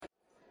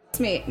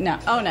me. No.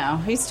 Oh, no.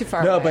 He's too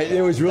far No, away. but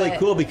it was really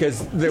cool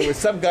because there was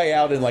some guy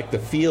out in like the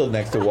field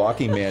next to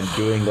Walking Man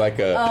doing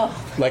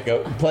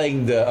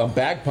playing the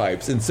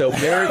bagpipes, and so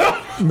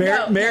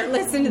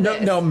listen to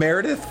this. No,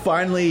 Meredith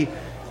finally.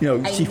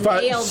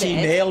 She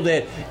nailed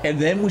it, and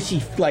then when she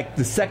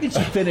the second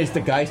she finished, the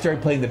guy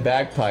started playing the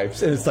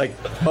bagpipes, and it's like,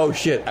 oh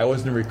shit, I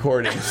wasn't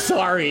recording.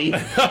 Sorry.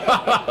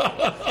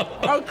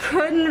 I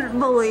couldn't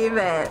believe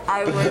it.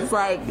 I was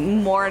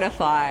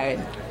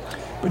mortified.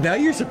 But now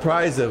you're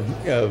surprised of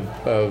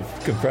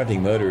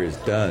confronting Motor is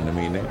done. I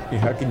mean,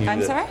 how can you?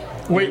 I'm sorry.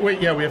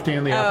 Wait, yeah, we have to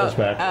hand the apples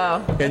back.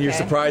 Oh, and you're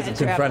surprised of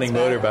confronting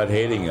Motor about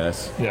hating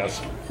us.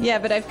 Yes. Yeah,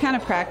 but I've kind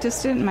of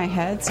practiced it in my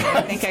head, so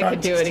I think I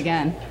could do it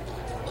again.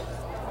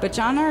 But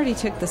John already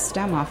took the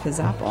stem off his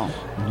apple.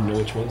 You know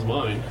which one's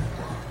mine.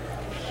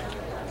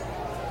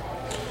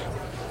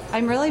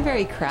 I'm really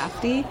very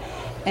crafty,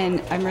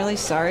 and I'm really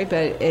sorry,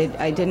 but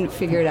I didn't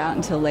figure it out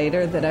until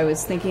later that I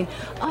was thinking,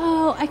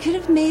 oh, I could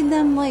have made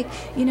them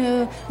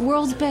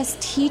world's best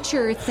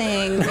teacher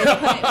thing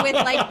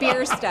with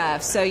beer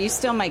stuff. So you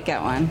still might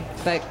get one.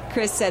 But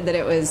Chris said that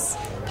it was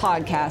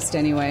podcast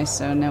anyway,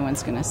 so no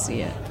one's going to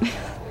see it.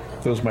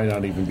 Those might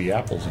not even be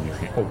apples in your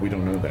hand. Oh, we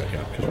don't know that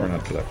yet because we're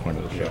not to that point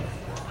of the show.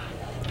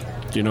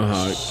 Do you know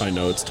how I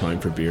know it's time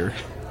for beer?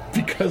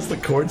 Because the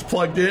cord's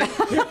plugged in.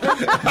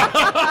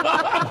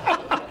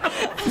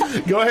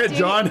 Go ahead,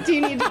 John. Do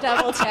you need to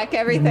double check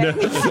everything?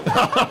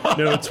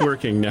 No, it's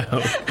working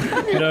now.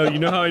 No, you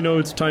know how I know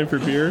it's time for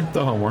beer?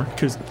 The homework.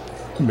 Because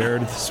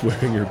Meredith is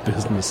wearing her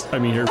business. I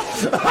mean, her.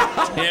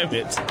 Damn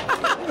it.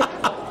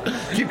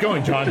 Keep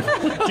going, John. Do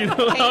you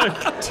know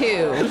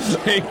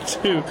Take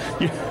two.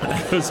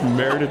 Because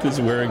Meredith is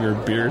wearing her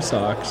beer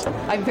socks.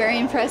 I'm very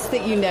impressed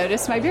that you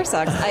noticed my beer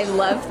socks. I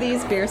love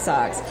these beer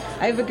socks.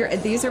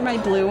 These are my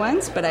blue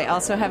ones, but I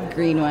also have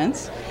green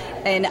ones.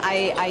 And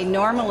I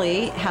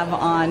normally have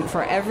on,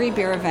 for every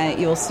beer event,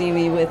 you'll see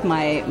me with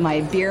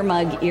my beer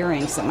mug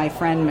earrings that my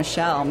friend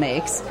Michelle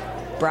makes.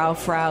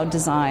 Braufrau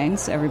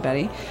Designs,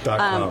 everybody.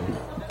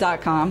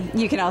 .com.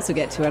 You can also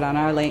get to it on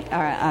our link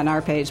on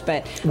our page.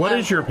 But what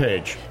is your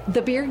page?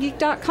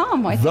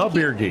 TheBeerGeek.com. The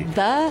Beer Geek.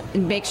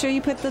 Make sure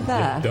you put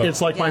the.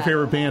 It's like my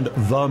favorite band,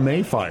 The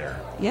Mayfire.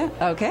 Yeah.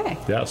 Okay.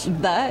 Yes.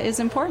 The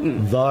is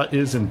important. The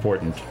is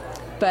important.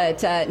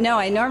 But no,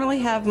 I normally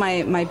have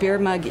my beer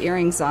mug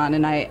earrings on,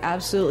 and I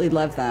absolutely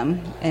love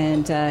them.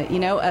 And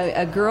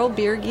a girl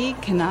beer geek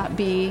cannot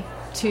be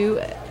too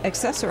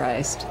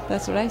accessorized.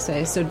 That's what I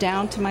say. So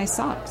down to my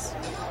socks.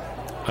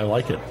 I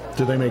like it.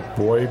 Do they make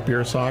boy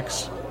beer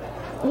socks?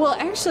 Well,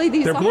 actually,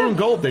 they're blue and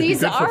gold. They'd be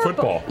good for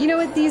football. You know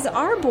what? These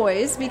are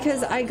boys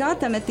because I got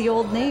them at the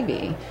Old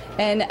Navy,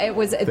 and it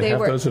was they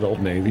were those at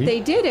Old Navy. They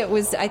did. It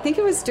was. I think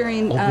it was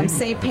during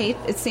St.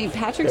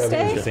 Patrick's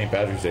Day. St.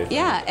 Patrick's Day.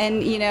 Yeah,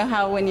 and you know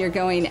how when you're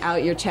going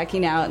out, you're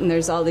checking out, and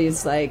there's all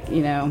these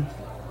doodads.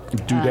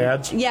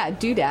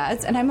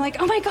 Doodads, and I'm like,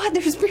 oh my god,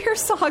 there's beer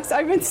socks.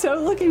 I've been so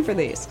looking for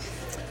these.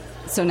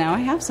 So now I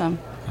have some.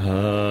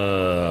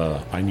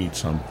 I need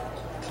some.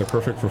 They're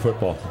perfect for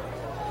football.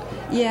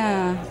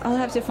 Yeah, I'll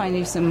have to find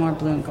you some more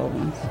blue and gold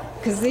ones.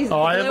 Because these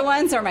blue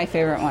ones are my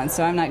favorite ones,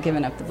 so I'm not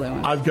giving up the blue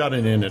ones. I've got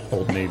an in at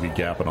Old Navy,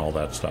 Gap, and all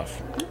that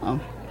stuff.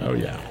 Oh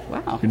yeah.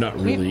 Wow. You're not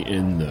really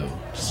in, though.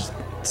 Just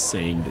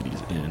saying that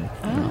he's in.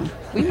 Oh.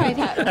 We might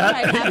have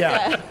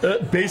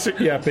to...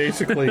 Basically,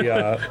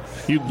 I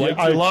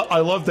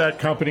love that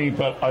company,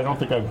 but I don't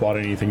think I've bought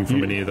anything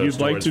from any of those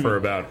stores for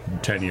about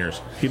 10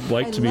 years. He'd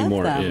like to be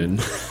more in.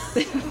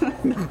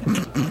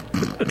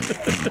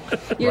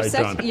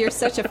 You're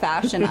such a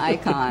fashion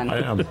icon. I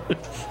am.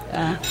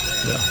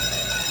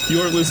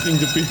 You are listening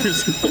to Beer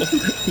School.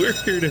 We're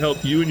here to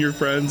help you and your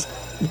friends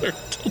learn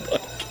to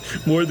like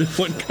more than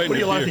one kind of beer. What are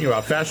you laughing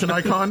about? Fashion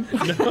icon?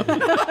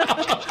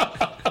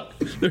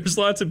 There's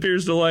lots of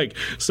beers to like.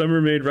 Some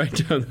are made right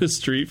down the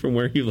street from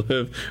where you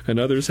live,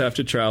 and others have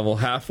to travel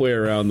halfway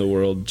around the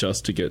world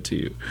just to get to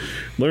you.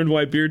 Learn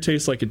why beer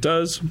tastes like it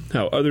does,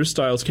 how other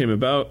styles came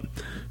about,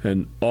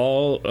 and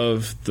all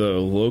of the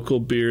local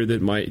beer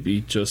that might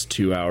be just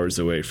 2 hours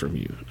away from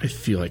you. I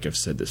feel like I've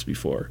said this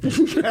before. I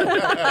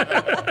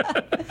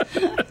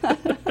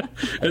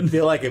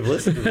feel like I've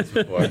listened to this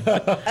before.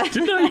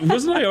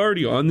 Wasn't I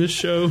already on this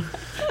show?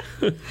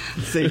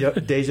 It's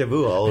deja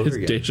vu all over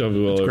again. Deja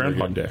vu all over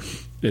Groundhog again. Day.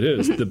 It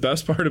is. The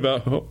best part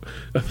about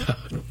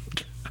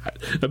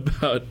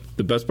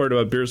the best part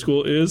about Beer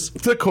School is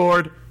the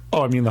cord.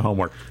 Oh, I mean the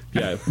homework.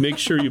 Yeah, make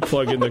sure you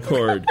plug in the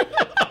cord,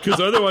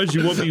 because otherwise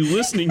you won't be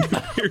listening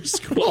to Beer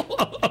School.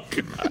 Oh,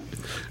 God.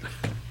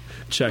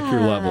 Check your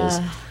levels.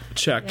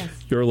 Check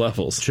your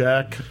levels.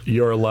 Check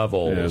your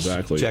levels. Yeah,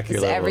 exactly. Check your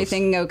Is levels.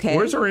 everything okay?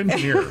 Where's our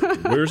engineer?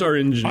 Where's our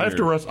engineer? I have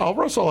to. I'll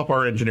rustle up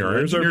our engineer. Our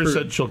engineer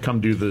said she'll come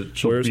do the.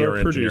 Where's be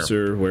our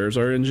producer? Where's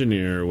our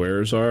engineer?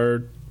 Where's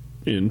our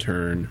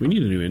intern. We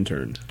need a new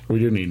intern. We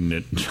do need an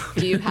intern.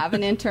 Do you have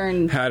an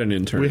intern? Had an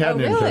intern. We had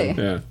an really?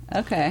 intern. Yeah.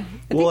 Okay. I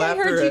think I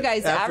heard you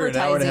guys after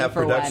advertising an hour and a half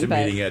for production one.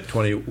 meeting at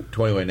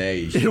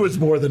 21A, It was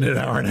more than an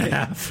hour and a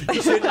half.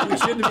 we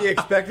shouldn't be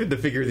expected to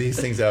figure these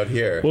things out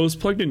here. Well, it was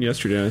plugged in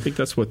yesterday, and I think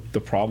that's what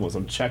the problem was.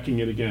 I'm checking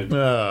it again.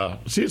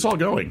 See, it's all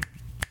going.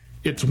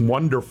 It's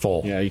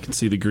wonderful. Yeah, you can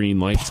see the green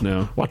lights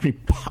now. Watch me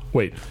pop.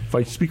 Wait, if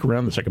I speak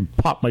around this, I can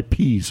pop my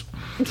peas.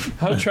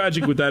 How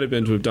tragic would that have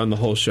been to have done the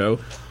whole show?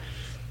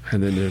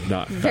 And then they've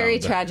not. Very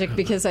tragic,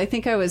 because I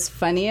think I was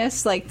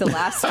funniest like the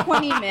last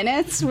 20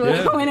 minutes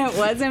when it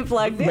wasn't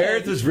plugged in.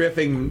 Meredith was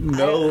riffing.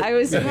 I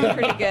was doing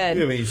pretty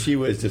good. I mean, she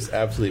was just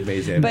absolutely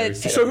amazing. But-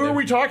 So who are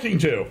we talking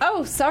to?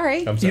 Oh, sorry.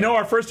 I'm sorry. You know,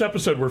 our first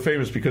episode, we're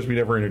famous because we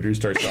never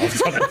introduced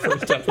ourselves on our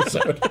first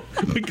episode.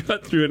 We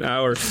got through an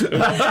hour.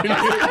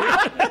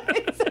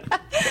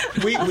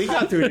 we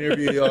got through an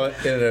interview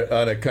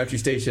on a country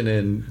station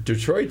in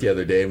Detroit the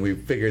other day, and we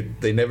figured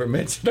they never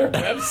mentioned our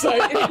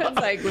website. It's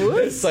like, whoops.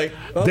 It's like,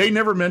 oh, They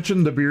never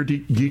mentioned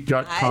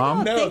thebeergeek.com.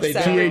 I don't no, think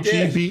they so.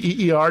 did.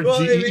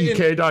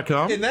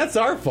 THEBEERGEEK.com. and that's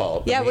our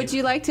fault. Yeah, I mean, would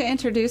you like to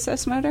introduce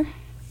us, Motor?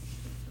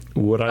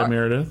 Would I,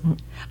 Meredith?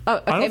 Oh,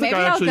 okay, I don't think maybe I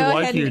I'll actually go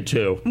like ahead you and-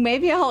 two.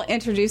 Maybe I'll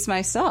introduce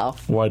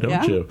myself. Why don't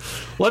Yeah? you?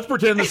 Let's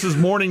pretend this is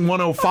Morning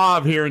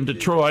 105 here in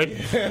Detroit,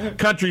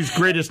 country's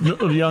greatest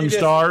young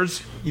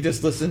stars. You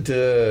just listen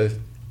to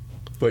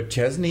what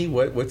Chesney?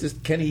 What's this?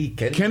 Kenny?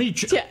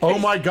 Oh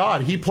my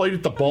God, he played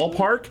at the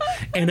ballpark,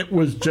 and it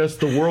was just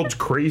the world's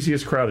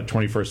craziest crowd at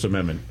 21st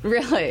Amendment.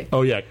 Really?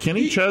 Oh yeah,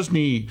 Kenny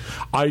Chesney.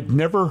 I'd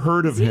never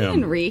heard of Is he him.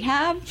 in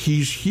rehab?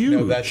 He's huge.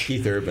 No, that's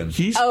Keith Urban.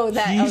 He's Oh,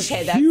 that- he's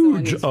okay, that's the one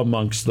huge who's-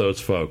 amongst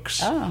those folks.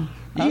 Oh.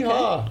 Okay.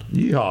 Yeehaw.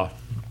 Yeehaw.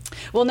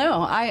 Well,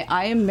 no,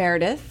 I am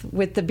Meredith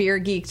with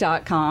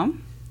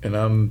thebeergeek.com. And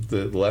I'm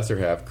the lesser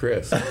half,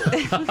 Chris.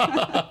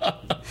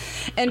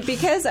 And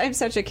because I'm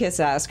such a kiss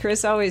ass,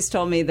 Chris always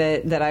told me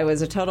that I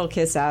was a total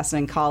kiss ass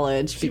in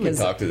college She would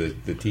talk to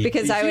the teachers.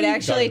 because I would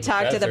actually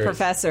talk to the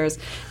professors.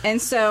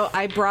 And so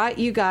I brought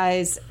you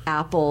guys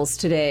apples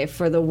today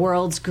for the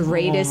world's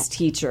greatest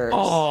teachers.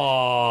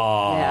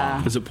 Oh.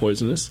 Yeah. Is it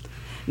poisonous?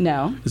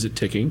 No, Is it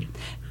ticking?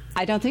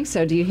 I don't think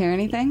so. Do you hear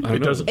anything? It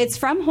doesn't. It's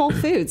from Whole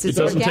Foods. It's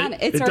organic.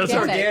 It's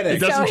organic. It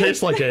doesn't So-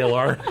 taste like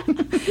ALR.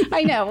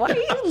 I know. Why are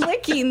you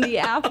licking the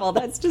apple?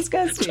 That's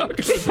disgusting. Talk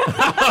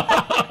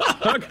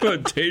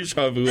about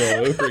deja vu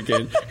all over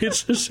again.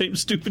 It's the same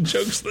stupid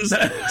jokes the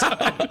same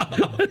time.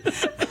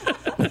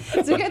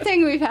 It's a good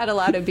thing we've had a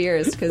lot of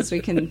beers because we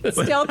can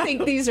still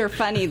think these are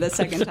funny the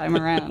second time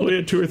around. We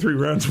had 2 or 3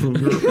 rounds when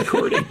we were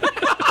recording.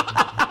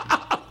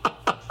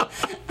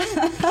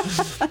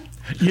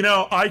 You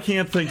know, I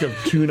can't think of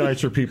 2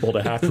 nicer people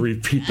to have to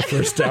repeat the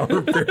first hour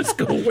of Bear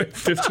School with.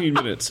 15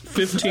 minutes.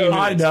 15 minutes.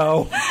 I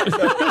know.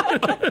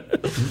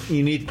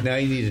 You need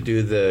to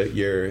do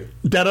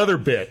That other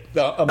bit.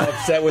 I'm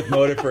upset with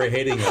Motor for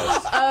hating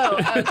us. Oh,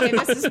 okay.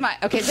 This is my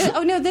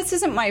this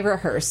isn't my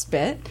rehearsed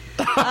bit.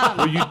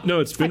 No,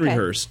 it's been Okay.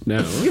 rehearsed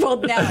now.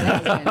 Well, now it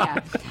has been, yeah.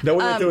 No,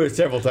 we went through it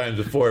several times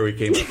before we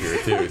came up here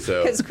too.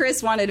 So Because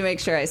Chris wanted to make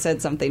sure I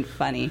said something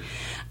funny.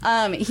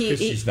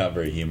 she's not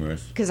very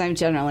humorous. Because I'm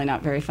generally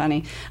not very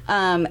funny,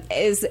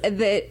 is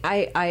that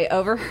I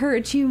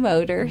overheard you,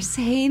 Motor,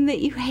 saying that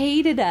you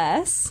hated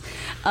us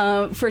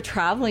for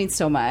traveling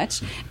so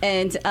much.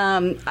 And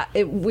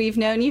we've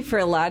known you for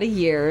a lot of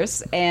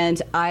years,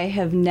 and I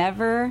have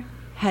never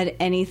had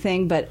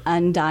anything but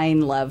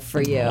undying love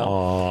for you.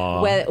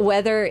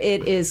 Whether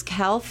it is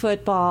Cal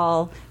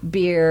football,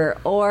 beer,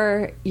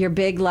 or your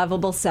big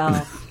lovable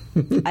self.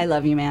 I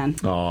love you, man.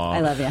 I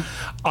love you.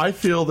 I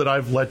feel that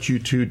I've let you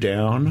 2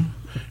 down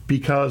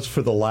because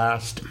for the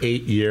last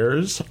 8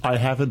 years, I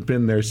haven't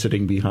been there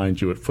sitting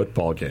behind you at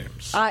football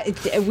games.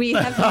 We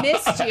have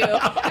missed you.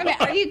 I mean,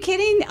 are you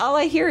kidding? All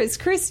I hear is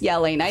Chris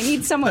yelling. I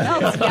need someone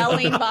else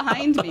yelling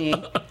behind me.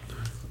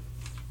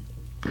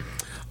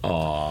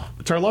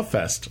 It's our love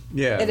fest.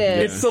 Yeah, It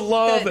is. It's the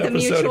love the episode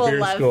mutual of Beer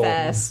love School.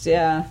 fest.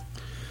 Yeah.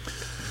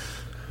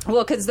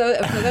 Well, because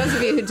for those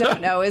of you who don't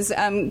know, is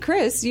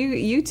Chris,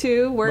 you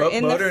two were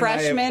in the Motor and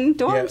freshman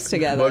dorms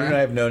together. Motor and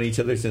I have known each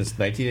other since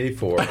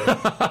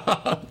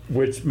 1984,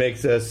 which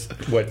makes us,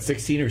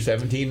 16 or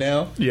 17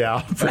 now?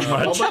 Yeah, pretty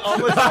much.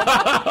 Almost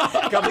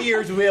a couple of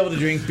years we'll be able to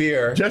drink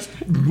beer. Just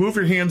move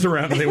your hands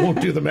around and they won't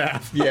do the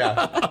math.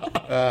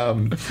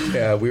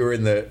 Yeah. We were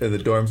in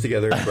the dorms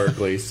together in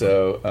Berkeley,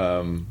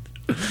 so...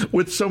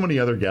 With so many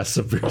other guests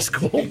of Beer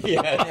School.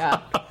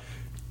 Yeah.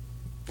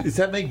 Does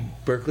that make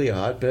Berkeley a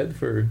hotbed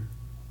for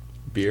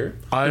beer?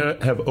 I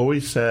have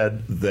always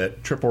said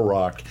that Triple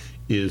Rock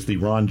is the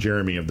Ron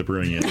Jeremy of the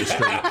brewing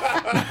industry.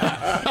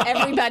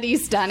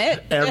 Everybody's done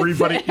it.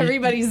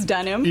 Everybody's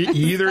done him.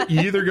 You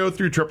either go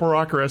through Triple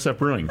Rock or SF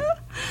Brewing.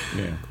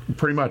 Yeah.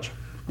 Pretty much.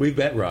 We've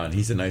met Ron.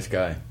 He's a nice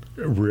guy.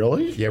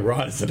 Really? Yeah,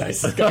 Ron is the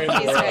nicest guy in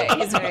the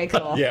world. He's very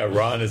cool. Yeah,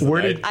 Ron is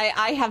Where nice. did-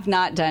 I have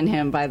not done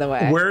him, by the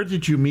way. Where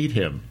did you meet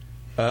him?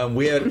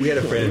 We had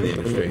a friend in the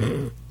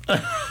industry.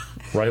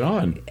 Right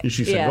on. Is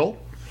she single?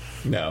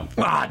 No.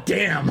 Ah,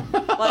 damn.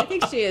 Well, I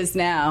think she is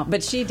now,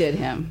 but she did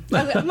him.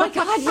 Oh my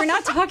God, we're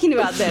not talking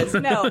about this.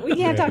 No, we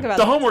can't talk about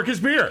The this. homework is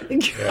beer.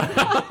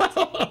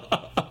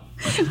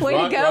 Way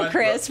to go, Ron-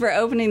 Chris, for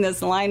opening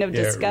this line of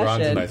Yeah, discussion.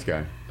 Ron's a nice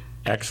guy.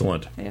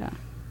 Excellent. Yeah.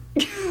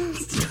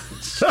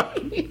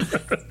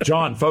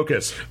 John,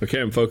 focus. Okay,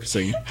 I'm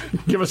focusing.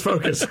 Give us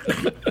focus.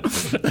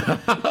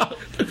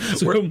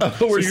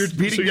 We're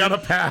speeding down a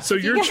path. So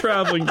you're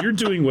traveling. You're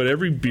doing what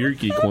every beer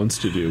geek wants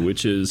to do,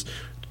 which is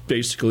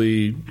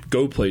basically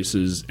go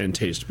places and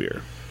taste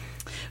beer.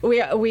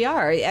 We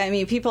are. I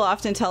mean, people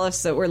often tell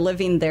us that we're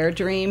living their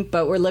dream,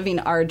 but we're living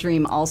our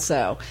dream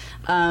also.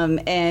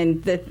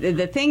 And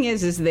the thing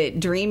is that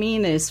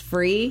dreaming is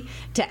free.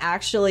 To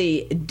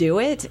actually do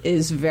it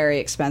is very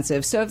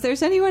expensive. So if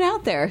there's anyone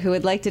out there who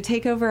would like to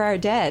take over our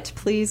debt,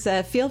 please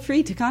feel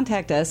free to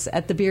contact us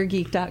at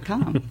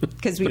thebeergeek.com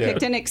because we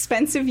picked an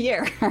expensive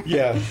year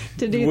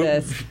to do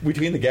this.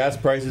 Between the gas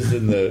prices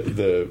and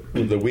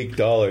the weak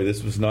dollar,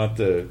 this was not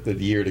the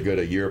year to go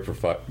to Europe for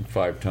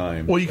five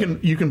times. Well,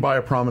 you can buy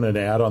a prominent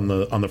ad on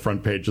the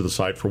front page of the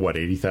site for what,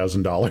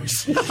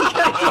 $80,000?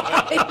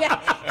 Yeah,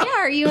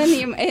 are you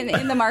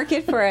in the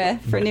market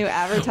for new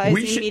advertising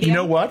medium? You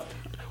know what?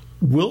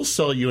 We'll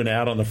sell you an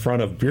ad on the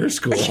front of Beer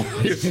School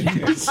if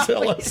you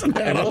sell us an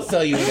ad. And we'll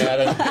sell you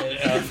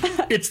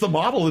that. It's the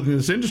model in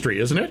this industry,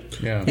 isn't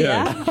it?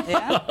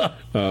 Yeah.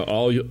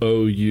 I'll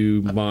owe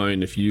you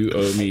mine if you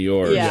owe me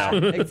yours. Yeah,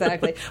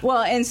 exactly.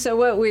 Well, and so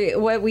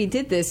what we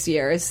did this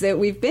year is that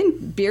we've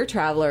been beer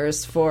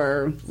travelers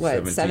for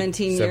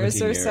 17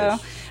 years or so.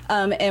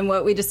 And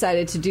what we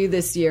decided to do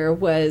this year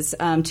was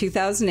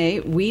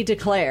 2008. We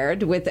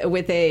declared with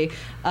a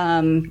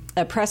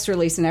press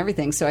release and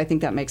everything. So I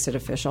think that makes it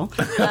official.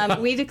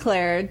 We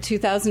declared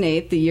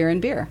 2008 the year in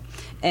beer.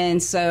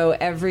 And so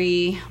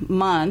every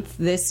month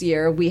this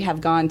year, we have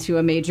gone to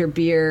a major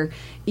beer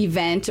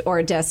event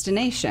or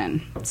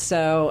destination.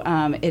 So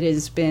it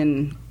has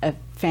been a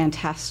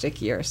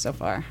fantastic year so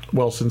far.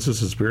 Well, since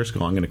this is Beer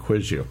School, I'm going to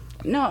quiz you.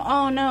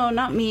 No,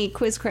 not me.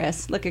 Quiz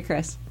Chris. Look at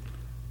Chris.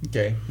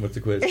 Okay, what's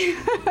the quiz?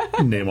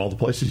 Name all the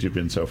places you've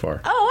been so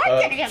far. Oh,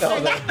 I can't answer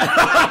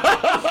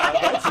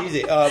That's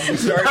easy. We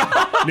start.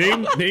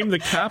 Name the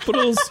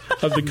capitals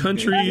of the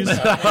countries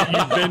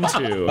you've been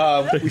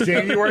to.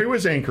 January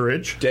was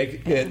Anchorage.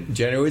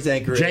 January was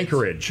Anchorage.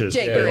 Jankerage, as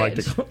they like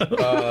to call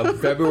it.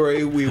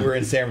 February we were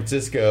in San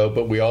Francisco,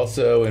 but we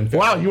also in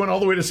Wow, you went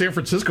all the way to San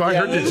Francisco? I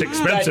heard it's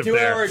expensive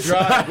there. 2-hour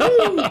drive.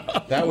 Woo!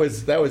 That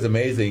was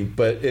amazing.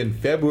 But in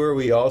February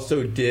we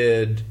also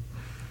did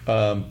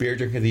Beer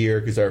Drink of the Year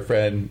because our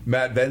friend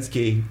Matt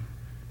Vensky.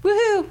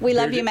 Woohoo! We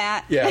love you,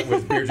 Matt. Yeah,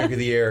 was Beer Drink of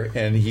the Year,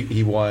 and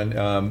he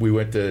won. We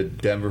went to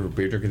Denver for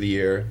Beer Drink of the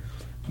Year.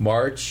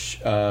 March,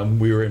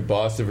 we were in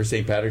Boston for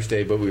St. Patrick's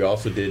Day, but we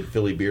also did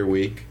Philly Beer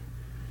Week.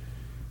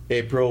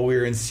 April, we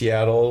were in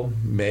Seattle.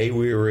 May,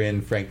 we were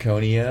in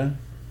Franconia,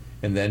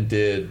 and then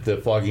did the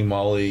Flogging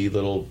Molly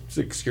little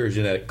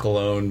excursion at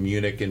Cologne,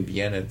 Munich, and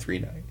Vienna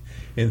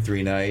in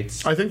 3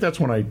 nights. I think that's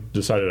when I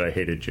decided I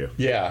hated you.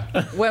 Yeah.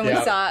 When we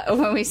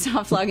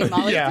saw Flogging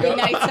Molly 3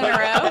 nights in a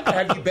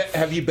row.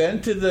 Have you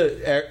been to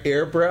the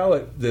Airbrow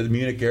at the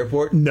Munich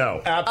airport?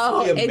 No.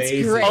 Absolutely it's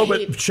amazing. great. Oh,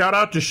 but shout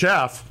out to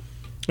Chef.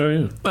 Oh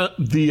yeah.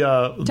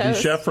 The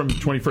chef from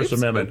 21st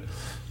Amendment.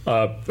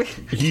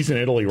 He's in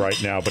Italy right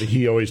now, but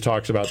he always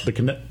talks about the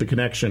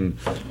connection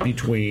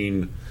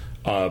between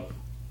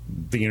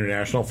the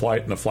international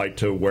flight and the flight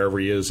to wherever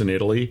he is in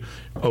Italy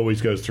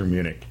always goes through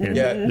Munich. And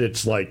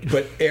it's like...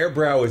 But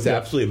Airbrow is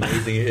absolutely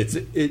amazing.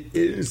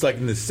 It's like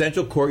in the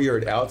central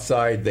courtyard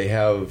outside, they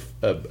have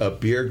a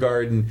beer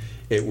garden.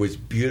 It was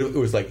beautiful. It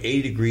was like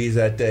 80 degrees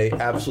that day.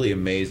 Absolutely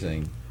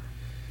amazing.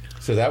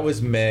 So that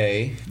was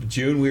May.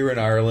 June, we were in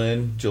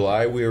Ireland.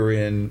 July, we were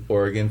in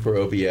Oregon for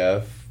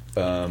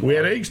OBF. we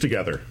had eggs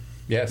together.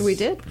 Yes. We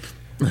did.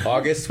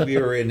 August, we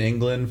were in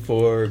England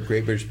for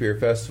Great British Beer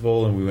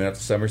Festival, and we went out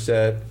to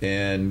Somerset.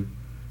 And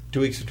 2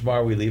 weeks from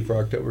tomorrow, we leave for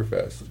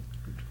Oktoberfest.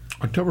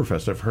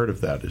 Oktoberfest, I've heard of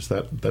that.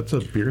 That's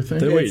a beer thing?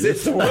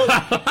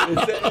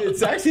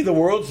 It's actually the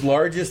world's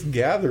largest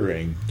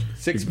gathering.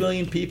 6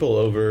 million people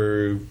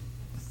over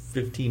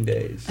 15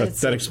 days.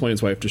 That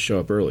explains why I have to show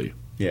up early.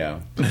 Yeah.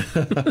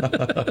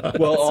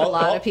 Well, a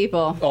lot of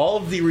people. All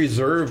of the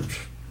reserved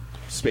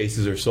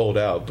spaces are sold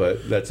out,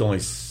 but that's only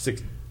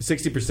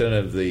 60%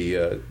 of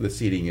the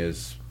seating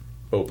is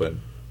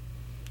open.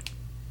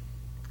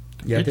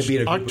 You have to be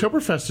in a group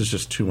Oktoberfest is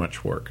just too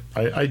much work.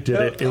 I did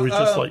it. It was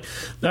just like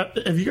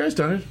that. Have you guys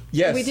done it?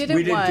 Yes, we did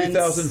it in once.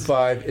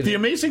 2005. The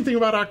amazing thing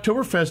about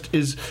Oktoberfest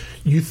is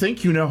you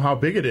think you know how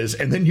big it is,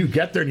 and then you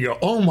get there and you go,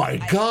 "Oh my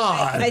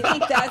god!" I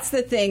think that's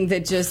the thing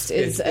that just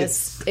is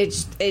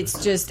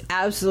it's just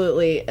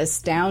absolutely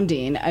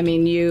astounding. I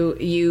mean,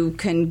 you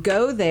can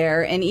go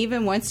there, and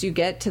even once you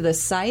get to the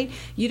site,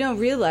 you don't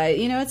realize.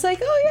 It's like,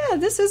 oh yeah,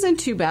 this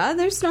isn't too bad.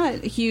 There's not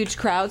huge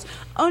crowds.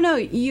 Oh no,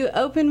 you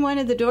open one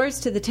of the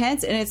doors to the tent,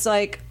 and it's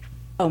like,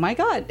 oh my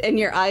god, and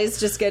your eyes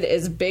just get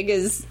as big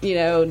as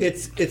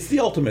It's the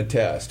ultimate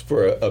test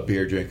for a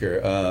beer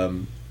drinker.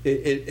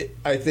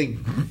 I think,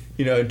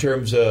 in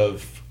terms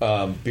of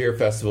beer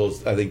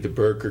festivals, I think the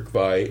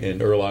Bergkirchweih in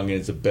Erlangen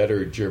is a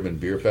better German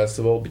beer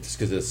festival just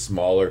because it's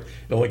smaller.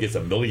 It only gets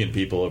 1 million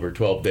people over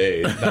 12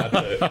 days, not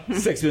the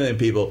 6 million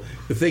people.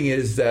 The thing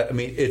is that,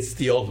 it's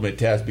the ultimate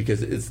test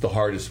because it's the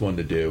hardest one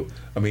to do.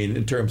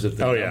 In terms of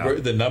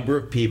the number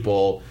of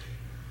people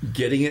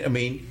getting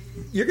it,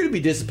 you're going to be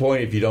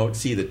disappointed if you don't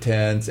see the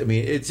tents.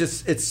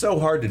 It's so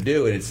hard to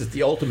do, and it's just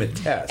the ultimate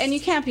test. And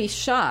you can't be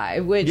shy,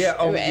 which,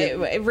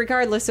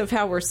 regardless of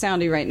how we're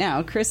sounding right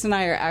now, Chris and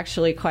I are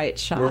actually quite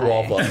shy. We're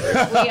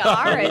wallflowers. We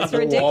are. It's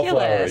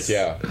ridiculous.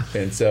 Yeah.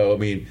 And so,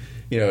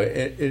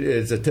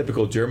 it's a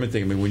typical German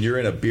thing. When you're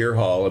in a beer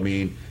hall,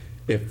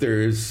 if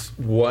there's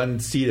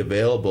one seat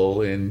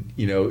available and,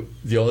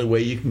 the only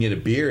way you can get a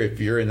beer if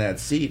you're in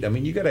that seat,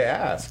 you got to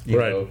ask, you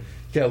know.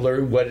 Kind of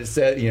learn what it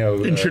said,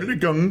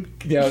 Entschuldigung.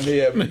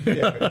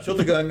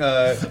 Entschuldigung,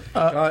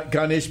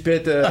 kann ich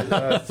bitte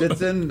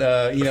sitzen?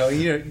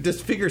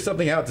 Just figure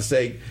something out to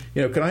say,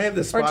 can I have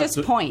this spot? Or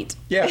just point.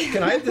 Yeah,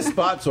 can I have this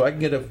spot so I can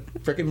get a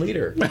frickin'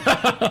 liter?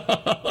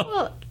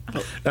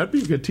 That'd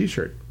be a good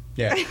T-shirt.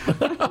 Yeah.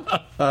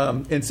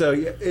 And so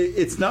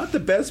it's not the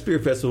best beer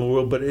festival in the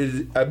world, but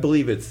I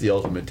believe it's the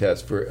ultimate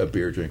test for a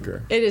beer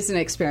drinker. It is an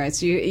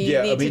experience. You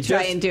need to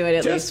try and do it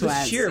at least once.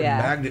 Just the sheer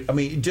magnet.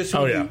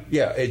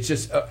 It's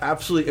just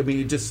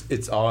absolutely.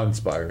 It's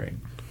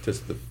awe-inspiring.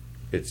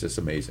 It's just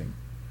amazing.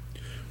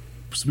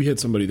 So we had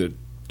somebody that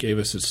gave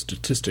us a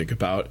statistic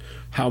about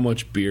how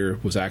much beer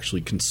was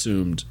actually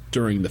consumed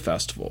during the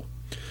festival,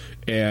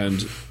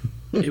 and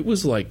it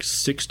was like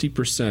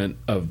 60%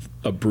 of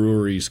a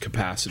brewery's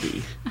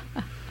capacity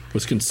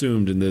was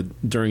consumed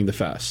during the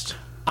fest.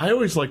 I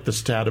always like the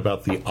stat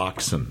about the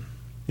oxen.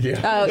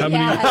 Yeah. Oh,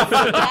 yes.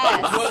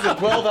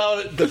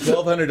 The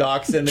 1,200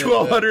 oxen.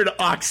 1,200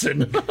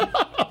 oxen.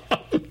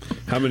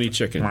 How many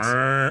chickens?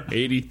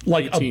 80.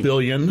 Like 18. A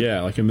billion?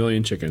 Yeah, like 1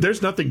 million chickens.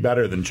 There's nothing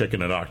better than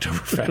chicken at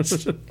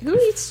Oktoberfest. Who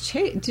eats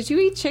chicken? Did you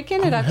eat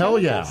chicken at Oktoberfest? Hell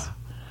yeah.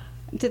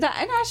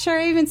 I'm not sure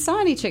I even saw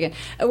any chicken.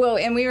 Well,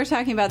 and we were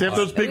talking about... They have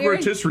those big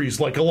rotisseries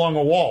like along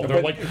a wall.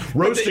 They're like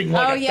roasting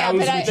 1,000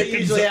 chickens. They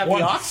usually have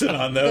the oxen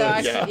on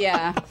those.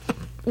 Yeah.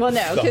 Well,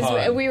 no,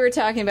 because we were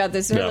talking about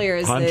this earlier.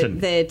 Is that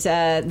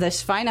the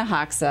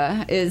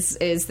Schweinehaxe is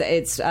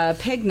it's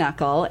pig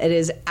knuckle. It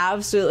is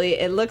absolutely.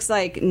 It looks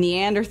like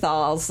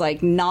Neanderthals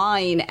like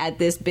gnawing at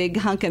this big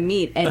hunk of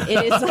meat, and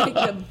it is like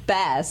the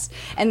best.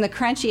 And the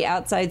crunchy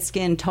outside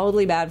skin,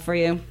 totally bad for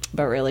you,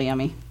 but really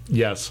yummy.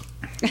 Yes,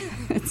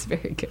 it's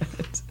very good.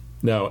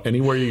 No,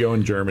 anywhere you go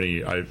in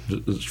Germany,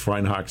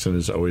 Schweinehaxen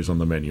is always on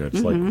the menu.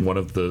 It's like one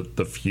of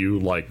the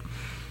few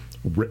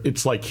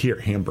it's like here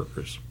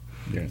hamburgers.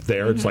 Yeah.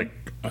 There, it's like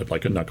I'd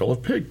like a knuckle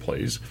of pig,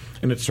 please,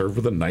 and it's served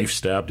with a knife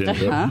stabbed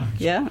into it.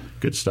 Yeah,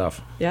 good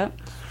stuff. Yep.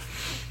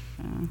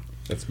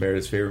 That's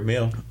Meredith's favorite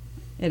meal.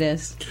 It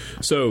is.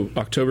 So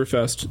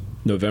Oktoberfest,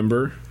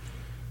 November,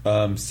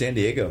 San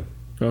Diego.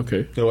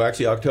 Okay. No,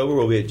 actually, October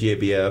will be at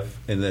GABF,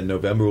 and then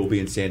November will be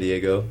in San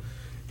Diego,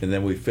 and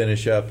then we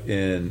finish up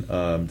in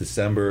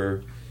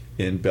December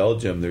in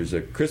Belgium. There's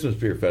a Christmas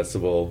beer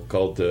festival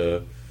called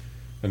I'm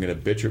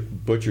going to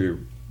butcher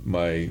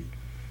my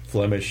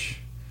Flemish.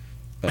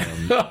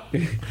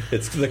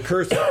 It's the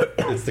curse.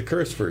 It's the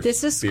curse first.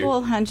 This is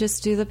school, hun.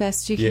 Just do the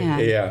best you can.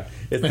 Yeah.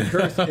 It's the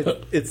curse.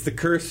 It's the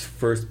curse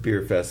first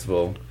beer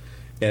festival,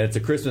 and it's a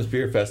Christmas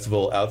beer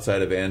festival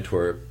outside of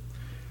Antwerp.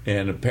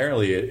 And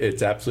apparently,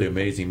 it's absolutely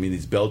amazing.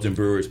 These Belgian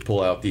brewers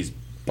pull out these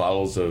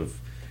bottles of,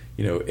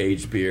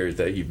 aged beers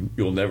that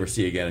you'll never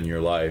see again in your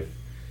life.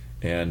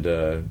 And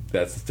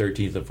that's the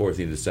 13th and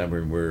 14th of December,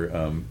 and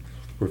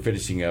we're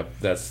finishing up.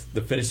 That's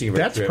the finishing of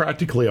our trip. That's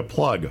practically a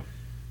plug.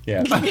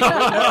 Yeah.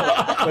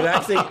 But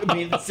actually,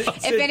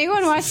 if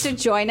anyone wants to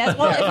join us,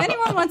 if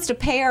anyone wants to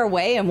pay our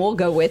way and we'll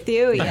go with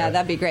you,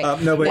 that'd be great.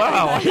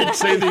 Wow, I'd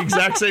say the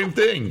exact same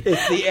thing.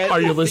 It's the end.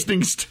 Are you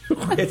listening,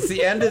 Stuart? It's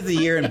the end of the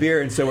year in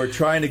beer, and so we're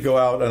trying to go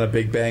out on a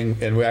big bang,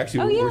 and we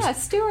actually...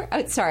 Stuart.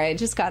 Oh, sorry, I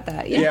just got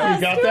that. You got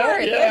Stuart.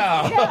 that?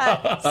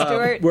 Yeah.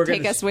 Stuart,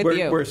 take us with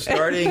you. We're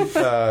starting...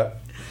 we're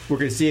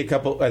going to see a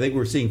couple... I think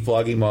we're seeing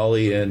Flogging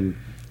Molly in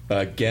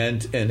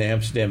Ghent and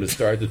Amsterdam to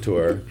start the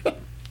tour.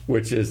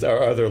 Which is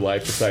our other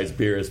life besides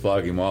beer is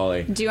Flogging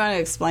Molly. Do you want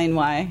to explain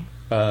why?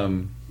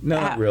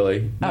 Not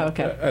really. Oh,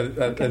 okay.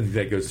 I think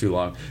that goes too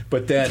long.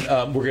 But then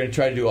we're going to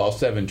try to do all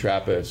 7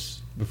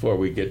 Trappists before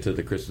we get to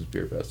the Christmas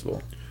Beer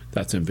Festival.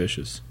 That's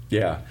ambitious.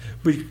 Yeah,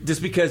 but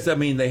just because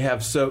they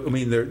have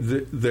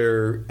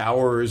their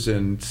hours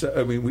and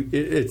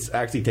it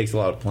actually takes a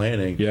lot of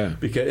planning. Yeah.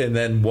 And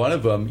then one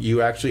of them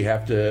you actually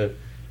have to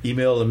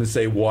email them and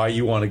say why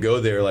you want to go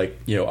there.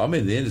 I'm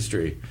in the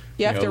industry.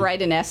 You have to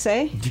write an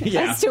essay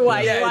as to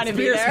why you want to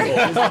be there.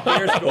 It's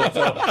beer school.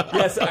 So,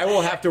 yes, I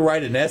will have to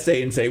write an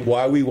essay and say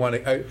why we want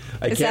to.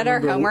 Is that our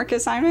homework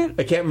assignment?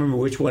 I can't remember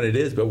which one it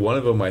is, but one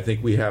of them I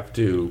think we have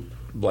to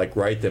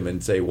write them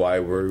and say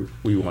why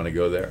we want to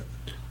go there.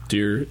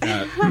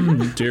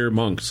 Dear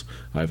monks,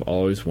 I've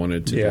always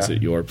wanted to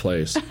visit your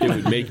place. It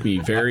would make me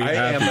very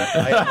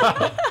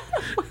happy.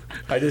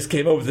 I just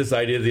came up with this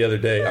idea the other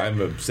day.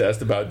 I'm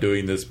obsessed about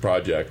doing this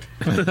project.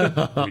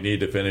 We need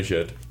to finish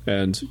it.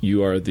 And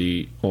you are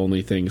the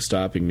only thing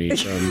stopping me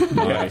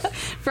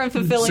from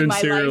fulfilling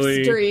my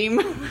life's dream.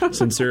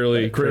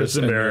 Sincerely, Chris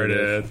and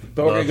Meredith.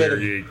 But we're going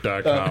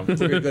LoveYourGeek.com.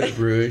 to go to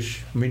Bruges.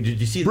 I mean, did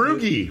you see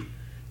Brugge.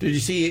 Did you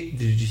see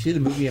the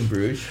movie in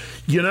Bruges?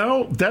 You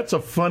know, that's a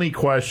funny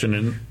question,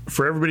 and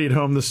for everybody at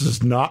home, this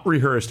is not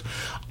rehearsed.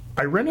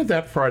 I rented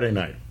that Friday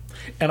night,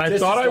 and I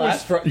thought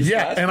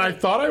I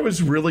thought I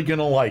was really going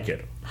to like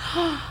it.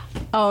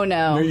 Oh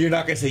no! You're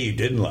not going to say you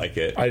didn't like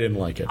it. I didn't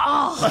like it.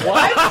 Oh,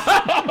 what?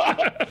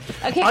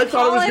 Okay, I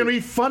thought it was going to be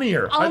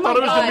funnier. Oh I thought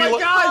it was going to be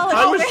like.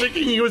 I was Colin.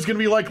 thinking he was going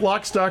to be like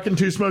Lock, Stock, and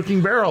Two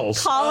Smoking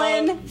Barrels.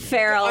 Colin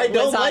Farrell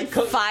was on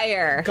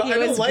fire. He I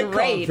don't was like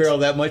great. Colin Farrell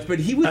that much, but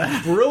he was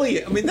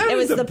brilliant. I mean, that It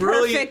was a the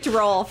brilliant perfect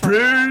role for him.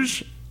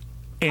 Bruges.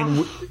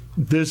 And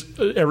this,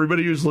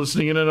 everybody who's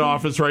listening in an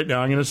office right now,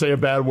 I'm going to say a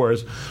bad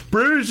word.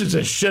 Bruges is a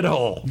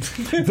shithole.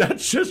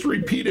 That's just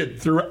repeated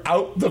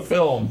throughout the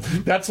film.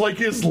 That's like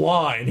his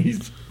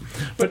line.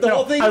 But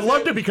no, I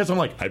loved it because I'm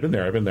like, I've been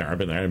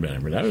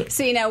there.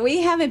 See, now we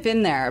haven't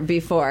been there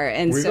before,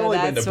 and We've so only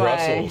that's been to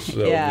why. Brussels,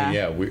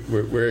 so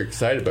we're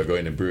excited about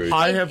going to Bruges.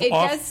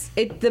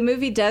 The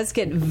movie does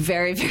get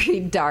very,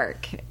 very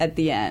dark at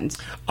the end.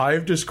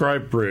 I've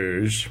described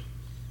Bruges.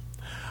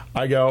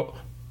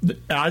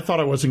 I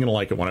thought I wasn't going to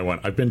like it when I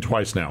went. I've been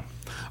twice now.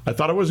 I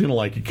thought I wasn't going to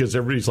like it because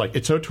everybody's like,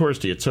 it's so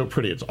touristy, it's so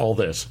pretty, it's all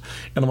this.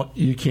 And I'm like,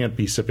 you can't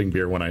be sipping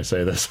beer when I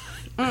say this.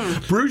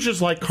 Bruges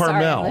is like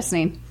Carmel. Sorry, I'm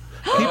listening.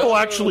 People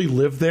actually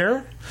live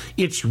there.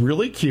 It's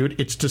really cute.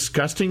 It's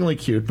disgustingly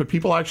cute, but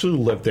people actually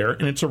live there,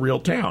 and it's a real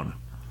town.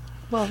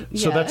 Well,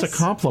 So that's a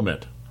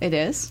compliment. It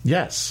is?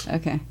 Yes.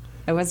 Okay.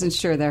 I wasn't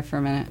sure there for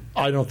a minute.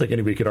 I don't think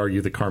anybody could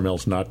argue that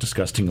Carmel's not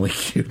disgustingly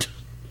cute.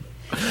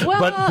 Well,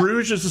 But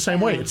Bruges is the same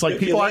way. It's like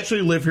people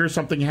actually live here,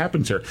 something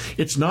happens here.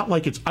 It's not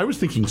like I was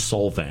thinking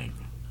Solvang.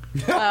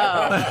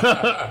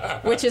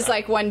 which is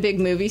like one big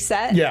movie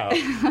set. Yeah.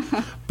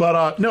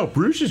 But no,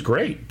 Bruges is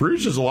great.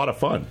 Bruges is a lot of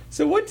fun.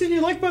 So what did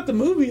you like about the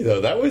movie, though?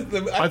 That was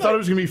I thought it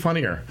was going to be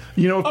funnier.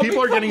 You know, if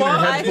people are getting their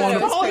heads blown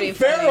it was off. pretty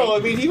Colin Farrell, funny.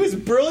 I mean, he was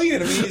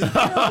brilliant. I mean, he's a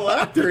terrible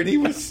actor, and he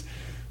was...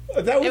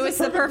 It was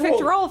the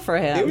perfect role for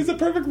him. It was the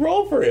perfect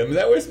role for him.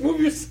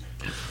 Movie was...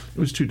 It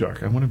was too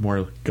dark. I wanted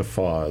more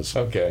guffaws.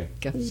 Okay.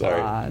 Guffaws.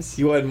 Sorry.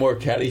 You wanted more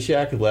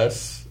Caddyshack,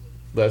 less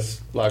Lock,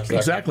 Stock.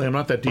 Exactly. I'm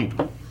not that deep.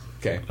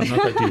 Okay. I'm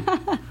not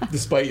that deep.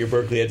 Despite your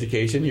Berkeley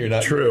education, you're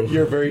not... True.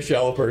 You're a very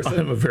shallow person.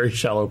 I'm a very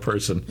shallow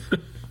person.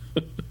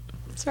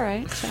 It's all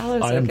right.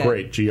 Shallow's I am okay.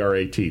 great.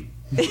 GRAT.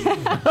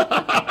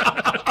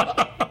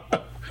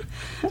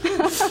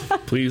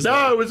 Please.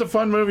 No, it was a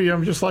fun movie.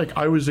 I'm just like,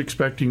 I was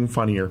expecting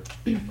funnier.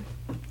 You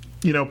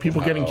know,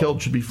 people getting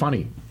killed should be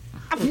funny.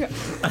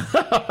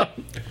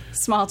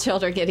 Small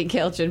children getting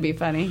killed should be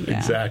funny. Yeah.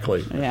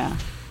 Exactly. Yeah.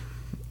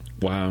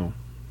 Wow.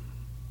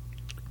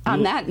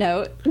 On that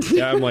note,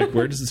 Yeah, I'm like,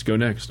 where does this go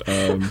next?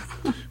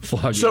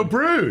 Flogging. So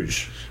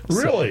Bruges,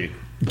 really?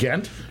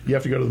 Ghent? You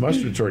have to go to the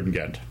mustard store in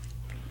Ghent.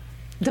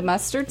 the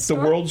mustard The store.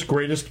 world's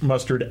greatest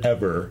mustard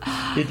ever.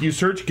 If you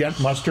search Ghent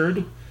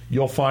mustard,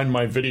 you'll find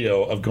my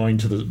video of going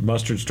to the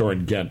mustard store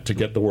in Ghent to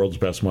get the world's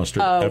best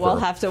mustard Oh, ever. we'll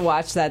have to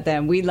watch that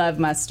then. We love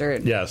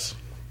mustard. Yes.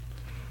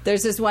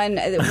 There's this one.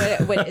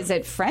 What is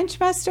it? French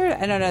mustard?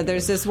 I don't know.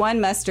 There's this one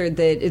mustard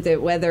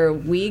that whether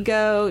we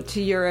go to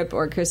Europe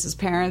or Chris's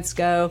parents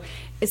go,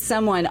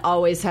 someone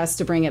always has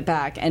to bring it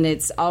back, and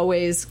it's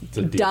always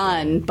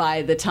done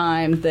by the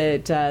time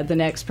that the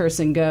next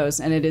person goes.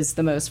 And it is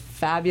the most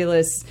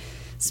fabulous,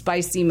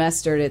 spicy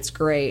mustard. It's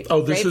great.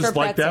 Oh, this Great is for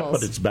like that, pretzels.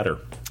 but it's better.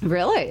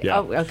 Really? Yeah.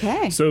 Oh,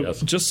 okay. So, Yes.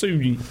 just so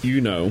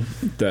you know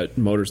that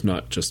Motor's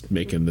not just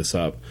making this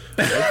up.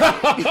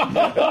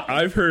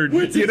 I've heard...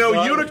 You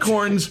know,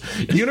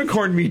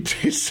 unicorn meat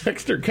tastes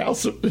tastes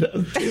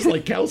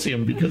like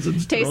calcium because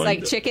it's Tastes destroyed.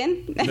 like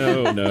chicken.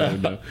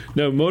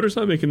 No, Motor's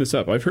not making this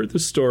up. I've heard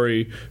this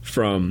story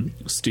from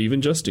Steve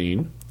and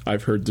Justine.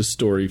 I've heard this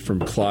story from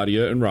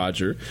Claudia and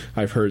Roger.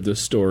 I've heard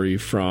this story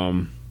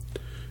from...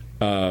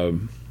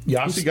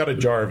 Yossi got a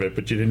jar of it,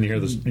 but you didn't hear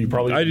this. You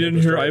probably I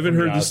haven't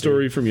heard the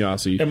story from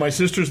Yossi. And my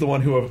sister's the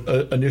one who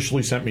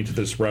initially sent me to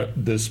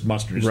this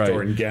mustard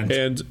store in Ghent.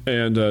 And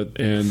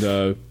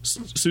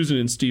Susan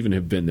and Stephen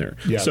have been there.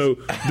 Yes. So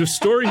the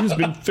story has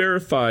been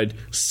verified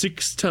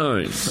 6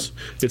 times.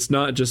 It's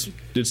not just.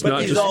 It's But not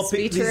these just.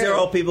 these are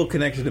all people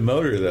connected to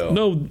Motor, though.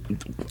 No,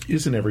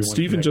 Isn't everyone?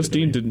 Steve and connected to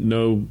Justine me? didn't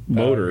know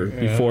Motor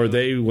before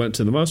they went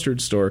to the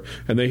mustard store,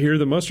 and they hear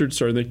the mustard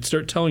store, and they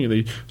start telling you,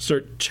 they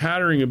start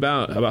chattering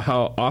about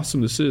how awesome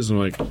this is, and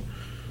I'm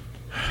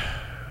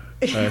like,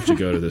 I have to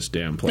go to this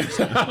damn place.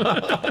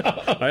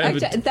 I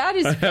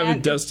have a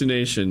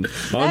destination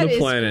on the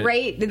planet.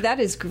 Great. That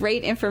is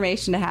great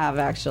information to have,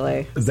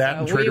 actually. That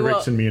and Trader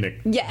Vic's in Munich.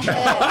 Yes,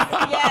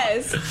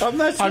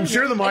 yes. I'm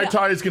sure the Mai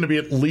Tai is going to be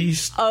at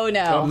least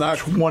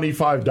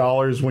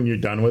 $25 when you're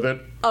done with it.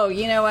 Oh,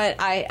 you know what?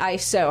 I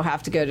so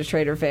have to go to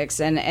Trader Vic's,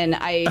 and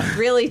I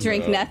really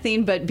drink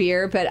nothing but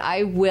beer, but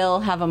I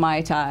will have a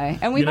Mai Tai.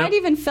 And we might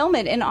even film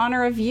it in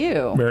honor of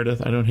you.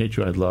 Meredith, I don't hate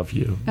you, I love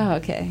you. Oh,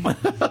 okay.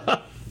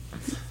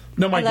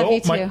 No, my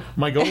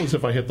goal is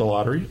if I hit the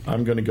lottery,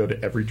 I'm going to go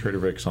to every Trader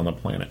Vic's on the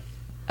planet.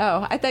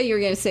 Oh, I thought you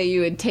were going to say you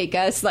would take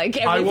us like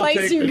every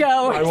place you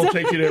go. I will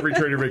take you to every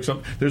Trader Vic's.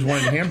 There's one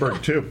in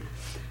Hamburg, too.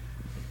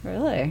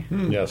 Really?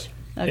 Yes.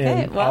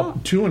 Okay,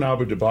 and 2 in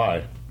Abu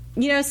Dhabi.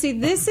 You know, see,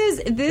 this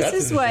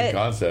is what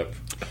concept.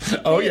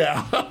 Oh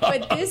yeah.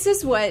 But this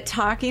is what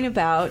talking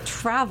about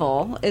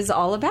travel is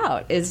all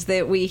about. Is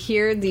that we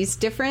hear these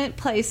different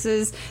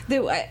places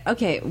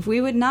that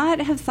we would not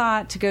have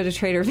thought to go to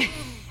Trader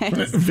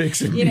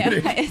Vic's. You know,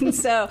 and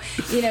so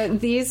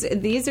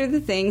these are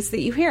the things that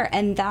you hear,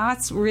 and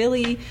that's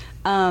really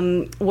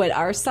what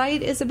our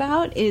site is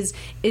about. Is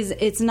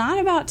it's not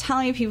about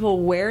telling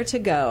people where to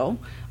go,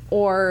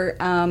 or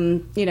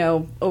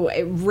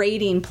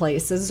rating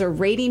places or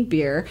rating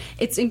beer.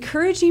 It's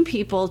encouraging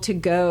people to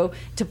go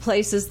to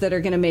places that are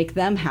going to make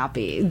them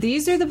happy.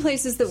 These are the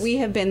places that we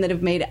have been that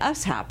have made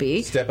us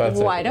happy. Step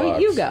outside Why the don't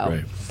box. you go?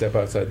 Right. Step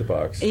outside the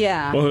box.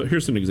 Yeah. Well,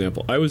 here's an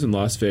example. I was in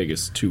Las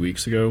Vegas 2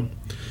 weeks ago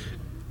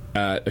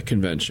at a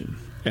convention,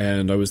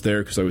 and I was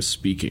there because I was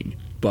speaking.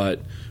 But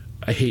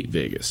I hate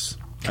Vegas.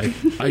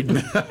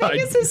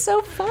 Vegas is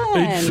so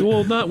fun.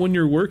 Well, not when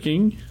you're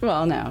working.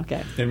 Well, no,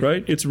 okay.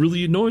 Right? It's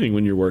really annoying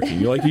when you're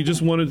working. You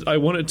just I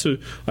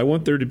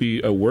want there to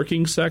be a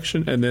working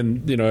section and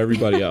then,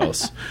 everybody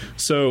else.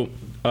 So,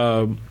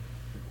 while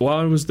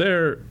I was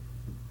there,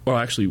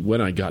 actually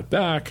when I got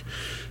back,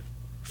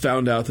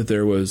 found out that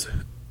there was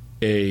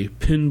a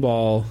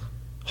pinball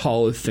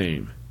Hall of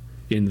Fame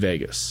in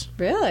Vegas.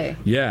 Really?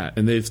 Yeah,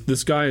 and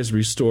this guy has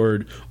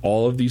restored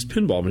all of these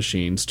pinball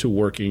machines to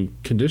working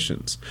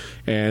conditions.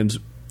 And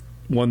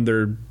when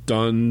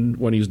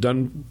he's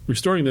done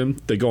restoring them,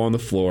 they go on the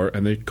floor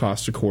and they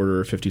cost $0.25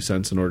 or 50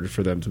 cents in order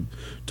for them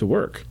to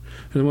work.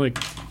 And I'm like,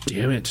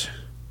 damn it.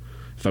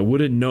 If I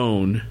would have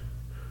known,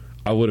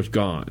 I would have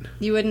gone.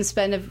 You wouldn't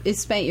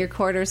spent your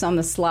quarters on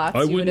the slots.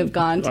 You would have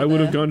gone to I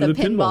would have gone to the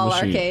pinball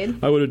machine.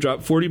 Arcade. I would have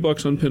dropped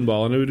 $40 on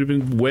pinball and I would have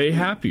been way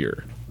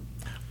happier.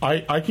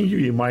 I can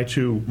give you my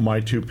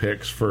two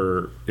picks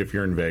for if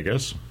you're in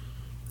Vegas.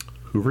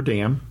 Hoover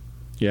Dam.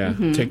 Yeah,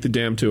 take the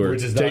dam tour.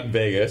 Which is not in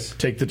Vegas.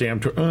 Take the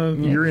dam tour.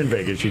 You're in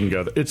Vegas. You can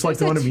go there. It's like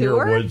going to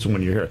Muir Woods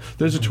when you're here.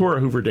 There's a tour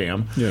of Hoover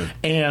Dam. Yeah.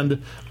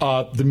 And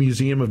the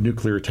Museum of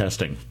Nuclear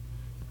Testing.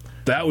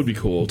 That would be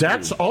cool.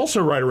 That's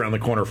also right around the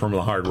corner from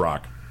the Hard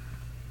Rock.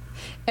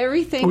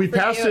 Everything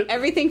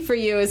for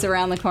you is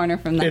around the corner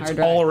from the Hard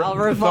Rock. All around.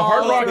 The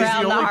Hard Rock is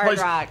the only place.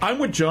 Rock. I'm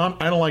with John.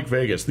 I don't like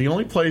Vegas. The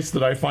only place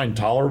that I find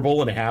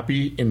tolerable and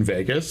happy in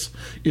Vegas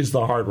is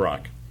the Hard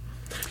Rock.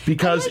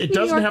 Because it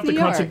doesn't have the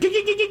concept.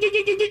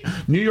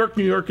 New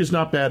York is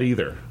not bad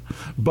either.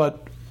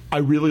 But I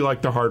really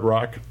like the Hard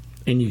Rock.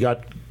 And you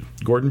got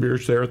Gordon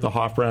Biersch there at the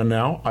Hofbrauer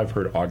now. I've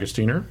heard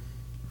Augustiner.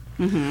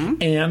 Mm-hmm.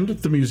 And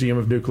the Museum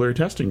of Nuclear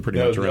Testing, pretty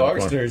much. The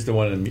Augustiner is the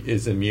one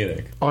is in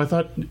Munich. Oh, I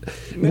thought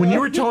when you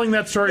were telling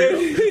that story,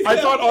 I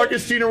thought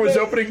Augustiner was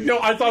opening. No,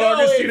 I thought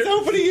Augustiner. It's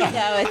opening.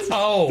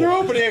 They're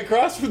opening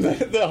across from the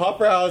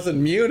Hofbrauer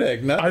in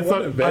Munich. Not I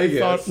one in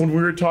Vegas. thought when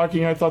we were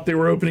talking, I thought they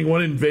were opening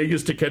one in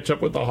Vegas to catch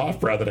up with the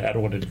Hofbrauer that had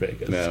one in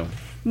Vegas. No.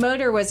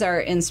 Motor was our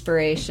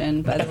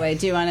inspiration, by the way.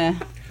 Do you want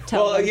to?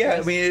 Well, yeah,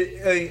 I mean,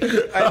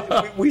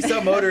 we saw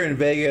Motor in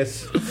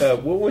Vegas.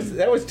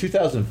 That was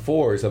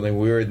 2004 or something.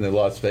 We were in the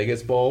Las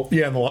Vegas Bowl.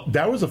 Yeah,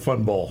 that was a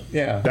fun bowl.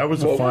 Yeah, that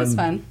was a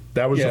fun.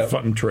 That was a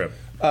fun trip.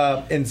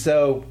 And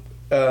so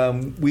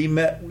we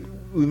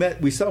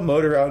saw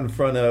Motor out in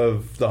front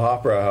of the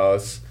Hofbrauer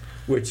House,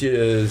 which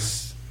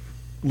is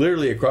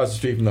literally across the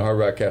street from the Hard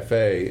Rock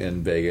Cafe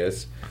in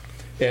Vegas,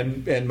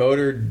 and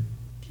Motor,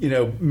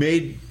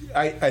 made.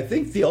 I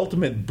think the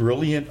ultimate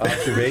brilliant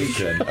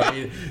observation. I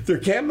mean, there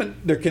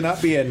cannot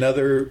be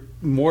another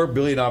more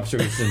brilliant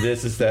observation than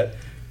this. Is that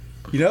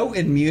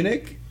in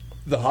Munich,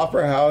 the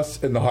Hofbrauer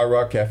House and the Hard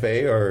Rock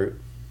Cafe are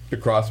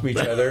across from each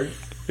other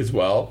as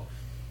well,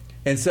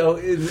 and so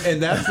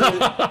and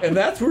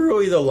that's where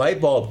really the light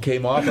bulb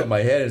came off in my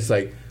head. It's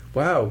like,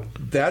 wow,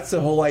 that's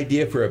the whole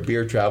idea for a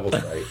beer travel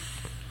site.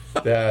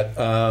 That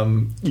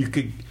you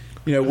could,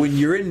 when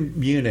you're in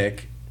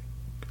Munich.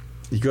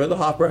 You go to the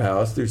Hofbrauer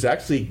House. There's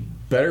actually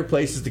better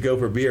places to go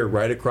for beer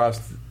right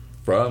across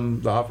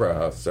from the Hofbrauer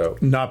House. So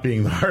not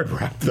being the Hard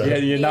Rock, though. Yeah,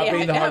 you're not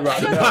being the Hard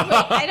Rock.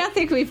 I don't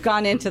think we've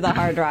gone into the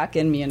Hard Rock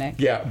in Munich.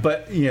 Yeah,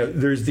 but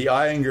there's the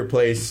Eyinger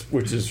place,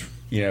 which is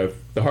the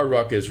Hard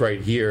Rock is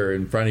right here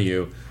in front of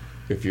you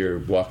if you're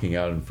walking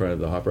out in front of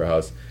the Hofbrauer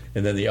House,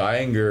 and then the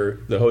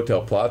Eyinger, the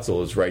Hotel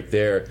Platzel is right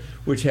there,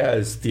 which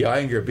has the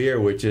Eyinger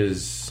beer, which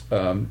is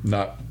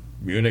not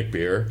Munich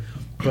beer.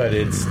 but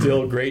it's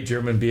still great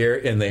German beer,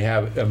 and they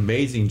have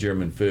amazing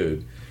German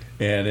food.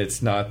 And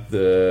it's not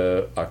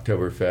the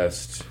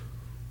Oktoberfest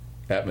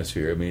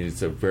atmosphere. I mean,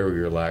 it's a very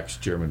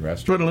relaxed German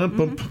restaurant. There's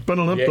no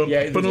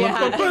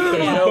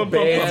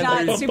band. It's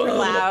not super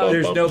loud.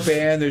 There's no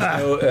band. There's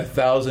no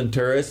 1,000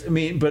 tourists. I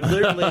mean, but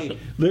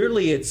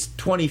literally, it's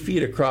 20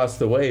 feet across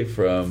the way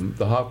from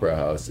the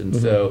Hofbrauhaus, and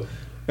so.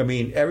 I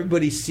mean,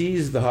 everybody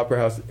sees the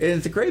Hofbrauhaus, and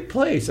it's a great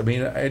place. I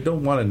mean, I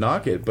don't want to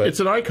knock it, but it's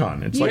an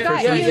icon. It's you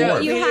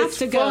like you have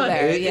to go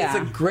there. It's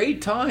a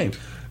great time.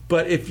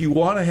 But if you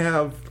want to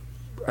have,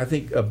 I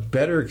think, a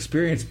better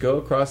experience, go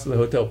across to the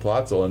Hotel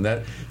Platzel, and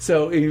that.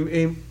 So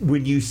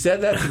when you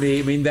said that to me,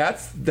 I mean,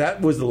 that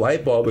was the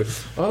light bulb.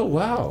 But, oh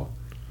wow,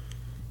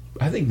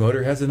 I think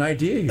Motor has an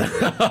idea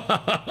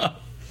here.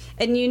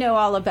 And you know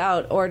all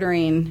about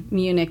ordering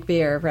Munich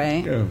beer,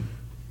 right? Yeah.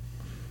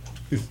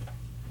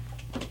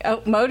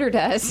 Oh, Motor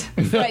does,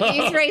 but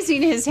he's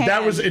raising his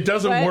hand. It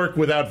doesn't work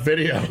without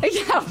video.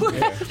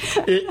 Yeah.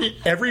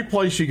 Every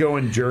place you go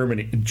in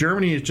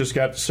Germany has just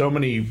got so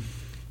many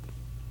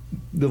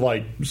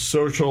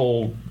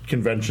social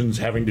conventions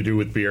having to do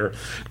with beer.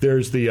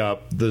 There's the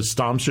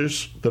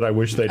Stammtisch that I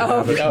wish they'd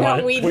have.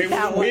 We made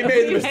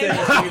the mistake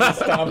of seeing the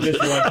Stammtisch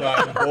one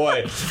time,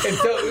 boy. And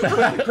so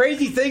the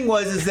crazy thing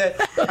is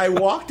that I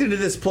walked into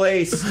this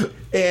place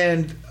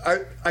and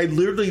I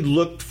literally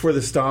looked for the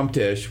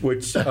Stammtisch,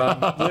 which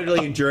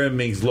literally in German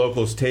means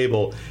locals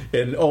table,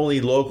 and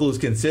only locals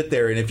can sit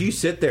there. And if you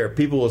sit there,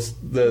 people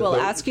will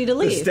ask you to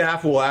leave. The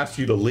staff will ask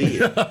you to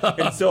leave.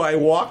 And so I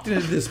walked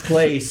into this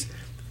place.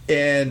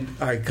 And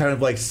I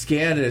kind of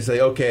scanned it and say,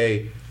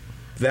 okay,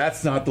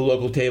 that's not the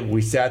local table.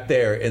 We sat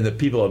there, and the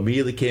people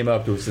immediately came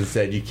up to us and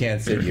said, you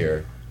can't sit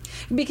here.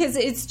 Because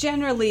it's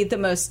generally the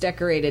most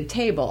decorated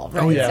table,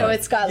 right? Oh, yeah. So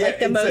it's got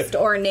the most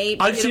ornate,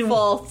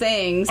 beautiful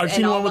things. I've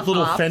seen one with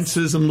little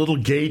fences and little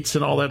gates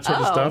and all that sort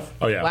of stuff.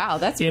 Oh yeah, wow,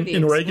 that's pretty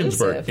in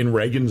Regensburg. In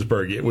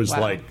Regensburg, it was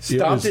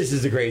Stammtisch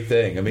is a great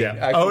thing. I mean,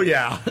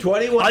 yeah.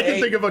 21. I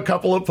can think of a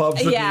couple of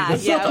pubs. Yeah,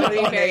 it would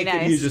be very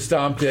nice. Could use a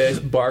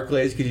Stammtisch.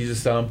 Barclays could use a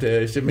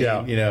Stammtisch. I mean,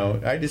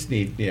 I just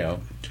need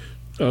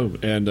Oh,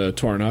 and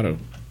Tornado.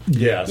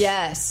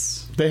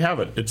 Yes. They have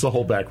it. It's the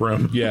whole back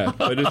room. Yeah,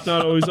 but it's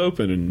not always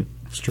open, and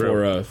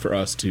for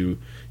us to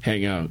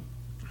hang out.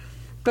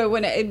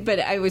 But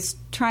I was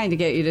trying to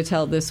get you to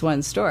tell this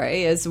one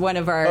story. Is one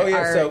of our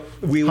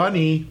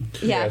honey.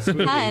 Yes, you're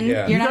not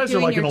you guys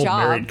doing are like your an old job.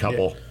 married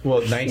couple. Yeah.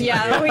 Well, 19.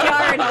 Yeah, we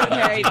are an old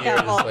married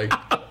couple.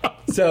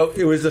 So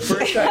it was the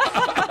first time.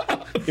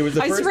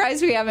 I'm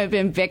surprised we haven't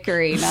been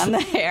bickering on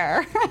the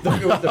air.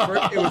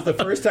 It was the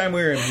first time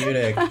we were in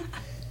Munich,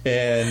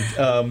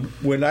 and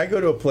when I go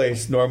to a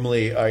place,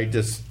 normally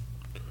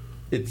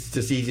it's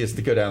just easiest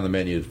to go down the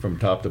menu from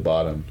top to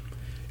bottom,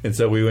 and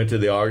so we went to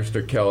the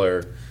Auguster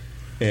Keller,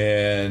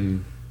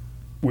 and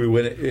we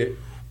went.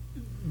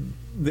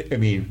 I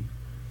mean,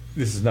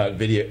 this is not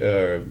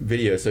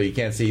video, so you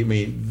can't see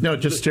me. No,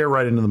 just stare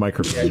right into the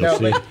microphone.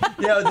 The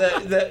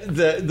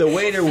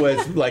waiter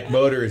was like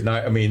Motor is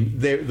not. I mean,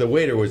 the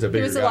waiter was a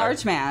bigger. He was a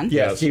large man.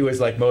 Yes, he was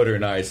like Motor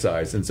and I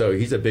size, and so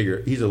he's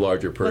a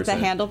larger person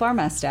with a handlebar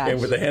mustache, and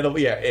with a and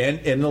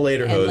the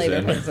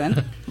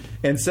lederhosen.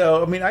 And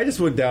so, I mean, I just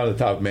went down to the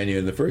top menu,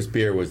 and the first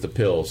beer was the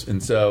Pils.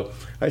 And so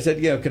I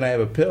said, can I have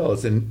a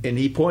Pils? And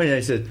he pointed, and I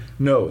said,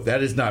 no,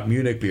 that is not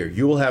Munich beer.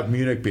 You will have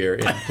Munich beer.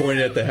 And he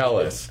pointed at the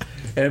Helles.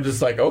 And I'm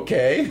just like,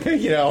 okay, and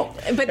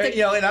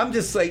I'm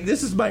just like,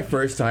 this is my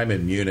first time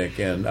in Munich,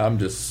 and I'm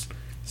just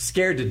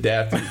scared to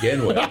death to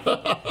begin with.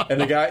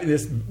 And the guy,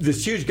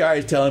 this huge guy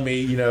is telling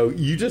me,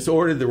 you just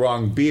ordered the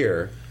wrong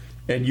beer.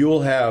 And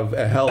you'll have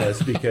a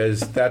Helles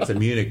because that's a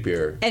Munich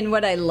beer. And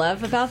what I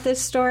love about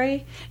this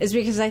story is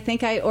because I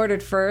think I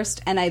ordered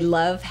first, and I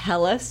love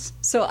Helles,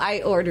 so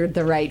I ordered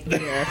the right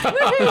beer.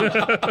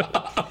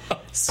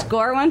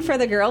 Score one for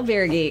the girl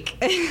beer geek.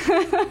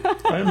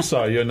 I'm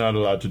sorry, you're not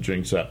allowed to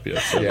drink that beer.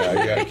 So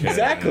yeah,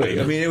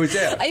 exactly. I mean, it was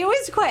It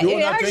was quite.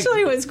 It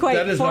actually was quite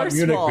that is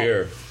forceful. Not Munich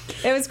beer.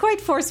 It was quite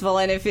forceful,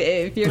 and if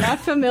you're not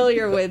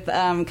familiar with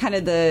kind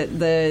of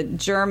the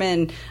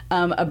German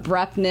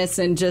abruptness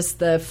and just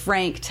the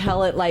frank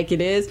tell it like it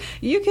is,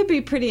 you could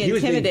be pretty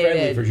intimidated. He was being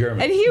friendly for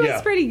German. And he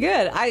was pretty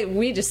good.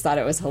 We just thought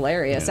it was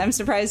hilarious. Yeah. I'm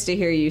surprised to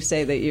hear you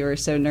say that you were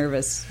so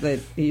nervous that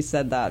he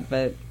said that,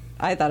 but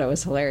I thought it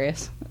was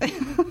hilarious.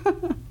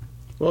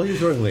 Well, he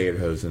was wearing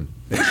lederhosen.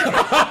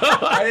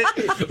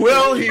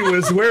 Well, he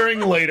was wearing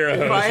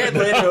lederhosen. If I had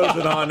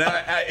lederhosen on,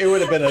 it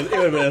would have been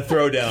a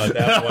throwdown at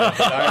that point.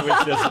 But I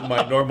was just in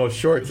my normal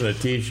shorts and a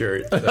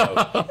t-shirt, so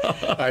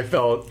I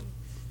felt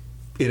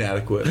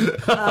inadequate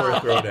for a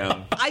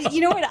throwdown.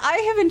 You know what? I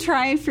have been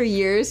trying for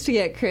years to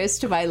get Chris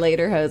to buy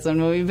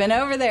lederhosen. We've been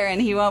over there,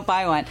 and he won't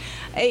buy one.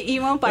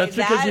 He won't buy that.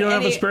 That's because you don't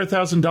have a spare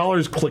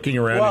 $1,000 clicking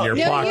around in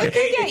your pocket.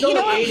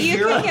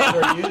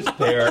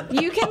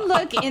 You can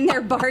look in their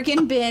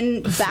bargain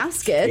bin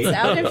baskets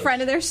out in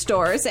front of their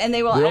stores, and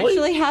they will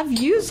actually have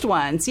used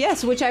ones.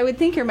 Yes, which I would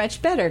think are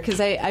much better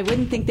because I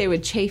wouldn't think they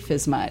would chafe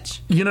as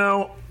much.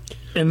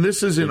 And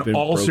this is in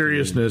all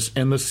seriousness,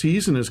 and the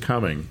season is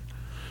coming.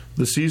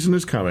 The season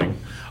is coming.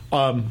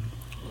 A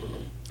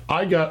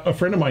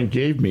friend of mine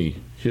gave me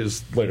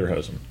his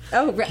lederhosen.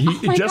 Oh, my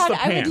just God, the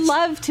pants. I would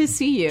love to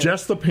see you.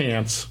 Just the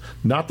pants,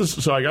 not the.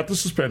 So I got the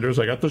suspenders,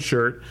 I got the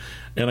shirt,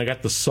 and I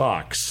got the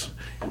socks.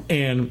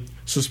 And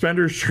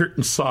suspenders, shirt,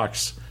 and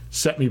socks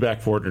set me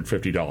back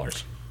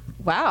 $450.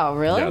 Wow,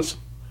 really? Yes.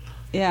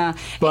 Yeah.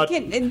 But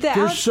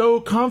they're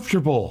so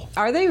comfortable.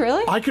 Are they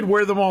really? I could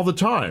wear them all the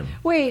time.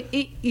 Wait,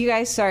 you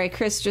guys, sorry,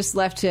 Chris just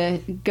left to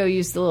go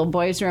use the little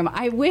boys' room.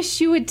 I wish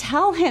you would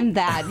tell him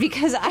that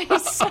because I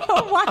so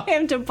want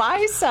him to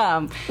buy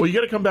some. Well, you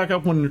got to come back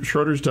up when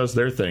Schroeder's does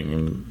their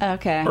thing.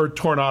 Okay. Or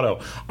Tornado.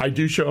 I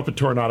do show up at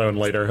Tornado and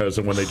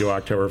lederhosen when they do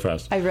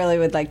Oktoberfest. I really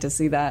would like to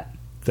see that.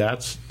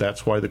 That's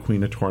why the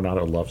Queen of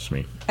Tornado loves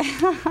me.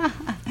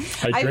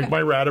 I drink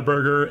my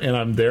Radaburger, and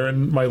I'm there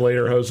in my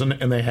lederhosen,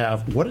 and they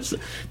have, what is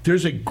it?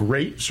 There's a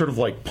great sort of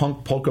like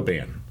punk polka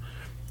band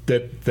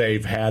that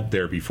they've had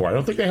there before. I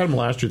don't think they had them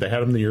last year. They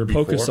had them the year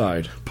before.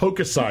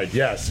 Polkaside,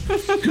 yes.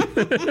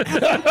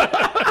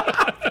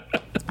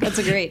 That's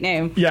a great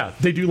name. Yeah,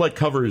 they do like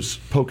covers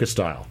polka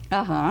style.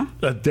 Uh-huh.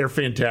 They're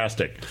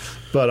fantastic.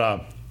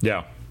 But,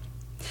 yeah.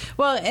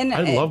 Well, and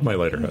I love my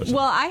lederhosen.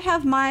 Well, I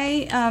have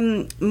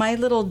my my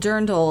little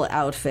dirndl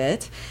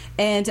outfit,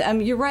 and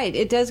you're right.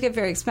 It does get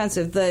very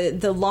expensive.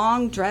 The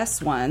long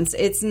dress ones.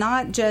 It's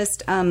not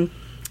just.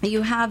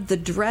 You have the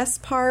dress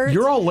part.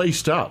 You're all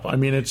laced up. I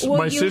mean, it's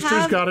my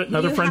sister's got it, and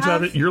other friends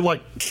have it. You're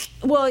like.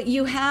 Well,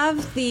 you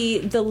have the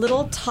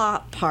little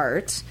top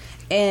part.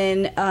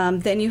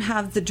 And then you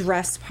have the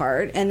dress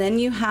part, and then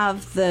you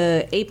have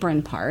the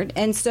apron part,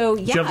 and so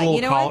you have the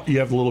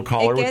little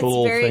collar with the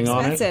little thing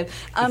on it. The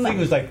thing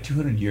was like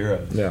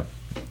 €200. Yeah.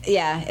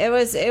 Yeah, it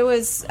was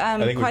I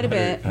think quite it was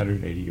a bit.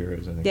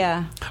 €180, I think.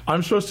 Yeah.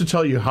 I'm supposed to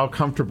tell you how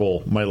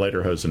comfortable my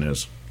lederhosen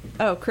is.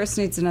 Oh, Chris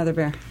needs another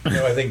beer.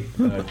 No, I think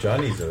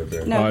John needs another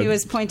beer. No, he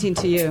was pointing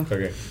to you.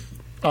 Okay.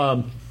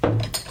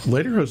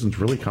 Lederhosen's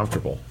really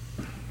comfortable.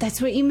 That's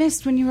what you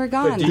missed when you were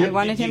gone. I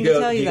wanted him to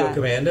tell you that. Do you go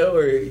commando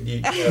or do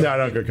you? No, I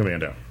don't go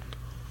commando.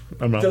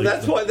 I'm not. So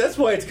that's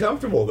why it's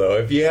comfortable though.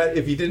 If you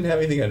didn't have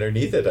anything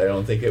underneath it, I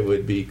don't think it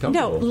would be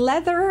comfortable. No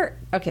leather.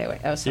 Okay,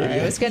 wait. Oh,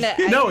 sorry. I was gonna.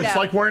 It's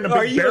like wearing a big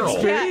Are you barrel.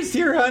 experienced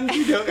here, hon?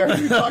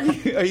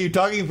 Are you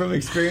talking from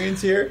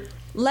experience here?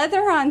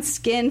 Leather on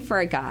skin for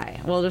a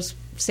guy. We'll just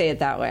say it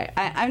that way.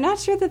 I'm not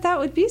sure that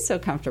would be so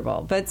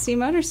comfortable. But see,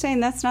 Motor's saying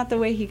that's not the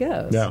way he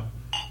goes. Yeah.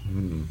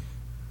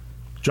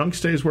 Junk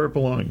stays where it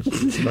belongs.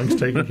 Junk's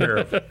taken care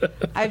of.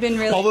 I've been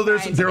really. Although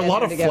there are a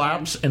lot of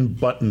flaps and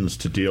buttons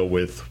to deal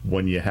with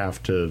when you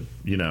have to,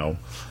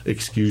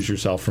 excuse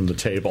yourself from the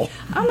table.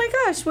 Oh my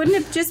gosh! Wouldn't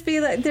it just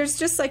be like there's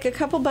just like a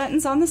couple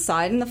buttons on the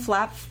side and the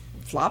flap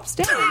flops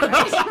down?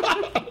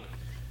 Right?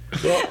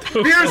 Well,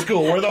 beer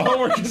school where the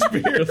homework is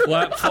beer. The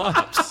flap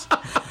flops.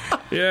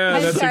 Yeah,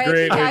 I'm that's sorry, a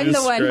great way to I'm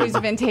the one describe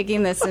who's been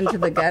taking this into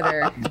the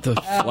gutter. the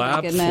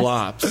flap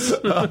flops.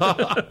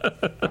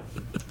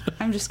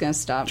 I'm just going to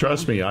stop.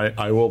 Trust me,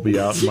 I will be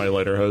out in my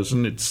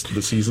lederhosen.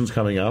 The season's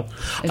coming up.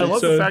 I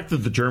love the fact that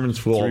the Germans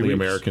fool all the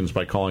Americans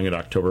by calling it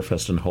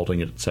Oktoberfest and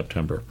holding it in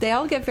September. They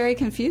all get very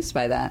confused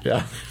by that.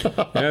 Yeah.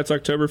 Yeah, it's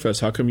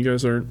Oktoberfest. How come you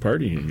guys aren't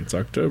partying? It's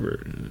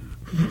October.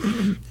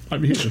 I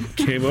mean,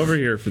 came over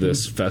here for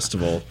this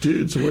festival.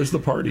 Dude, so where's the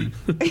party?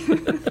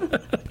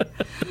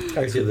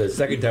 Actually, the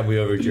second time we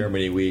were over to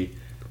Germany, we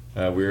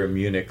were in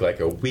Munich like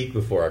a week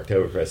before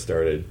Oktoberfest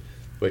started,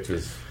 which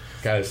was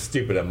kind of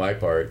stupid on my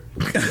part.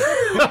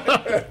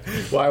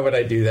 Why would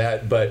I do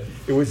that? But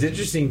it was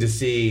interesting to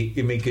see.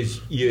 I mean,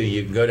 because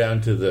you can go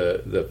down to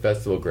the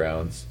festival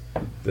grounds,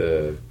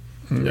 the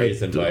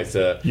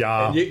Riesenweisse,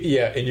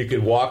 and you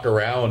could walk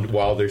around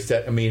while they're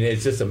set. I mean,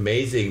 it's just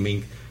amazing. I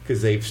mean,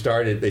 because they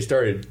started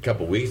a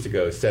couple weeks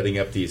ago setting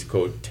up these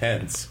quote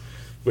tents,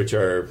 which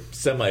are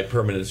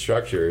semi-permanent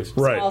structures.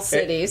 Right. Small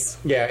cities.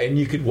 And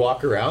you could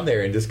walk around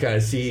there and just kind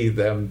of see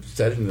them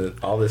setting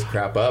all this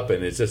crap up,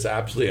 and it's just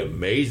absolutely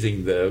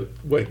amazing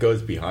what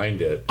goes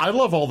behind it. I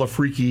love all the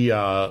freaky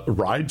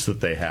rides that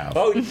they have.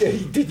 Oh,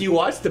 did you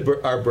watch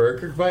our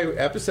Burger Fight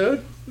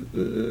episode?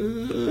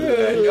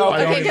 Okay,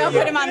 don't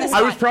put him on the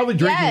spot. I was probably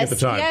drinking at the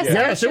time.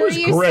 Yes, it was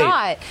great.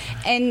 Saw it.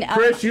 And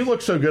Chris, you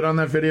look so good on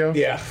that video.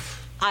 Yeah.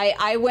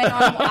 I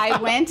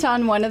went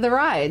on one of the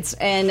rides,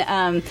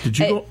 and did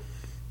you go?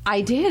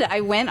 I did.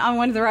 I went on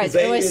one of the rides.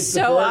 It was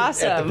so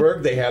awesome. At the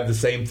Berg, they have the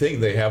same thing.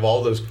 They have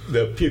all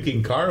the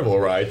puking carnival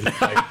rides.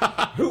 It's like,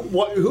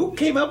 who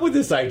came up with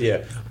this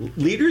idea?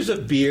 Liters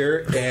of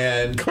beer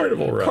and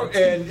carnival rides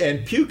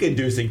and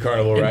puke-inducing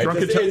carnival rides.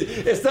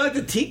 It's not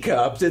the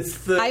teacups. It's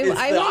the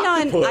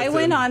I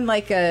went on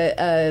like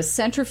a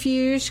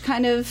centrifuge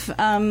kind of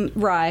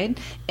ride,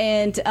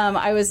 and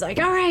I was like,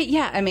 all right,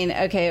 yeah. I mean,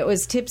 okay, it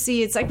was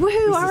tipsy. It's like,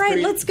 woohoo! All right,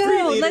 let's go.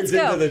 Let's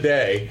go. Into the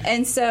day.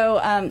 And so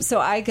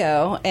I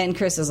go. And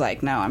Chris is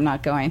like, no, I'm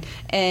not going.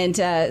 And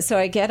so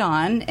I get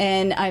on,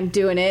 and I'm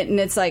doing it. And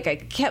it's like I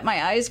kept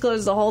my eyes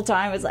closed the whole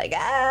time. It's like,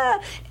 ah.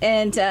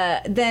 And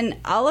then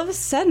all of a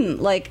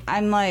sudden, like,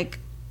 I'm like,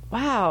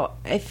 wow,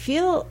 I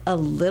feel a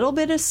little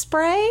bit of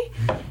spray.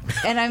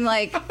 And I'm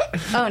like,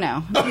 oh,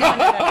 no.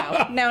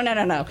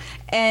 No.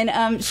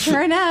 And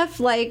sure enough,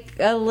 like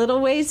a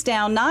little ways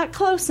down, not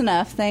close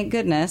enough, thank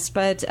goodness,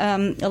 but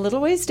a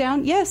little ways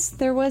down, yes,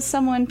 there was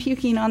someone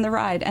puking on the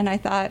ride. And I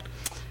thought,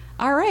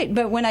 all right.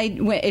 But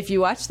if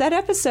you watch that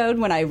episode,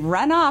 when I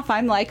run off,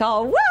 I'm like,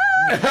 all, woo!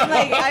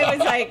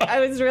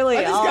 I was really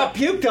I just got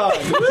puked on.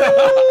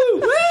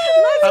 Woo!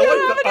 Let's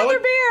go have another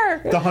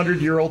beer. The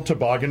 100-year-old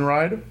toboggan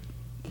ride.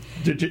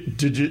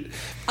 Did you?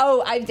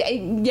 Oh,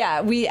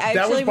 yeah. We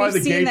actually that was by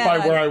the gate by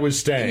where I was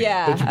staying.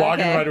 Yeah, the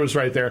toboggan ride was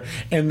right there,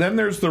 and then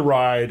there's the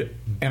ride.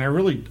 And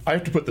I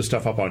have to put this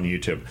stuff up on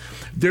YouTube.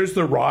 There's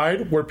the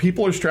ride where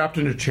people are strapped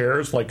into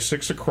chairs like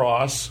 6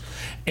 across,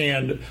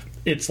 and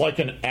it's like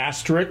an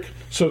asterisk,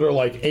 so they're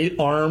like 8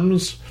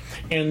 arms.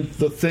 And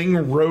the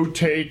thing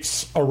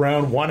rotates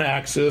around one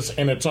axis,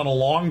 and it's on a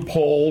long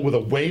pole with a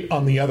weight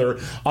on the other,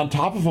 on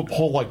top of a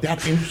pole like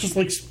that, and it's just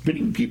like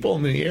spinning people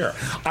in the air.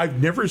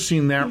 I've never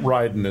seen that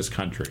ride in this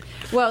country.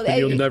 Well, and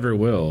you never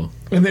will.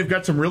 And they've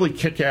got some really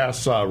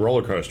kick-ass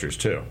roller coasters,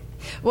 too.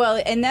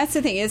 Well, and that's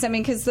the thing is, I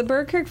mean, because the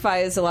Bergkirch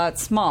Five is a lot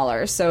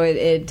smaller, so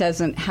it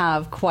doesn't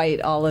have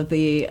quite all of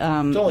the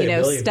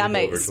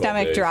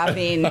stomach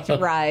dropping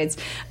rides.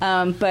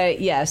 But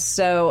yes,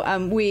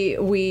 so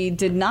we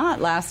did not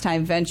last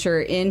time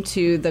venture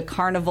into the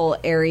carnival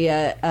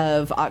area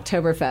of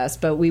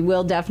Oktoberfest, but we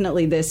will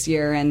definitely this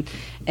year. And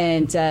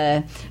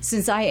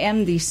since I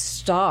am the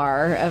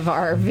star of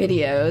our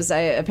videos,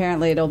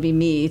 apparently it'll be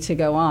me to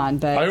go on.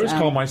 But I always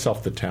call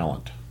myself the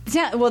talent.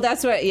 Yeah, well,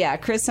 that's what. Yeah,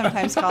 Chris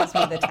sometimes calls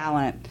me the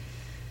talent,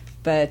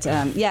 but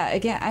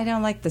again, I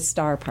don't like the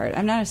star part.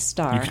 I'm not a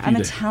star. I'm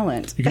a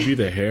talent. You could be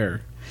the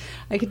hair.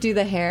 I could do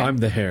the hair. I'm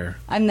the hair.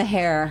 I'm the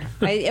hair.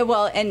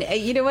 And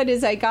you know what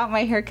is? I got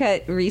my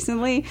haircut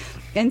recently,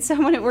 and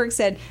someone at work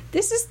said,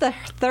 "This is the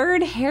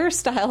 3rd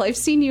hairstyle I've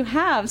seen you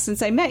have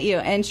since I met you."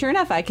 And sure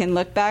enough, I can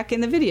look back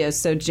in the videos.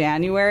 So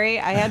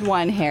January, I had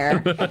one hair.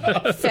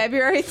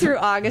 February through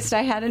August,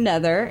 I had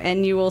another,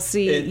 and you will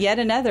see yet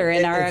another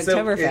in our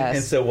Oktoberfest.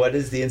 And so, what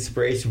is the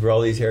inspiration for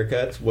all these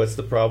haircuts? What's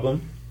the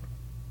problem?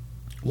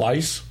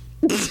 Lice.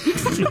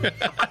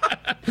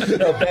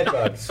 No, bed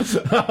bugs.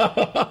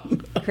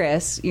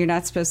 Chris, you're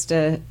not supposed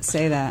to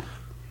say that.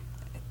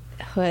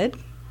 Hood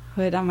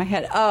on my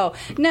head. Oh,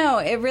 no,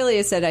 it really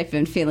is that I've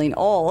been feeling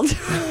old.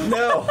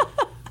 No.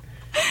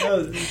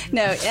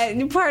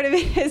 Part of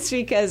it is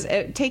because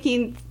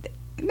taking...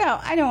 No,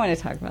 I don't want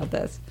to talk about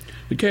this.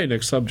 Okay,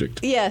 next subject.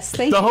 Yes,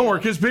 thank you. The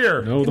homework is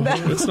beer. No,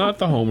 it's not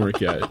the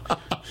homework yet.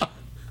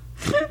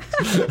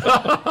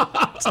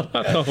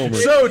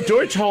 So,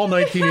 Deutsch Hall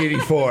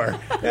 1984.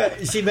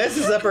 She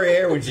messes up her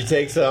hair when she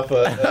takes off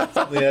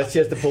something else she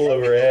has to pull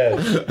over her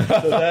head.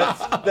 So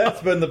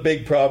that's been the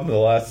big problem the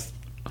last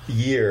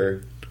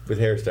year with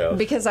hairstyles.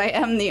 Because I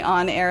am the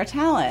on-air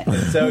talent.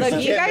 So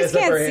look, you guys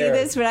can't see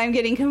this, but I'm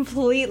getting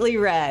completely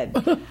red.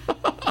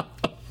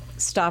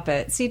 Stop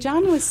it. See,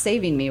 John was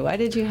saving me. Why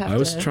did you have to... I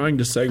was trying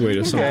to segue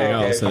to something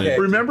else. Okay.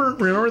 Remember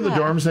the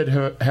dorms that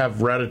have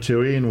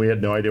Ratatouille, and we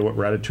had no idea what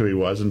Ratatouille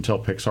was until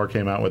Pixar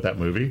came out with that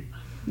movie?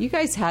 You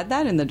guys had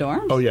that in the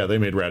dorms? Oh, yeah, they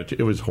made Ratatouille.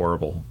 It was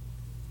horrible.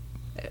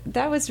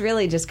 That was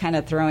really just kind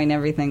of throwing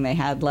everything they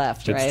had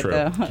left, it's right?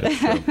 True. It's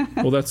true.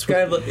 Well, that's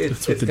kind of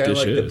it's kind of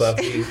like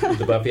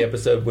the Buffy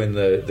episode when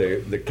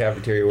the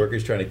cafeteria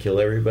workers trying to kill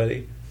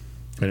everybody.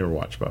 I never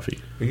watched Buffy.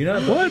 Are you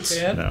not a Buffy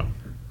fan? No.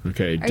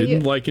 Okay,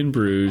 didn't like In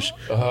Bruges.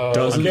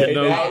 Doesn't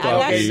know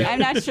Buffy. I'm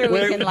not sure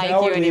we can like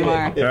you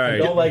anymore. If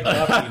you don't like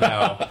Buffy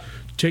now.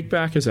 Take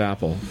back his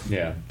apple.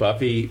 Yeah,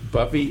 Buffy.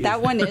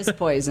 That one is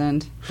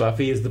poisoned.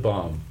 Buffy is the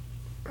bomb.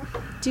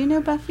 Do you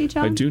know Buffy,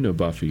 John? I do know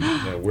Buffy.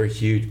 Yeah, we're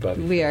huge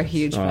Buffy. We are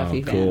huge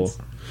Buffy fans.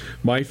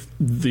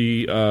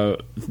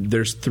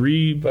 There's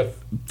three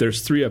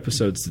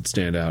episodes that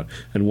stand out,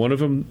 and one of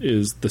them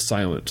is The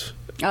Silent.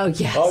 Oh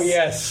yes! Oh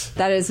yes!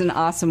 That is an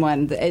awesome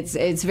one. It's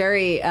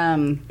very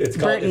it's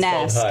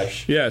Burton-esque. called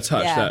Hush. Yeah, it's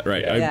Hush. Yeah. That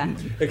right? Yeah.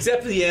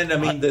 Except for the end. I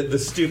mean, the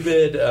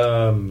stupid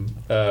the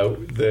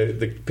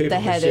paper the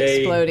head mache,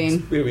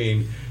 exploding. I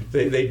mean,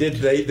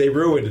 they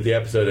ruined the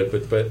episode,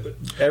 but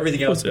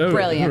everything else was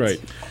brilliant. Right.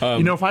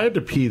 If I had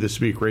to pee, this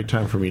would be a great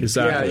time for me to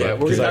exactly. Yeah, we're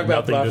going to talk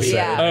about Buffy.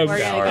 Yeah, we're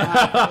going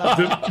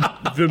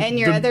to and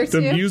your other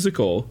two? The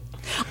musical.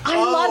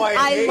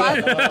 I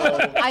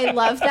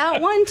love that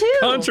one too.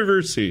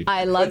 Controversy.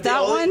 I love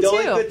that one too. The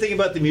only good thing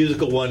about the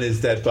musical one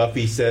is that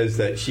Buffy says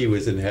that she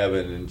was in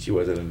heaven and she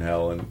wasn't in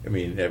hell, and I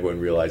mean everyone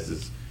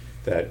realizes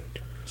that.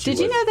 Did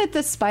you know that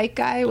the Spike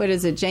guy, what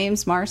is it,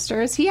 James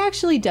Marsters? He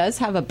actually does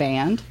have a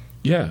band.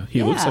 Yeah,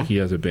 he looks like he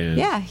has a band.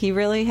 Yeah, he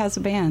really has a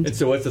band. And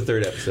so, what's the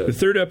third episode? The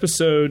third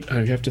episode,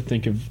 I have to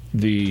think of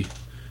the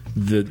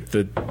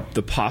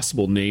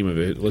possible name of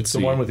it. Let's see.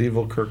 The one with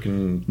Evil Kirk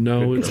and...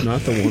 No, it's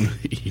not the one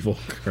with Evil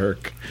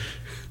Kirk.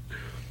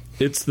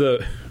 It's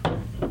the...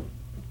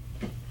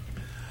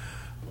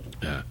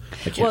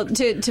 Well,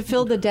 to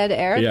fill the dead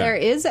air, there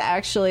is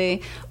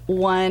actually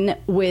one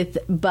with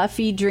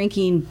Buffy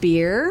drinking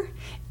beer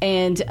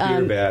And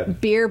Beer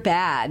Bad. Beer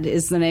Bad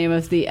is the name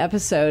of the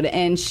episode,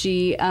 and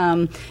she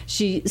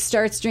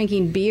starts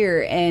drinking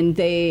beer, and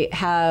they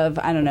have,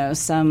 I don't know,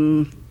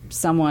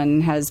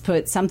 someone has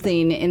put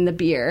something in the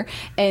beer,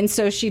 and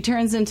so she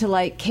turns into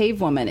like cave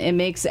woman. It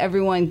makes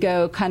everyone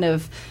go kind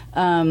of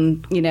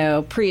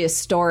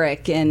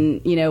prehistoric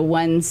and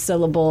one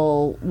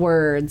syllable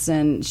words,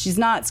 and she's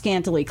not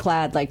scantily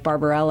clad like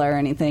Barbarella or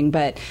anything,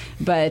 but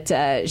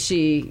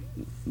she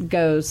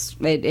goes,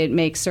 it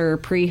makes her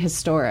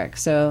prehistoric.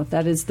 So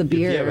that is the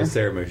beer. If you have a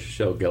Sarah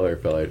Michelle Gellar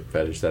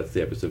fetish, that's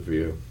the episode for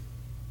you.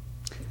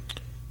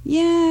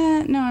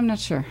 Yeah, no, I'm not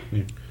sure.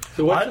 Yeah.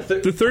 So what's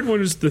the third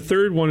one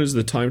is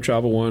the time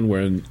travel one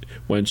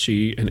when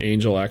she and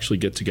Angel actually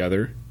get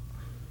together.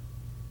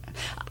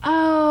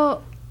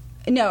 Oh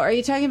no, are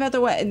you talking about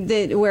the one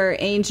where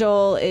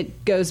Angel,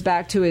 it goes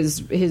back to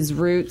his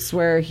roots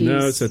where he's...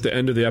 No, it's at the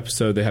end of the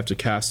episode. They have to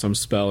cast some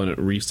spell and it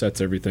resets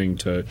everything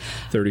to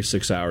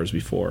 36 hours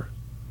before,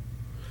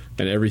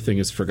 and everything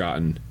is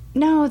forgotten.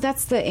 No,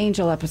 that's the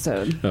Angel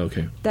episode. Oh,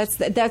 okay,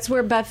 that's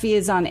where Buffy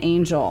is on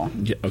Angel.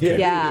 Yeah, okay.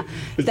 Yeah,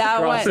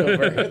 that was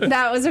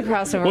a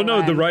crossover. Well, no,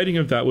 one. the writing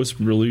of that was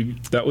the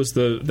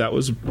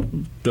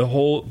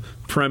whole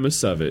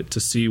premise of it,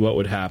 to see what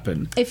would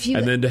happen,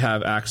 and then to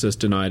have access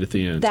denied at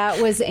the end. That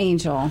was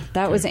Angel.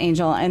 Was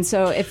Angel. And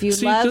so if you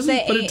love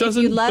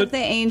the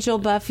Angel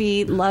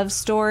Buffy love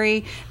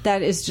story,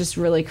 that is just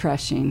really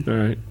crushing. All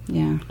right.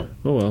 Yeah.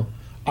 Oh well.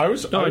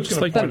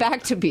 But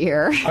back to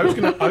beer. I was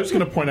going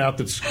to point out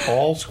that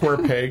All Square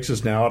Pegs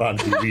is now out on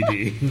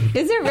DVD.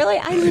 Is it really?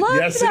 I love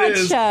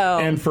that show.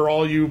 And for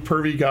all you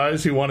pervy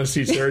guys who want to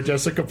see Sarah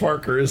Jessica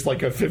Parker as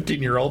like a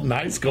 15-year-old in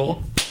high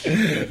school,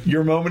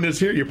 your moment is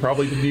here. You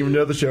probably didn't even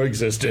know the show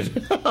existed.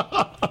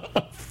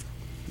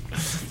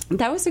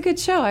 That was a good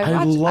show.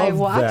 I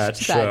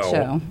watched that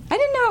show. I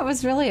didn't know it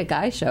was really a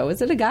guy show.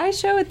 Was it a guy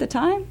show at the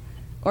time?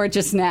 Or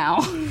just now?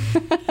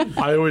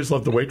 I always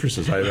loved the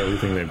waitresses. I had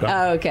everything they've done.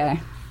 Oh, okay.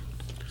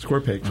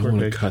 Square peg, Cut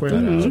that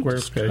out. Square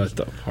peg. Cut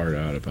the part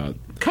out about...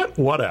 Cut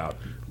what out?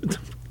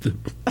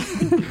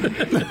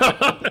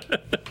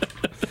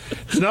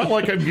 It's not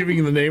like I'm giving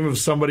you the name of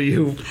somebody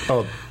who...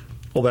 Oh,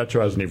 well, that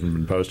show hasn't even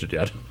been posted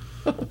yet.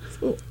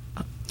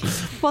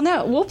 Well,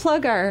 no, we'll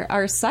plug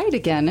our site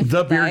again.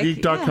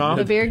 TheBeerGeek.com.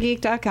 Yeah,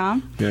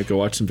 TheBeerGeek.com. Yeah, go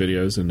watch some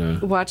videos and...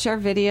 Watch our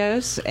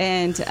videos.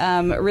 And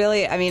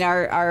really, I mean,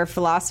 our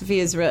philosophy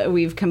is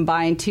we've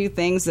combined two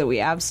things that we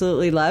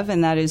absolutely love,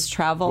 and that is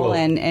travel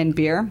and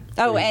beer.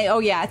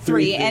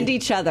 Three. And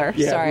each other.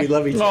 Yeah, Sorry. we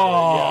love each other.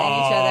 And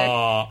each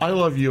other. I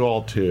love you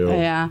all, too.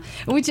 Yeah.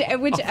 Which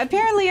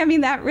apparently, I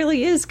mean, that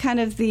really is kind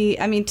of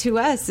to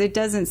us, it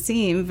doesn't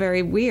seem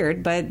very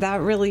weird, but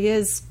that really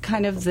is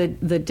kind of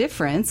the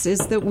difference, is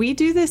that we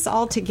do this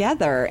all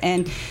together.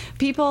 And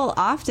people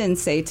often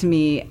say to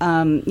me,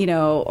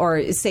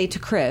 or say to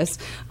Chris,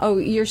 "Oh,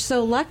 you're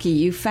so lucky.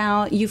 You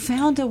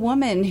found a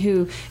woman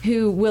who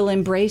will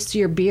embrace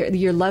your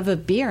love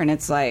of beer." And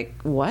it's like,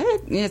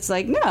 what? And it's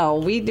like, no.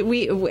 We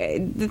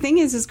the thing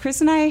is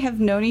Chris and I have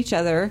known each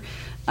other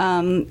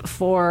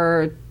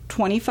for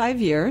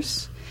 25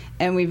 years,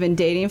 and we've been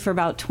dating for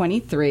about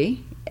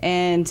 23,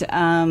 and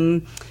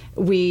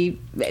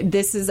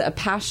this is a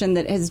passion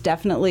that has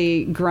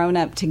definitely grown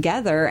up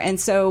together, and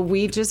so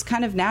we just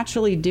kind of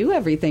naturally do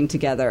everything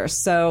together.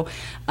 So,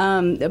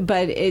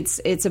 but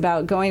it's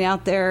about going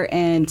out there,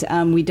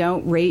 and we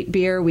don't rate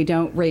beer, we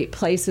don't rate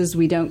places,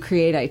 we don't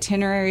create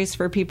itineraries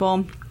for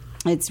people.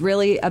 It's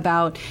really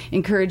about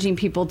encouraging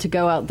people to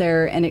go out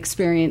there and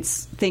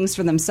experience things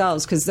for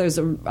themselves, because there's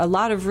a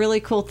lot of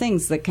really cool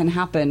things that can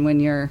happen when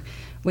you're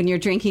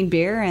drinking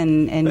beer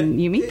and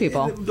you meet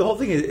people. The whole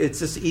thing is, it's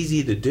just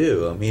easy to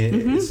do. I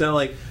mean, it's not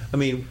like,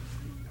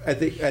 I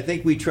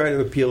think we try to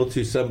appeal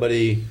to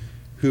somebody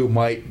who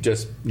might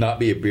just not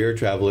be a beer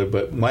traveler,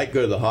 but might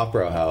go to the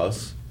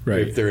Hofbrauhaus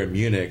if they're in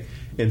Munich.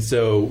 And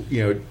so,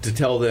 to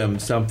tell them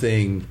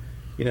something,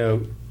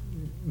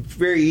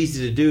 very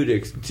easy to do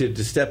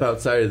to step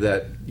outside of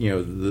that,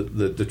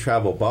 the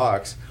travel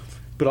box.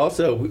 But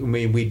also,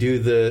 we do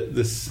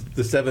the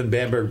 7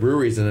 Bamberg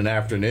breweries in an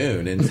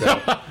afternoon, and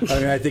so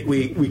I think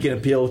we can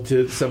appeal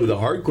to some of the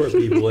hardcore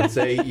people and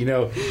say,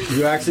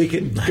 you actually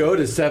can go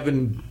to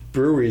 7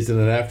 breweries in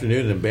an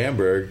afternoon in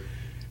Bamberg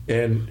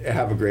and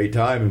have a great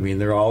time.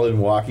 They're all in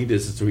walking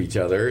distance to each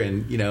other,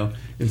 and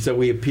so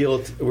we appeal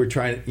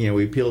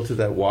to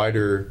that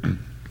wider.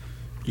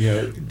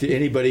 To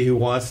anybody who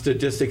wants to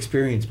just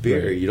experience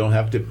beer. Right. You don't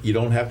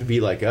have to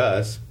be like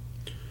us.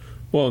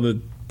 Well,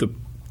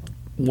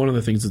 one of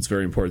the things that's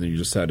very important that you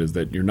just said is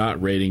that you're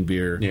not rating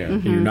beer,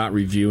 and you're not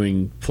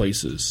reviewing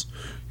places.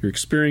 You're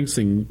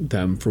experiencing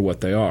them for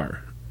what they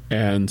are.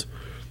 And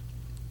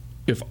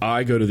if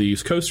I go to the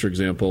East Coast, for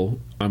example,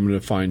 I'm going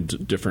to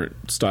find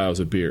different styles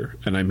of beer,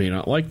 and I may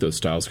not like those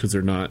styles because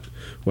they're not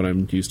what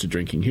I'm used to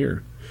drinking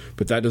here.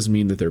 But that doesn't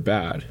mean that they're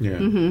bad. Yeah.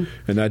 And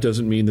that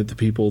doesn't mean that the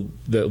people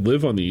that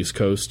live on the East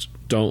Coast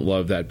don't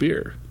love that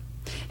beer.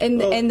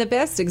 And the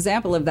best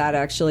example of that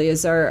actually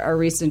is our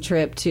recent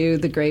trip to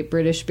the Great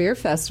British Beer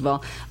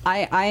Festival.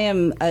 I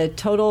am a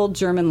total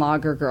German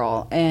lager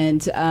girl,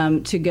 and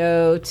to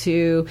go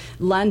to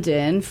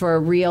London for a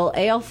real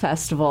ale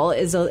festival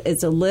is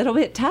a little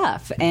bit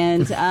tough.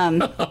 And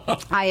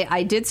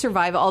I did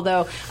survive,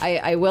 although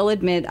I will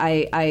admit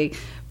I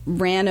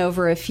ran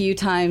over a few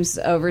times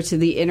over to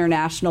the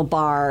International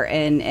Bar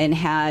and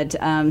had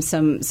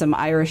some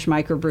Irish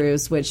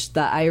microbrews, which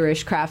the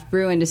Irish craft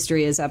brew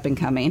industry is up and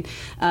coming,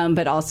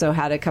 but also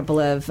had a couple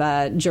of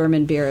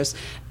German beers.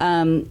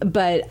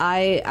 But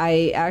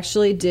I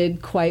actually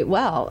did quite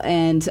well.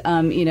 And,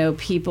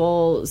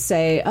 people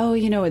say, oh,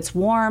 it's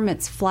warm,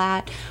 it's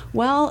flat.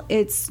 Well,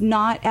 it's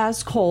not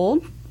as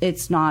cold.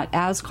 It's not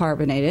as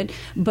carbonated,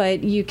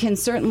 but you can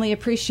certainly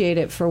appreciate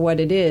it for what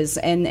it is,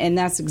 and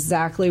that's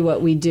exactly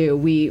what we do.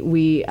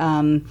 We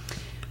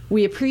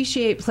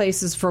appreciate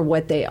places for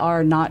what they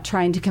are, not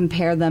trying to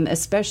compare them,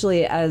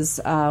 especially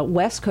as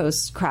West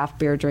Coast craft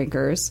beer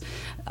drinkers.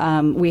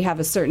 We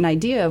have a certain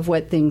idea of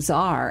what things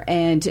are,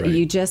 and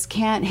you just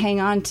can't hang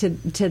on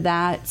to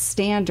that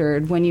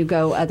standard when you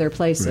go other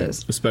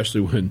places. Right.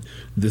 Especially when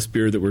this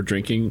beer that we're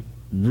drinking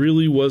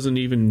really wasn't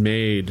even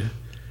made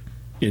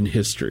in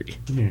history.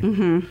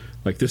 Mm-hmm.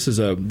 Like this is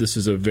a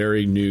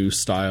very new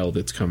style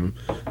that's come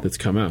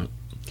out.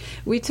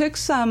 We took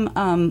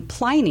some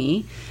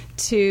Pliny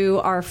to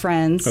our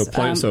friends. So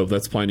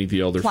that's Pliny the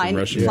Elder from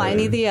Russia.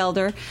 Pliny the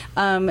Elder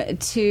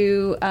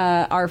to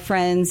our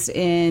friends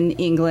in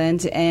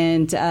England,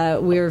 and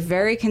we were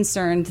very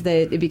concerned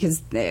that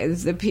because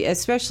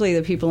especially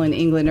the people in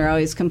England are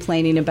always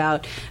complaining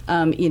about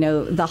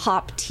the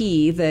hop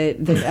tea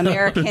that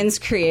Americans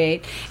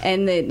create,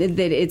 and that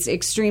it's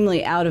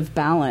extremely out of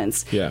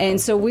balance. Yeah.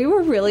 And so we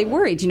were really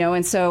worried,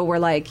 and so we're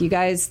like, you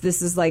guys,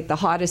 this is like the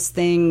hottest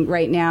thing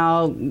right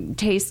now.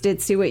 Taste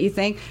it, see what you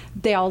think.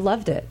 They all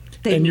loved it.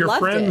 And your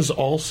friends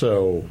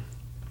also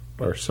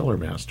are cellar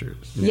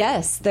masters.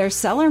 Yes, they're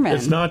cellarmen.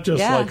 It's not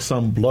just like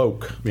some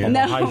bloke on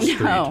the high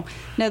street.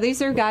 No,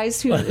 these are guys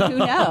who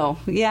know.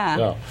 Yeah.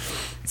 No.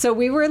 So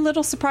we were a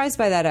little surprised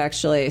by that,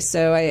 actually.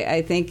 So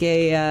I think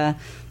kudos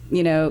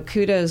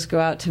go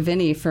out to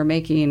Vinny for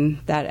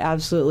making that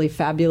absolutely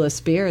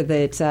fabulous beer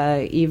that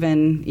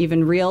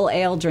even real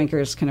ale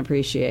drinkers can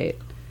appreciate.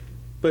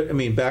 But,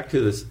 back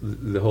to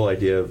the whole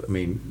idea of,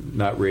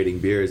 not rating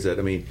beer is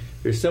that,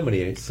 there's so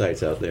many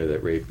sites out there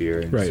that rate beer.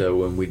 And so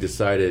when we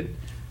decided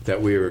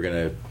that we were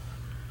going to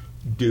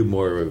do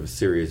more of a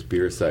serious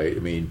beer site,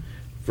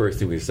 first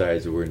thing we decided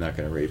is that we're not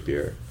going to rate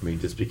beer.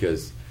 Just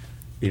because,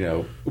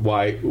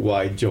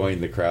 why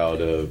join the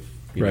crowd of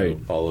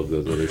all of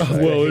those other sites?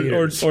 Well,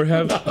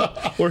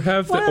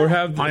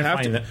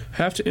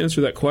 have to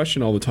answer that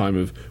question all the time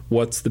of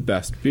what's the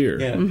best beer.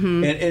 Yeah.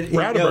 Mm-hmm. And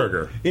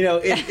Radaburger.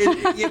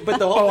 But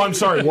the whole I'm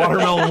sorry,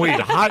 watermelon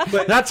weed.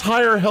 That's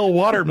Higher Hell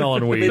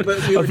watermelon weed.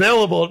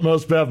 Available at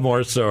most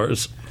Bevmore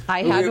stores.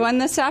 I had one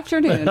this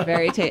afternoon.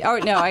 Very tasty. Oh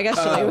no, I guess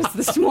it was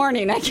this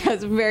morning. I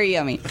guess very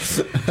yummy.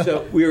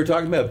 So we were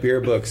talking about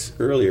beer books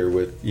earlier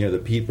with the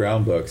Pete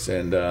Brown books,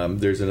 and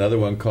there's another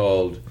one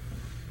called,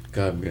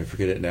 God, I'm going to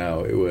forget it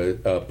now. It was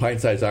Pint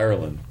Size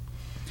Ireland.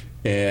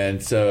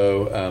 And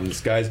so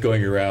this guy's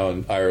going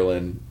around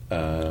Ireland,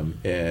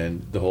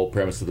 and the whole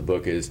premise of the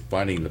book is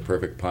finding the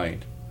perfect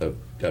pint of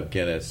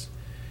Guinness.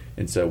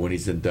 And so when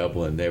he's in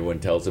Dublin, everyone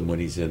tells him when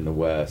he's in the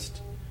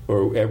West.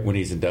 Or when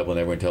he's in Dublin,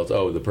 everyone tells,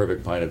 the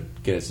perfect pint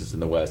of Guinness is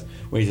in the West.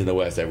 When he's in the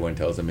West, everyone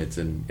tells him it's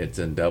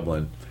in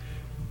Dublin.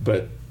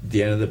 But at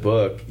the end of the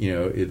book,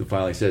 it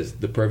finally says,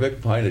 the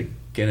perfect pint of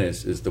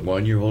Guinness is the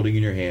one you're holding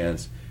in your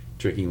hands,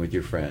 drinking with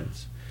your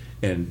friends,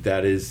 and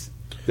that is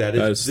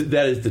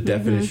the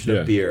definition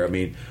of beer.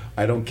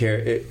 I don't care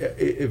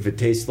if it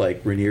tastes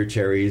like Rainier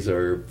cherries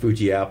or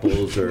Fuji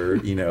apples, or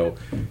you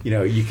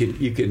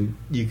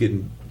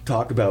can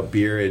talk about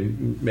beer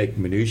and make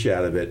minutia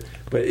out of it,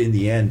 but in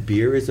the end,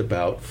 beer is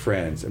about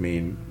friends.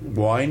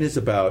 Wine is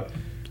about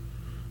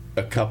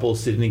a couple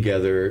sitting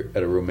together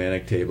at a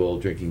romantic table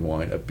drinking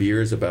wine. A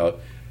beer is about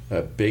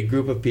a big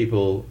group of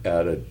people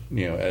at a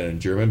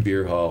German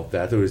beer hall.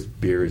 That's what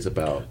beer is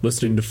about.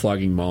 Listening to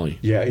Flogging Molly.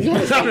 Yeah.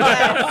 Yes.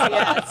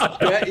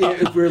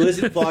 If we were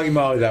listening to Flogging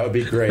Molly, that would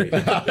be great.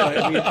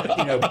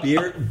 But,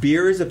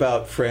 beer is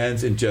about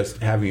friends and just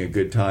having a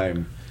good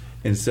time.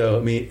 And so,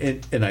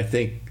 and I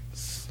think,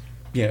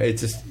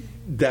 it's just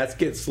that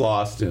gets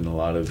lost in a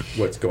lot of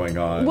what's going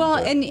on. Well,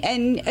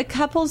 and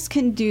couples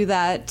can do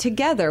that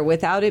together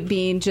without it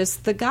being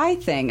just the guy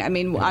thing.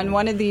 On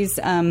one of these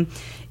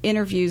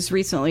interviews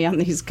recently on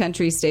these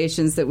country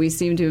stations that we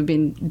seem to have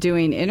been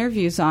doing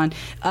interviews on,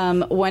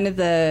 one of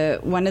the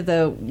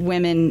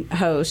women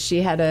hosts, she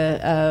had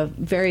a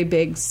very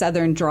big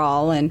Southern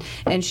drawl, and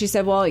she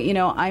said, well,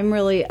 I'm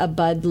really a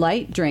Bud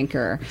Light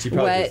drinker. She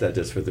probably does that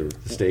just for the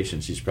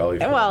station. She's probably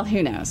well,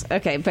 who knows?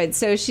 Okay, but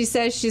so she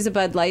says she's a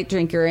Bud Light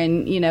drinker,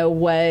 and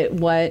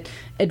what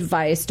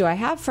advice do I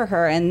have for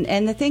her?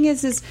 And the thing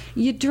is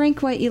you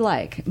drink what you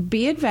like.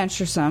 Be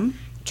adventuresome.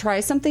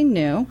 Try something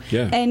new.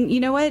 Yeah. And you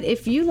know what?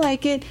 If you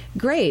like it,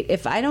 great.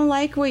 If I don't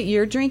like what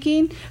you're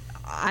drinking,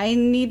 I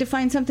need to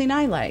find something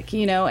I like,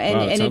 and Wow,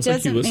 and it sounds doesn't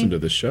like you listen to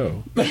the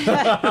show. and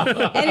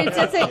it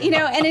doesn't,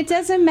 and it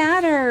doesn't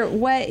matter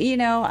what,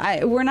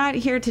 we're not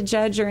here to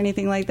judge or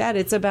anything like that.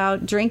 It's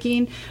about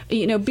drinking,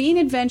 being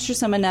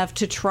adventuresome enough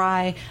to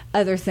try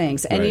other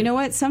things. And Right. you know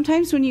what?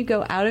 Sometimes when you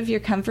go out of your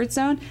comfort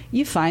zone,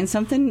 you find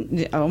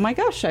something, oh my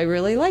gosh, I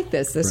really like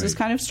this. This was Right.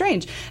 kind of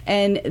strange.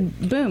 And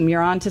boom,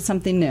 you're on to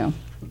something new.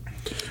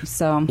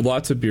 So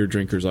Lots of beer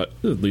drinkers, at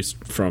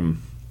least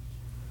from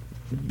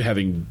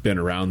having been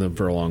around them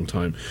for a long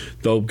time,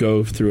 they'll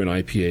go through an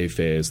IPA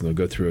phase and they'll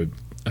go through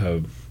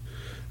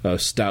a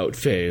stout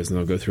phase and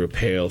they'll go through a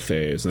pale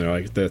phase, and they're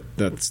like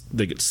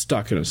they get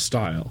stuck in a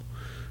style,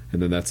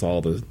 and then that's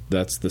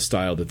the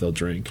style that they'll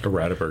drink. A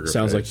Rataburger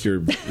Sounds phase. like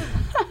you're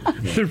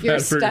you're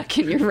stuck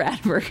in your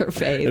Radburger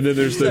phase. And then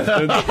there's the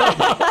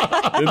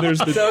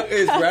So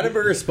is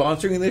Rataburger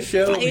sponsoring this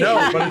show?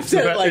 No, but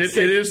it's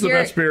it is the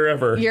You're- best beer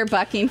ever. You're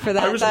bucking for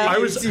that. I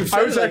was You've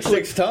said it like actually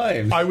 6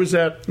 times. I was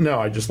at no.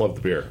 I just love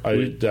the beer.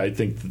 I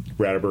think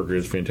Rataburger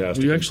is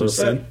fantastic. you and actually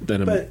perfect. sent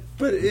them.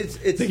 but it's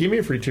They gave me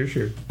a free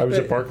T-shirt. I was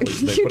at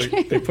Barclays. And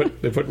they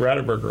put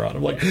Rataburger on.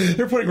 I'm like,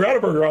 they're putting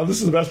Rataburger on. This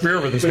is the best beer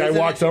ever. This guy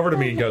walks over to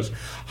me and goes,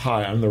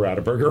 "Hi, I'm the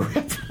Rataburger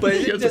rep." But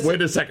He goes,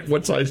 wait a second.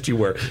 What size do you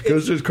wear?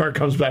 Goes to his car,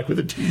 comes back with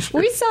a T-shirt.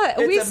 We saw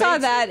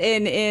amazing. that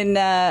in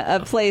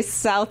a place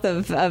south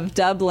of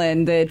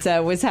Dublin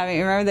that was having.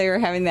 Remember, they were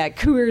having that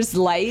Coors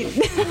Light.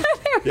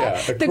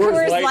 Yeah, the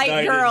Coors Light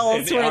night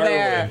girls in were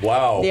there. Ireland.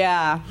 Wow.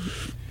 Yeah,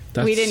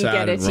 That's we didn't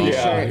sad get a and wrong.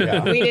 T-shirt. Yeah,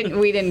 yeah.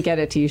 We didn't get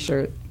a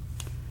T-shirt.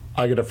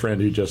 I got a friend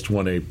who just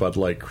won a Bud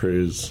Light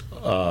cruise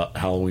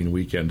Halloween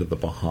weekend to the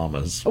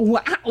Bahamas.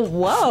 Wow!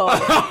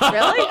 Whoa!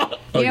 Really?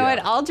 You know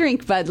what? I'll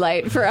drink Bud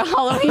Light for a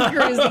Halloween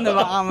cruise in the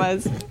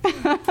Bahamas.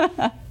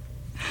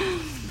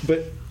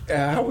 But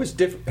how is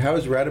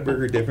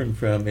Rataburger different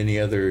from any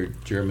other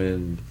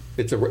German?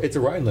 It's a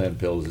Rhineland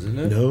Pils, isn't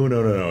it?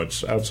 No.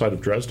 It's outside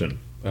of Dresden.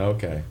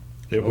 Okay.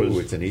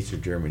 It's an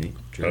Eastern Germany.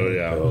 German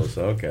yeah. Pils.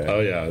 Okay. Oh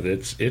yeah.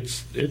 It's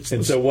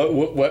And so what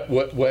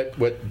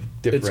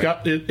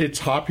different? it's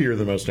hoppier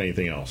than most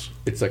anything else.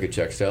 It's like a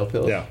Czech style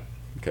Pils. Yeah.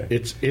 Okay.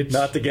 It's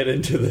not to get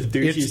into the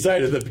douchey it's-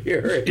 side of the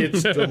beer.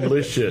 It's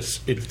delicious.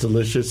 It's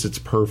delicious. It's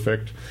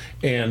perfect.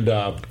 And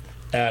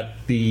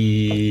at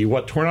the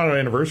Tornado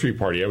anniversary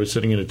party, I was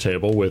sitting at a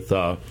table with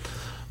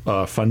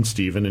Fun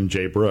Steven and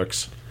Jay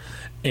Brooks,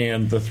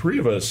 and the three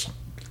of us.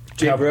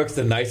 Jay Brooks,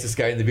 the nicest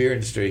guy in the beer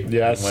industry.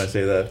 Yes, I want to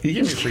say that. He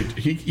gave me a free.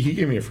 He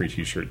gave me a free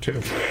T-shirt too.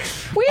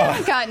 We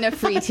haven't gotten a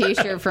free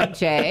T-shirt from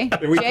Jay.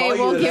 We Jay call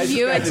you will the give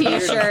you a nicest guy in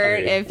the beer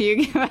T-shirt if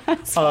you give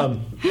us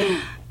one.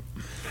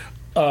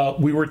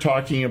 We were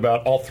talking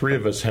about all three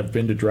of us have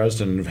been to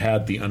Dresden and have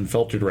had the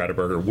unfiltered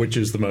Rataburger, which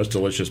is the most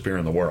delicious beer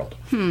in the world.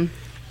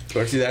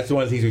 Actually, that's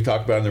one of the things we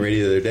talked about on the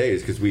radio the other day,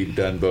 is because we've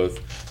done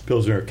both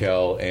Pilsner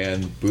Urquell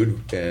and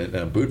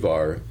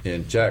Budvar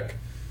in Czech,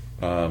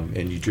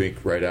 and you drink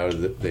right out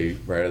of the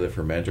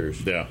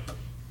fermenters. Yeah.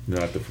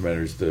 Not the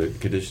fermenters, the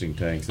conditioning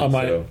tanks. Oh,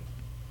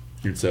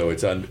 And so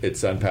it's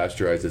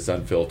unpasteurized, it's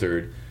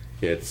unfiltered,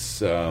 it's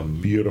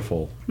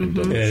Beautiful and and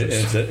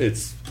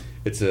delicious.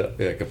 it's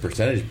like a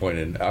percentage point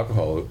in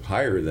alcohol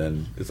higher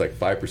than, it's like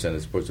 5%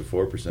 as opposed to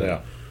 4%.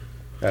 Yeah.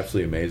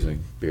 Absolutely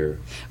amazing beer.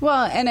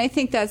 Well, and I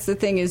think that's the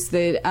thing is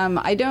that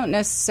I don't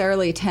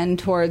necessarily tend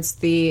towards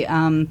the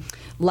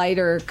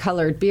lighter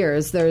colored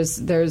beers. There's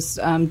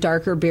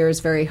darker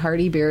beers, very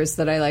hearty beers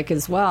that I like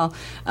as well.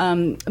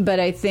 But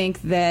I think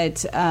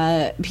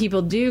that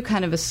people do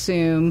kind of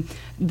assume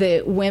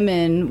that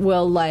women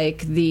will like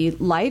the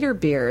lighter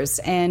beers.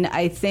 And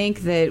I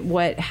think that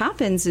what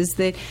happens is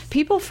that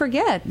people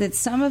forget that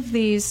some of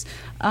these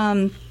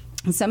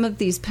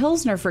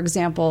Pilsner, for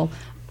example,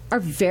 are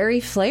very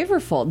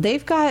flavorful.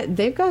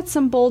 They've got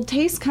some bold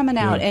taste coming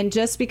out, Yeah. and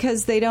just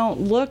because they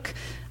don't look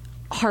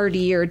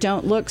hearty or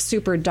don't look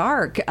super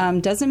dark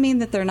doesn't mean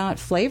that they're not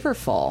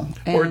flavorful.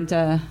 And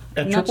I'm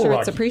not Triple sure Rock-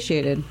 it's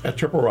appreciated. At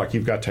Triple Rock,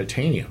 you've got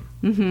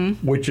Titanium,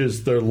 which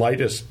is their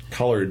lightest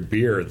colored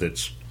beer.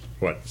 That's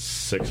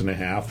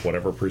 6.5,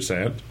 whatever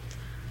percent.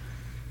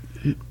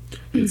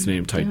 It's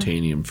named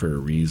Titanium for a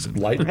reason.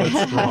 Light but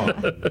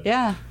strong.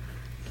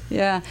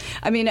 Yeah.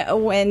 I mean,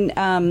 when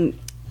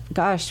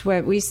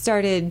we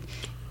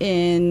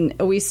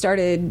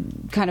started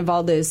kind of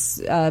all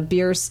this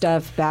beer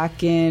stuff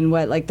back in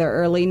the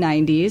early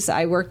 90s.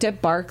 I worked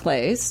at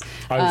Barclays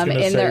in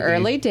the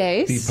early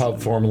days. The pub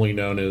formerly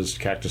known as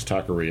Cactus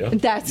Taqueria.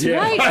 That's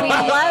right. We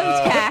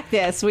loved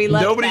Cactus. Cactus.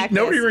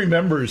 Nobody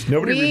remembers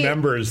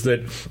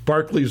that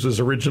Barclays was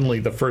originally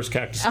the first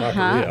Cactus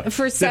Taqueria.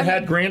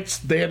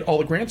 They had all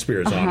the Grants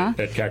beers on it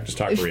at Cactus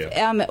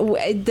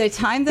Taqueria. The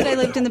time that I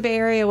lived in the Bay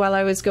Area while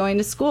I was going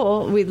to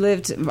school,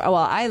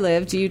 I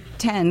lived, you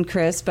 10,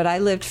 Chris, but I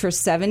lived lived for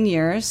 7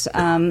 years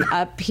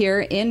up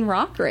here in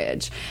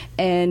Rockridge.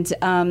 And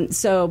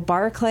so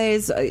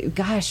Barclays,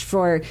 gosh,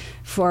 for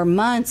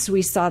months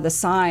we saw the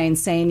sign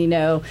saying,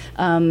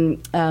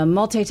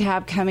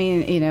 multi-tap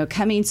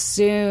coming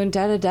soon,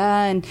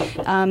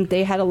 and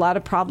they had a lot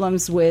of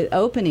problems with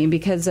opening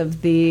because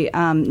of the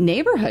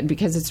neighborhood,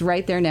 because it's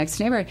right there next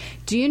neighborhood.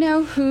 Do you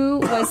know who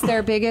was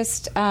their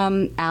biggest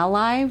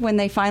ally when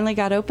they finally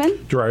got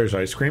open? Dreyer's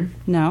Ice Cream?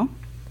 No.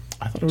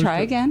 I thought it was Try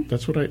again.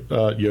 That's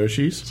what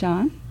Yoshi's?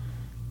 John?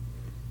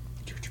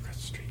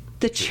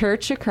 The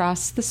church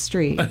across the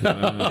street.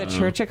 The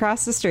church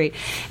across the street.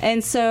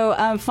 And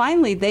so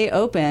finally they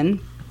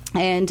open.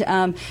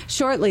 And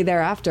shortly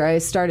thereafter, I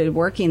started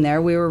working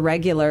there. We were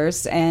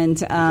regulars, and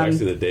it was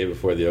actually the day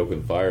before the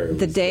Oakland fire.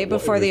 The day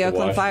before the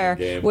Oakland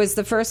fire was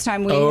the first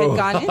time we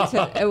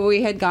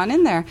had gone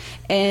in there.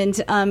 And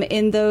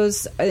in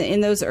those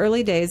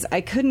early days,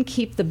 I couldn't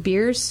keep the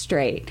beers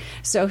straight.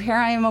 So here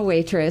I am, a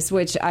waitress,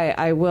 which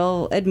I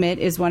will admit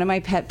is one of my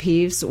pet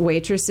peeves: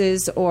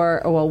 waitresses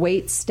or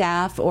wait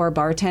staff or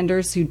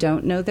bartenders who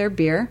don't know their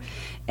beer.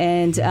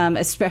 And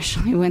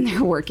especially when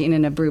they're working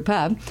in a brew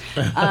pub.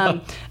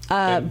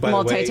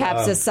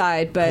 Multi-taps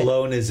aside, but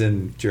Cologne is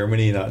in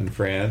Germany, not in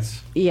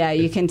France. Yeah,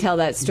 you can tell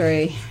that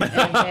story a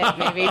bit,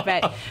 maybe.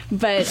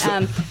 But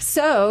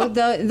so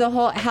the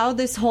whole how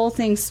this whole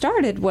thing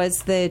started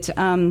was that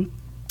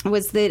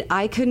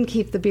I couldn't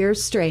keep the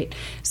beers straight.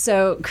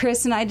 So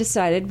Chris and I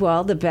decided,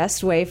 well, the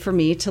best way for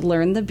me to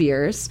learn the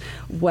beers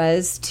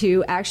was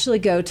to actually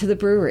go to the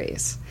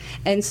breweries.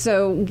 And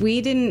so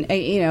we didn't,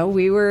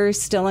 we were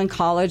still in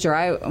college, or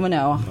I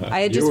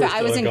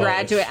was in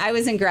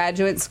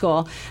graduate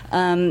school,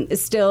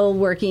 still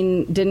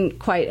working, didn't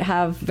quite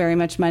have very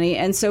much money.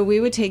 And so we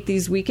would take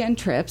these weekend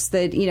trips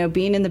that,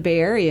 being in the Bay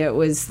Area, it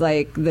was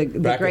like the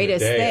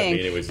greatest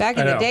thing. Back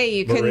in the day,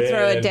 you couldn't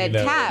throw a dead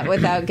cat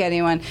without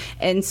getting one.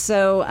 And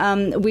so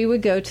we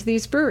would go to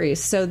these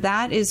breweries. So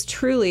that is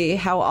truly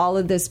how all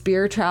of this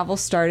beer travel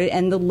started,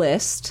 and the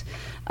list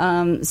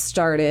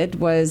started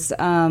was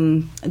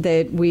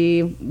that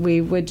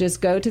we would just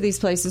go to these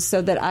places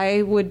so that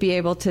I would be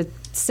able to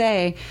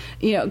say,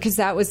 because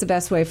that was the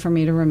best way for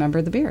me to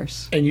remember the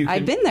beers. And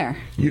I'd been there.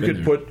 You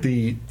could put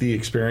the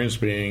experience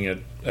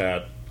being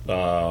at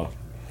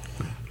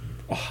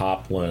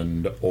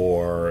Hopland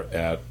or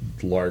at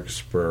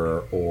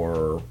Larkspur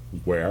or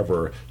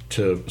wherever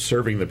to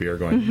serving the beer,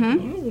 going.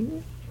 Mm-hmm.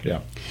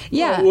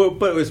 Yeah. Well,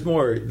 but it was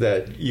more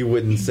that you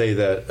wouldn't say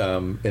that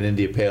an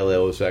India Pale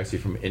Ale was actually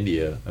from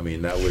India. I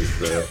mean, that was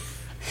the...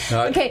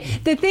 Okay,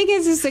 the thing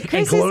is that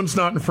Chris... And Cologne's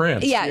not in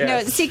France. Yeah, yes.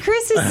 No, see,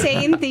 Chris is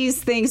saying these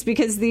things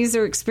because these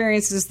are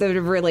experiences that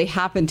have really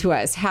happened to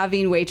us.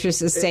 Having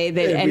waitresses say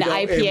that an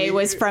IPA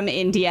was from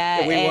India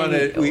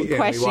and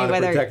question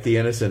whether... to protect the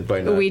innocent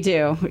by not... We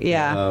do,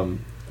 yeah.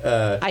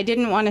 I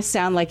didn't want to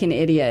sound like an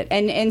idiot.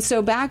 And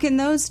so back in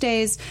those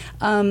days...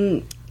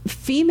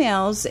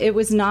 females, it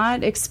was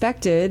not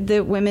expected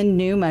that women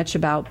knew much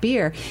about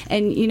beer.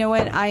 And you know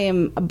what? I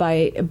am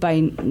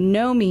by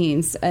no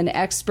means an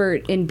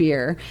expert in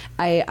beer.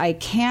 I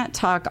can't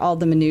talk all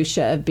the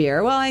minutiae of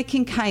beer. Well, I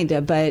can kind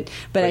of, but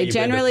I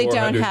generally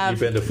don't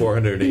have... You've been to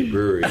 408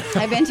 breweries.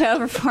 I've been to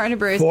over 400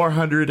 breweries.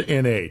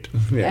 408.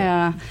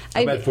 Yeah.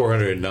 I'm at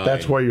 409.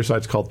 That's why your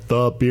site's called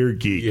The Beer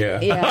Geek.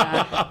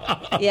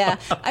 Yeah.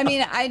 I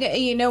mean,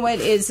 you know what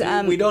is...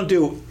 we don't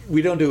do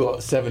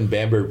 7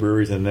 Bamberg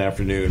breweries in an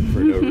afternoon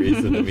for no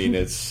reason. I mean,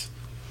 it's...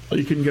 Well,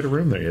 you couldn't get a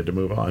room there. You had to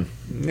move on.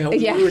 No,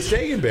 we were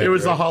staying in Bamberg. It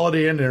was the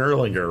Holiday Inn in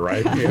Erlanger,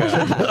 right?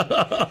 Yeah.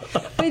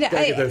 Gotta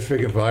get those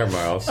freaking fire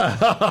miles.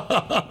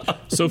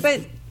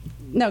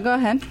 No, go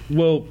ahead.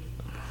 Well...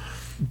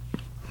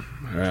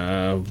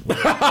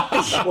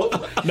 it's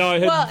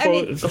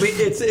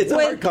a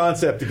hard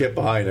concept to get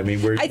behind. I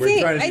mean, we're trying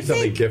to do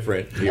something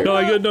different here.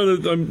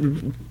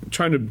 I'm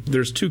trying to.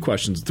 There's 3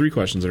 questions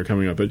that are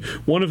coming up, but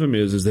one of them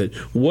is that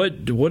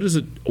what does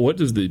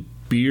the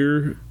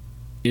beer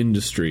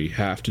industry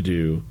have to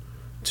do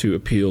to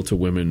appeal to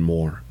women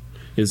more?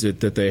 Is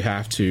it that they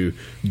have to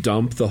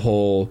dump the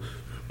whole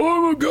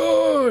 "I'm a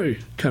guy"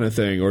 kind of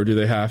thing, or do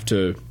they have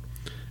to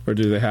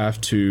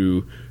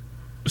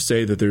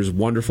say that there's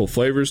wonderful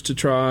flavors to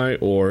try,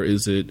 or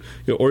is it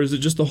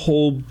just the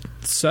whole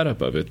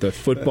setup of it, the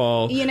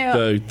football,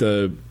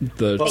 the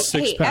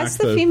six pack? As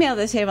the female at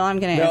the table, I'm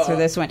going to answer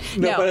this one.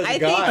 No, but as a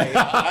guy,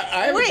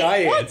 I have a guy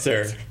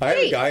answer. I have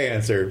a guy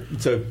answer.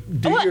 So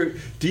do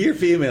your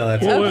female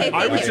answer. Okay,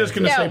 I was just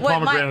going to say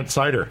pomegranate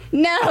cider.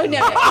 No. You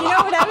know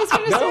what I was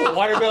going to say? No,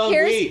 watermelon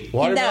wheat.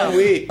 Watermelon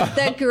wheat.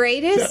 I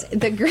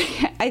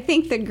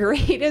think the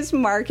greatest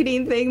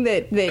marketing thing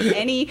that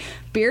any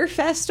beer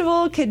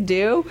festival could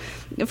do,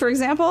 for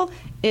example,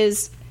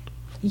 is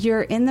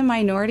you're in the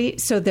minority,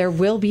 so there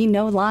will be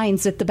no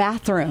lines at the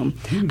bathroom.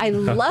 I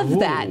love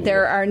that.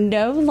 There are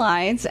no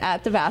lines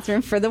at the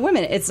bathroom for the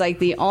women. It's like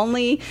the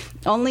only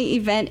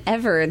event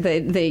ever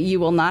that you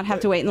will not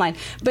have to wait in line.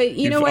 But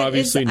you know what? You've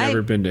obviously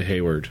never been to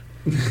Hayward.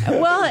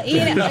 Well,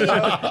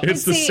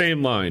 It's the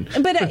same line.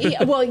 But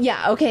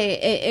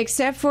okay,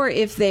 except for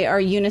if they are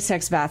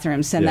unisex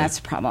bathrooms, then that's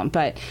a problem.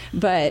 But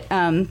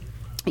I'm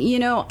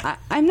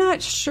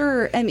not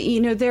sure. I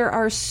mean, there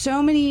are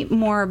so many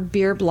more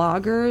beer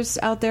bloggers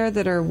out there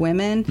that are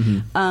women.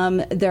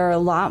 Mm-hmm. There are a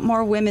lot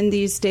more women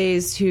these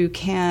days who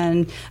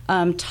can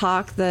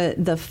talk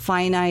the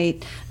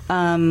finite.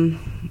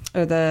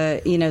 Or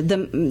the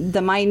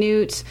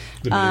minute,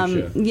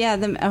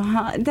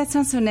 that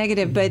sounds so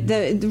negative, but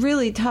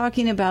really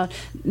talking about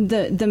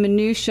the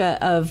minutia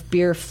of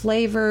beer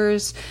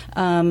flavors,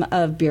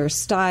 of beer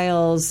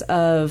styles,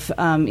 of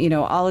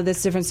all of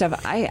this different stuff.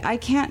 I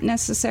can't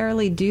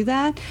necessarily do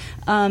that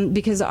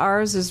because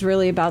ours is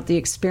really about the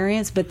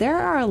experience. But there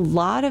are a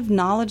lot of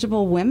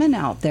knowledgeable women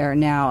out there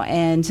now,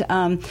 and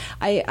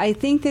I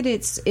think that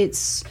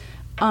it's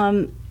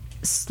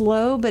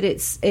slow, but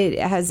it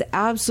has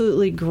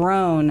absolutely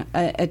grown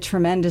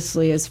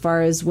tremendously as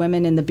far as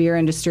women in the beer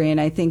industry, and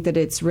I think that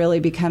it's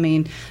really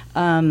becoming.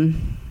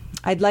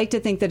 I'd like to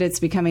think that it's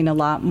becoming a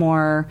lot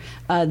more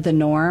the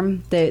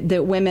norm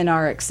that women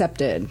are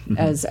accepted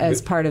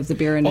as part of the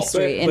beer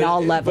industry in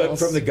all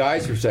levels. But from the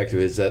guy's perspective,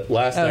 is that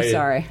last night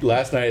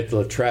at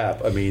La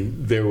Trappe, I mean,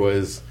 there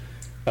was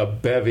a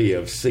bevy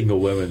of single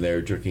women there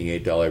drinking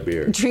 $8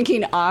 beer,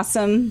 drinking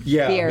awesome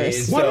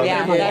beers.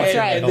 That's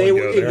right. And they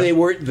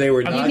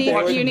were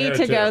not. You need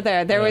to go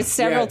there. There was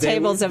several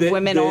tables of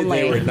women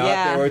only. They were not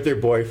there with their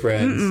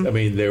boyfriends. Mm-mm. I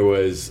mean, there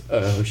was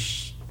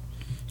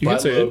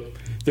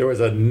there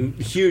was a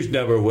huge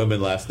number of women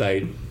last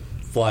night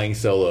flying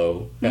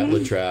solo at La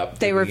Trappe.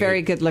 They were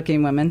very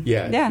good-looking women.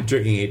 Yeah,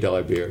 drinking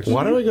 $8 beers.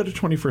 Why do I go to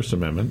 21st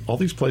Amendment? All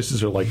these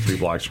places are like 3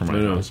 blocks from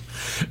my house.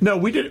 No,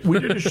 we did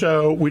a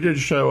show. We did a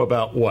show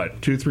about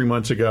 2-3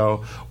 months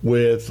ago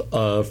with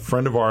a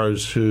friend of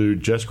ours who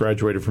just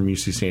graduated from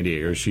UC San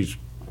Diego. She's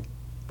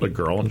a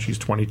girl and she's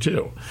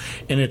 22,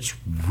 and it's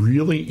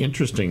really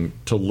interesting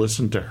to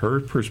listen to her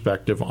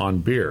perspective on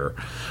beer,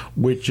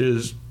 which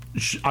is.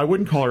 I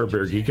wouldn't call her a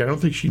beer geek. I don't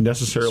think she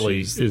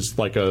necessarily is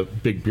like a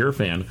big beer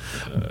fan.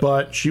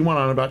 But she went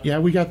on about,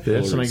 we got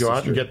this, and I go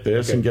out and get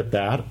this and get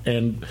that.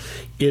 And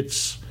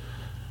it's,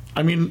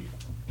 I mean,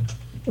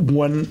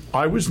 when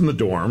I was in the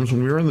dorms,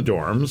 when we were in the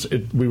dorms,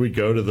 we would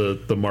go to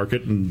the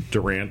Market and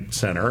Durant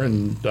Center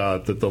and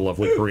that the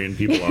lovely Korean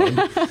people own,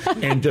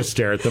 and just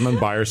stare at them and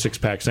buy our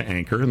 6-packs of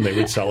Anchor, and they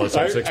would sell us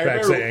our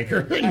 6-packs of Anchor,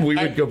 and we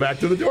would go back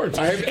to the dorms.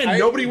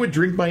 Nobody would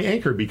drink my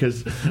Anchor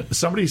because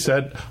somebody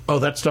said, "Oh,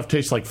 that stuff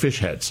tastes like fish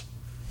heads."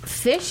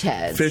 Fish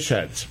heads. Fish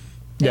heads.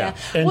 Yeah.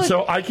 And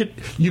so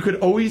you could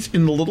always,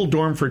 in the little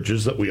dorm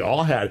fridges that we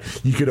all had,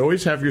 you could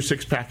always have your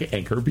 6-pack of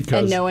Anchor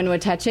because... And no one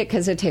would touch it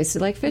because it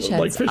tasted like fish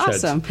heads. Like fish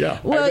awesome. Heads, yeah.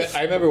 Well,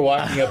 I remember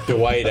walking up to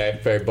White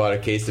after I bought a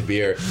case of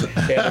beer,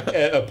 and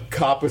a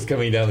cop was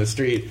coming down the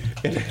street,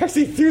 and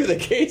actually threw the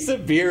case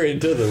of beer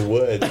into the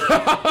woods.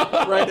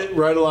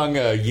 right along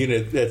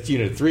Unit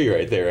 3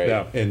 right there, right?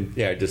 Yeah. And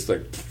just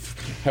like...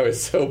 I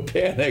was so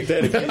panicked.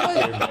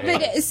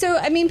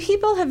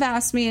 People have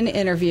asked me in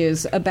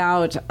interviews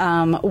about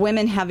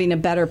women having a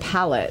better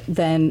palate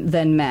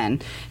than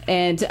men,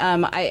 and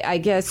I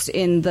guess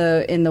in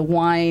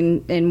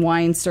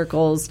wine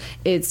circles,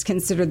 it's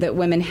considered that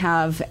women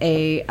have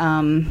a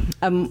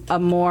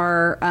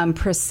more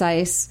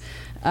precise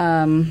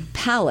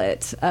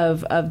palate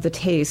of the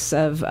tastes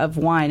of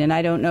wine, and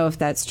I don't know if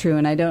that's true,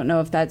 and I don't know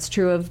if that's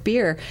true of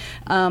beer,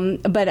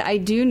 but I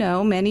do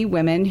know many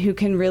women who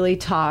can really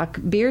talk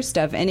beer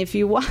stuff. And if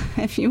you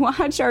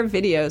watch our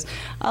videos,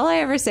 all I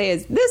ever say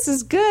is, "This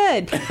is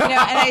good," and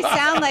I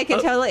sound like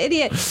a total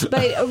idiot.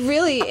 But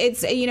really,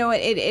 it's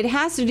it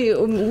has to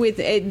do with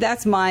it.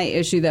 That's my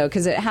issue though,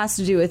 because it has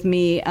to do with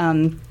me.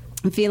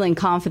 Feeling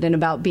confident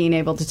about being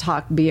able to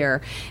talk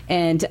beer,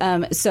 and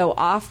so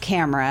off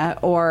camera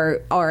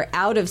or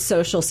out of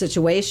social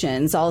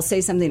situations, I'll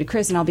say something to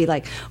Chris and I'll be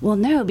like, "Well,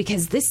 no,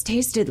 because this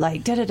tasted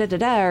like da da da da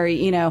da," or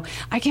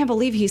 "I can't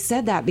believe he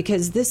said that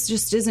because this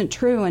just isn't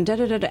true," and da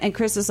da da da. And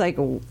Chris is like,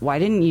 "Why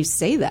didn't you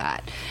say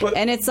that?"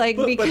 And it's like,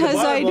 because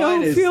I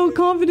don't feel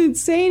confident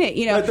saying it.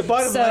 But the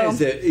bottom line is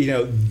that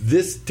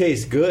this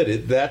tastes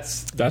good.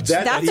 That's a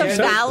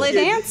valid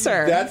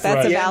answer. That's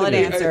a valid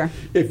answer.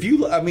 If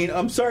you,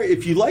 I'm sorry.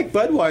 If you like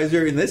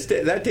Budweiser and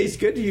that tastes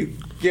good to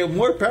you,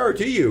 more power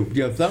to you.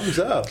 Thumbs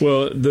up.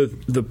 Well,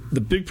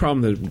 the big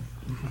problem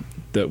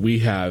that we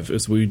have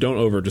is we don't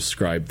over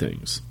describe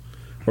things,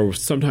 or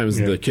sometimes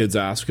the kids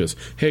ask us,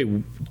 "Hey,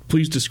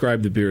 please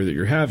describe the beer that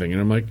you're having,"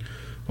 and I'm like,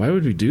 "Why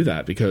would we do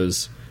that?"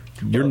 Because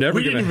you're never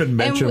we didn't even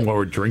mention what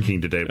we're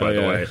drinking today, by the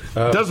way.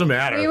 It doesn't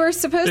matter. We were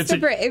supposed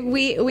to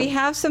we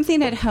have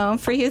something at home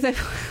for you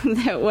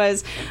that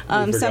was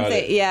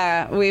something.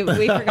 Yeah, we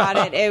forgot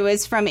it. It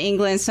was from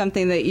England,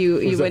 something that you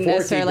wouldn't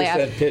necessarily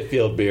have.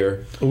 Pitfield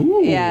beer.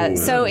 Ooh. Yeah.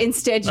 So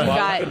instead,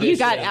 you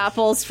got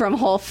apples from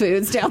Whole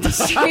Foods down the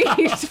street.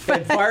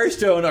 And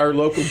Firestone, our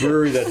local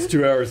brewery, that's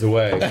 2 hours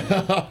away.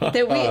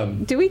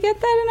 Do we get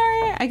that in our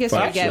area? I guess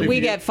we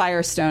get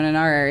Firestone in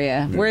our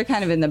area. Yeah. We're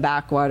kind of in the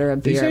backwater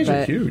of beer. These guys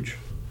are huge.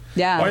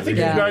 Yeah, Well, I think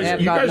yeah,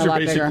 you guys are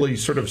bigger. basically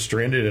sort of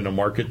stranded in a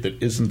market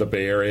that isn't the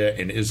Bay Area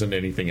and isn't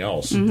anything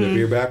else. The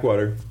beer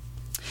backwater.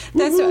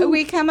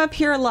 We come up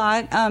here a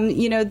lot.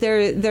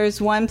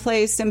 There's one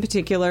place in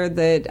particular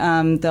that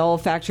the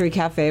Olfactory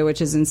Cafe,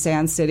 which is in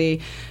Sand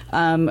City,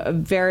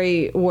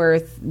 very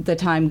worth the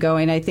time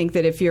going. I think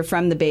that if you're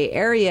from the Bay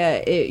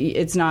Area,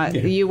 it's not.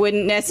 Yeah. You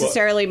wouldn't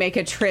necessarily make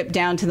a trip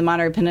down to the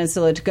Monterey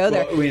Peninsula to go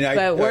there.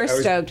 But we're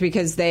stoked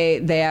because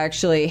they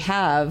actually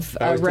have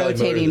I a was telling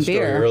Motor rotating the story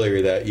beer.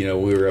 earlier that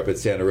we were up at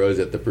Santa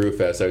Rosa at the Brew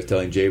Fest. I was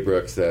telling Jay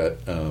Brooks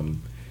that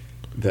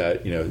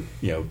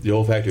the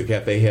Olfactory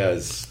Cafe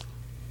has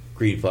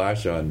Green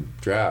Flash on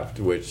draft,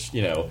 which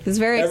It's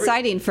very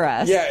exciting for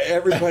us. Yeah,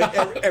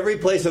 every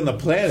place on the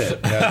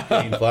planet has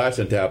Green Flash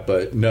on tap,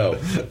 but no.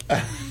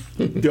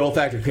 The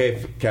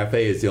Olfactory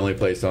Cafe is the only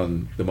place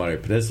on the Monterey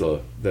Peninsula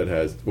that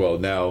has. Well,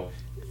 now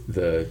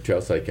the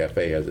Trailside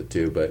Cafe has it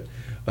too, but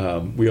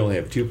we only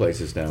have two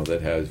places now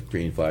that has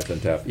Green Flash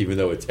on tap, even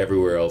though it's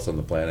everywhere else on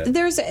the planet.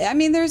 There's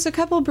a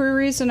couple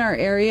breweries in our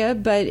area,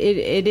 but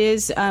it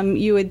is.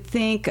 You would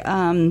think.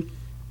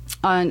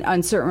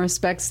 On certain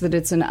respects that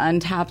it's an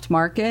untapped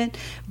market,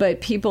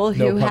 but people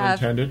who No pun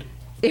have intended.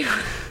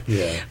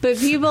 Yeah. but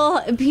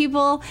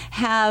people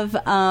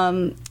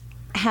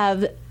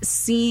have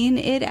seen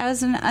it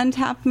as an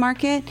untapped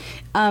market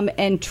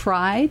and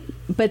tried,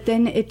 but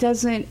then it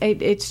doesn't.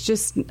 It's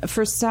just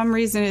for some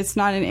reason it's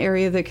not an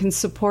area that can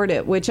support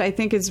it, which I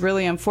think is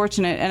really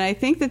unfortunate. And I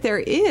think that there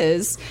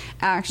is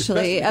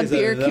actually a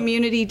beer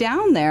community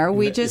down there.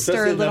 We just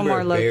are a little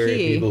more low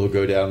key. People who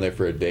go down there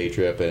for a day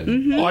trip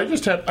and Oh, I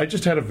just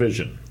had a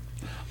vision.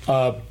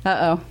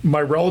 Uh-oh.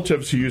 My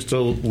relatives who used to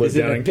live is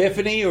it down an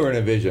epiphany or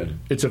an vision?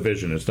 It's a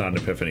vision. It's not an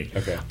epiphany.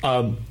 Okay.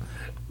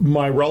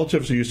 My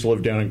relatives who used to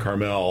live down in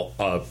Carmel,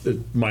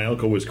 my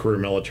uncle was career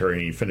military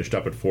and he finished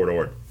up at Fort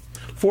Ord.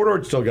 Fort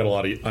Ord still got a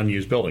lot of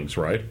unused buildings,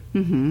 right?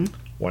 Mm-hmm.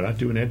 Why not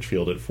do an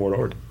Edgefield at Fort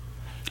Ord?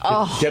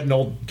 Get an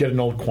old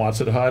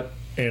Quonset hut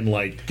and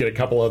get a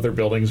couple other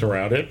buildings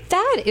around it.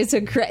 That is a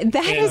great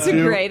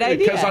idea.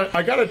 Because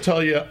I got to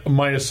tell you,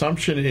 my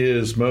assumption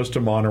is most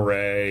of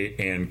Monterey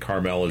and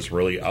Carmel is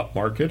really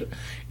upmarket,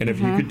 and if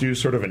you could do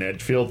sort of an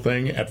Edgefield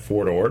thing at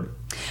Fort Ord.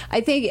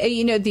 I think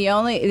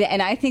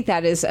and I think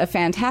that is a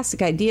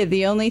fantastic idea.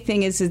 The only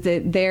thing is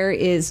that there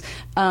is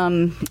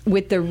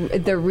with the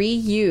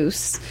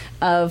reuse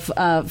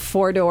of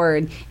Fort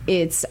Ord,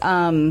 it's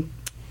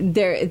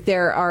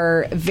there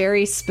are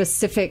very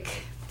specific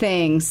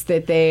things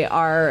that they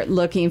are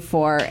looking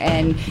for,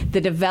 and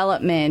the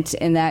development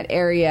in that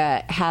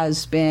area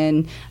has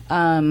been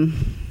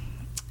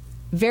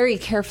very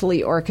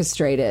carefully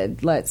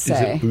orchestrated. Let's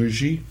say. Is it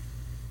bougie?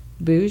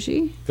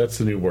 Bougie? That's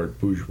the new word,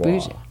 bourgeois.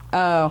 Bougie.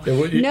 Oh,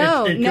 it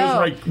no. goes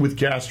right with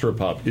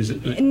gastropub. Is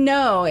it?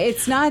 No,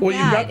 it's not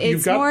that.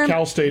 You've got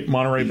Cal State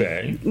Monterey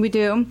Bay. We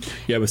do.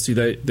 Yeah, but see,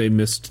 they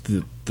missed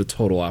the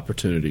total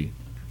opportunity.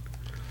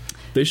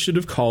 They should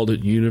have called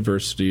it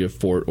University of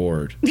Fort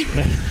Ord.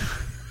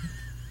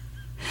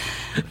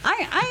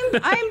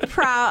 I'm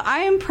proud. I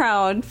am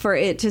proud for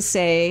it to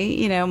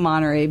say,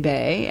 Monterey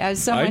Bay,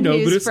 as someone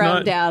who's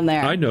from down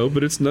there. I know,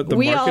 but it's not the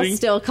we marketing. all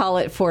still call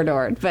it Fort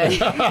Ord, but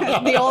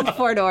the old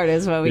Fort Ord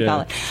is what we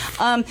call it.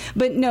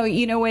 But no,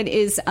 you know what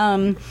is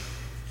I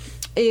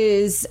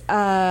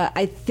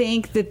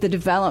think that the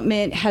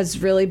development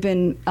has really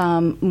been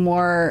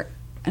more.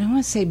 I don't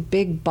want to say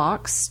big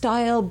box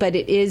style, but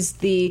it is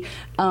the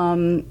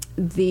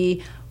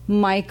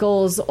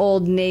Michael's,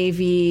 Old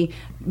Navy,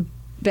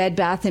 Bed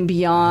Bath and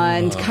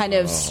Beyond kind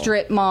of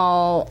strip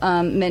mall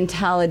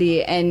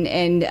mentality, and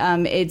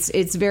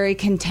it's very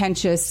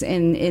contentious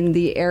in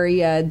the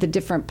area, the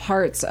different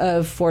parts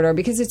of Fort Ord,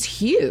 because it's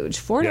huge.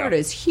 Fort Ord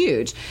is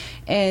huge,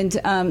 and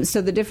so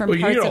the different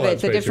parts of it,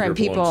 the different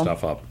people.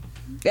 Stuff up.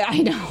 I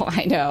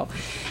know.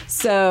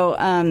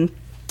 So.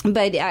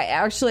 But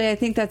I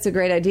think that's a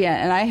great idea,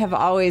 and I have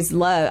always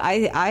loved.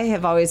 I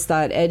have always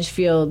thought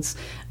Edgefield's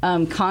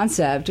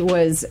concept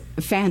was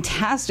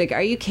fantastic.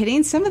 Are you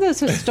kidding? Some of those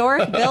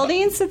historic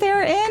buildings that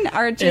they're in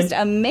are just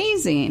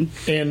amazing.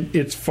 And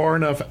it's far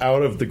enough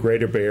out of the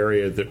greater Bay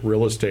Area that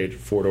real estate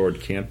Fort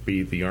Ord can't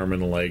be the arm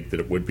and the leg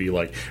that it would be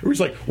like. It was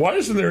like, why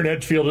isn't there an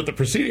Edgefield at the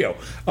Presidio?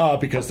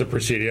 Because the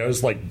Presidio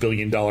is like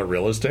billion-dollar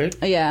real estate.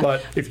 Yeah.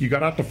 But if you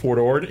got out to Fort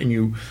Ord and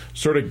you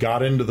sort of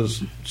got into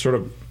this sort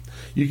of.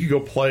 You could go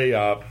play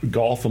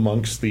golf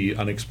amongst the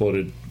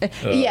unexploded. I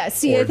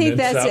think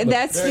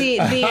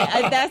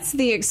that's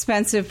the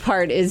expensive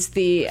part is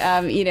the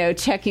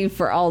checking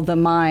for all the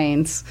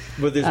mines.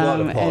 But there's a lot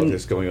of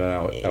politics going on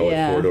out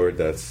at Fort Ord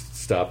that's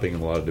stopping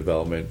a lot of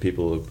development.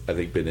 People have, I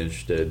think, been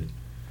interested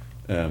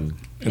in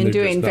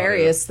doing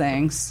various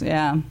things.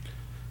 Yeah.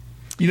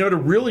 To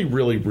really,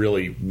 really,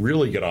 really,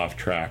 really get off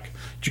track.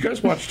 Did you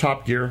guys watch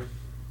Top Gear?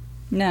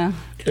 No.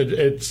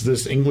 It's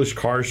this English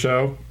car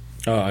show.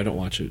 Oh, I don't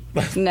watch it.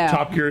 No.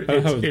 Top Gear.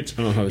 It's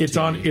on YouTube. It's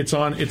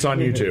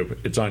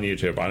on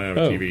YouTube. I don't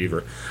have a TV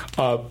either.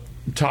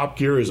 Top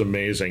Gear is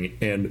amazing,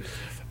 and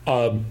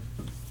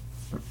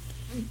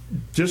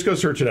just go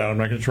search it out. I'm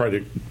not going to try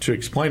to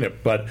explain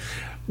it, but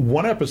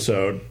one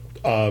episode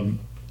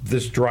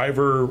this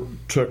driver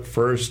took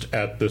first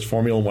at this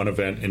Formula One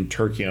event in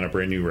Turkey on a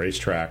brand new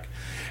racetrack,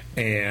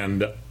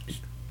 and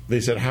they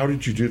said, "How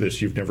did you do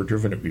this? You've never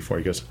driven it before."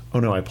 He goes, "Oh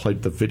no, I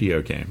played the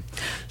video game."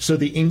 So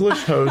the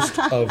English host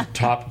of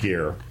Top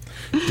Gear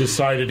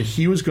decided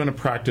he was going to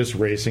practice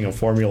racing a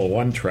Formula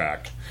One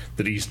track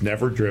that he's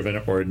never driven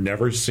or had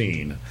never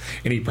seen.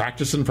 And he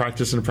practiced and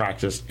practiced and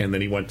practiced, and then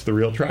he went to the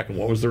real track. And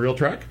what was the real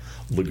track?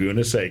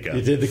 Laguna Seca.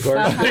 You did the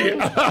corkscrew?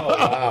 Oh,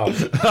 wow.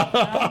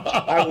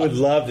 I would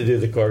love to do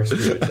the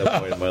corkscrew at some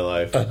point in my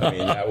life. I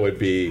mean, that would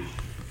be...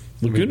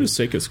 Laguna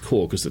Seca is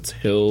cool because it's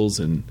hills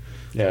and...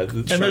 Yeah,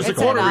 and there's a It's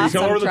corner an where you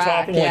come awesome over the top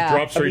track, and like yeah.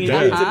 drop straight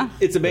I mean, down.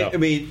 it's amazing. Yeah. I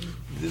mean,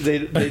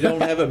 they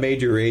don't have a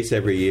major race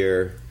every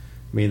year.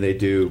 I mean, they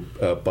do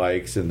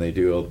bikes and they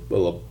do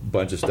a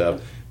bunch of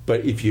stuff.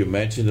 But if you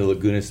mention the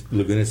Laguna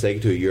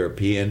Seca to a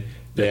European,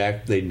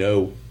 they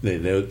know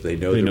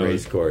the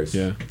race course.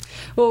 Yeah.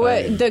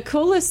 Well, the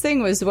coolest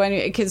thing was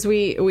because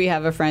we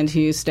have a friend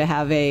who used to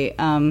have a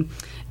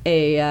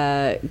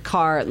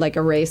car, like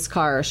a race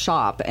car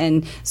shop,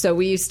 and so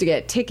we used to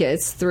get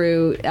tickets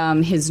through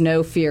his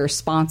No Fear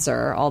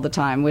sponsor all the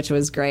time, which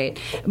was great.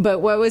 But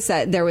what was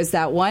that? There was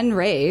that one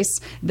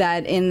race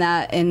that in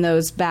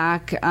those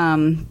back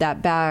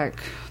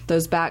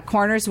those back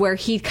corners where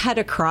he cut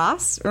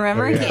across.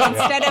 Remember,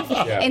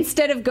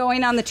 instead of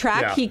going on the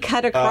track, he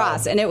cut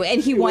across, and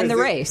he won the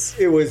race.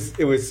 It was.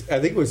 I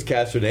think it was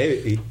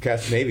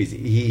Castroneves.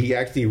 He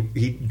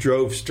actually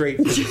drove straight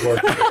through the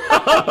corkscrew.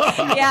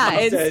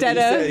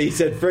 He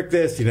said, "Frick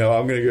this! I'm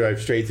going to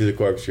drive straight through the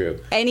corkscrew."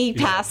 And he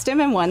passed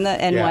him and won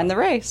the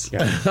race.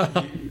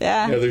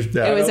 Yeah,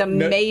 it was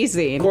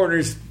amazing.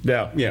 Corners.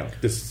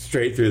 Just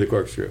straight through the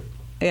corkscrew.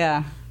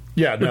 Yeah.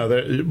 Yeah,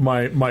 no,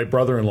 my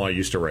brother-in-law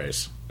used to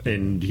race,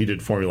 and he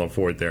did Formula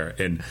Ford there,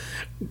 and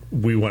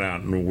we went out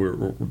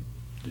and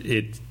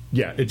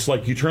it's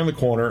like you turn the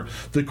corner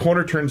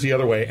turns the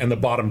other way, and the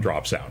bottom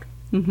drops out.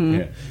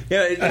 Mm-hmm.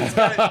 It's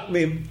I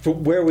mean, for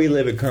where we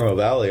live in Carmel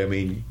Valley, I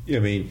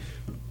mean,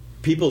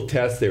 people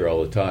test there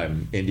all the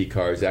time. Indy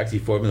cars, actually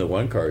Formula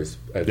One cars,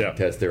 I think,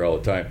 test there all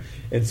the time,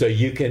 and so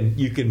you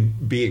can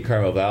be in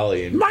Carmel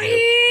Valley and.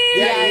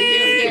 You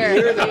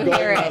hear them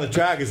going on the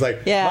track. It's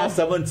like, well,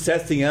 someone's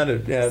testing out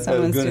at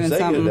Laguna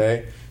Seca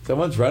today.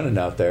 Someone's running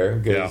out there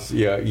because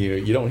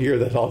you don't hear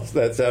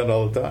that sound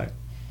all the time.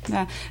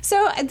 Yeah.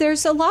 So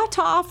there's a lot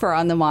to offer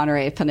on the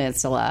Monterey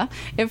Peninsula.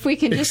 If we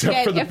can just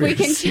get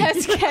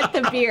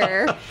the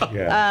beer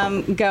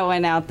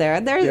going out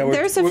there.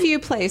 There's a few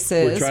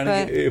places. We're trying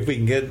to if we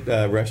can get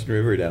Russian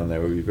River down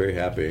there, we'd be very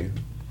happy.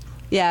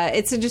 Yeah,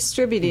 it's a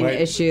distributing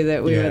issue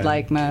that we would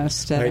like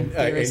most. I need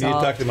to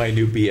talk to my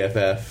new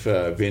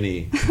BFF,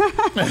 Vinny.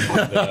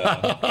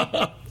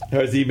 I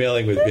was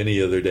emailing with Vinny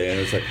the other day, and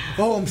I was like,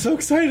 "Oh, I'm so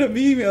excited! I'm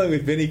emailing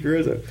with Vinny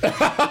Caruso,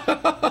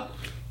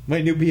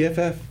 my new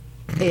BFF."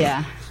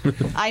 Yeah,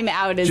 I'm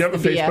out as do you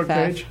have the a Facebook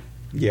BFF. page?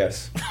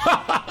 Yes,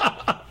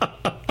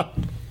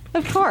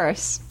 of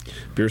course.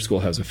 Beer School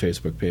has a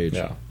Facebook page.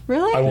 Yeah.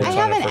 Really? I won't I sign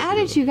up haven't for it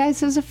added either. you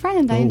guys as a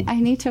friend. I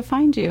need to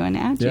find you and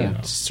add you.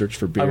 Just search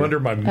for beer. I'm under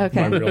my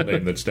real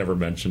name that's never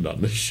mentioned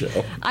on this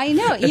show. I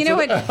know. You know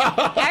what?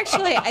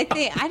 Actually, I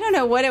don't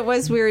know what it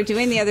was we were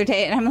doing the other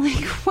day, and I'm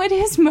like, what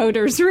is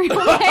Motor's real name?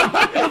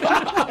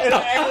 and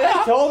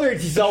I told her,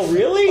 and she said, "Oh,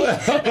 really?"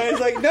 And I was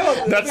like,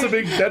 "No, That's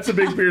a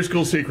big Beer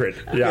School secret."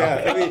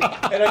 Yeah.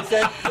 And I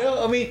said,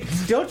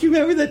 don't you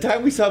remember the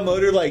time we saw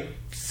Motor like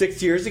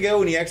 6 years ago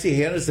when he actually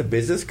handed us a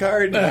business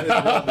card and had his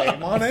real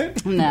name on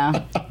it? No.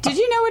 Did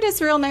you know what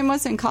his real name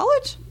was in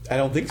college? I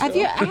don't think so.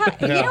 You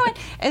know what?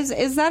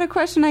 Is that a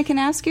question I can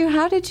ask you?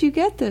 How did you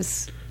get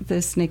this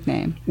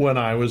nickname? When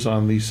I was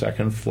on the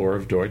second floor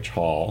of Deutsch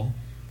Hall,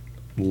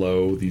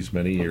 these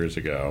many years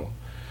ago,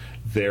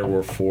 there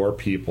were 4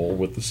 people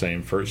with the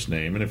same first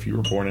name, and if you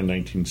were born in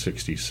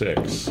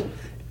 1966,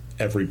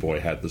 every boy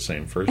had the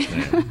same first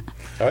name.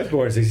 I was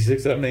born in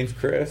 66. My name's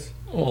Chris.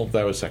 Well,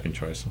 that was second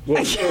choice.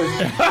 Well,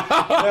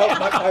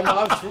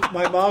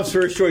 my mom's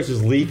first choice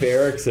was Leif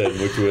Erikson,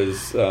 which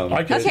was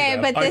Okay,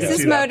 but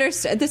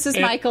this is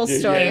Michael's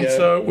story. And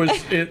so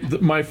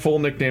my full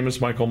nickname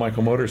is Michael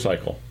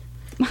Motorcycle,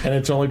 and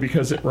it's only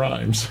because it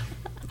rhymes.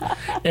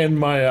 And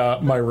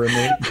my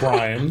roommate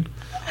Brian,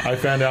 I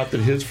found out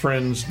that his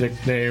friends'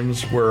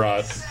 nicknames were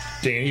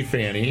Danny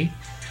Fanny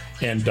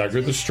and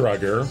Duggar the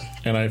Strugger,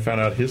 and I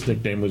found out his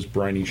nickname was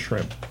Briny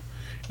Shrimp.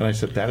 And I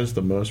said, that is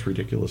the most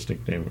ridiculous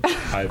nickname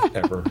I've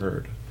ever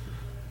heard.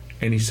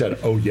 And he said,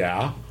 oh,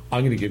 yeah?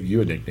 I'm going to give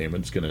you a nickname,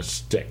 and it's going to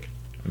stick.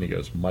 And he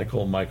goes,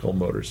 Michael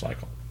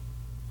Motorcycle.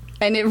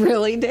 And it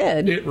really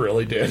did. It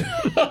really did.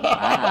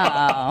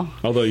 Wow.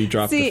 Although you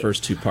dropped the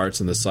first 2 parts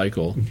in the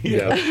cycle.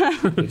 Yeah,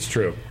 it's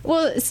true.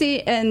 Well,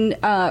 see, and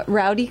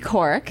Rowdy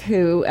Cork,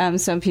 who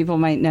some people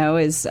might know,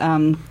 is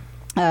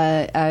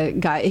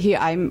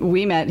guy.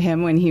 We met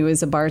him when he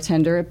was a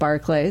bartender at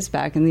Barclays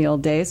back in the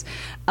old days.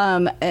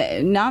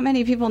 Not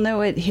many people know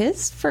what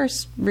his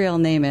first real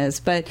name is,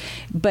 but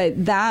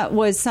that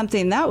was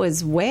something that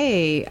was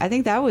I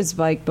think that was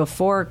like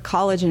before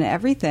college and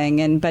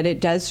everything. But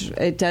it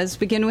does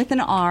begin with an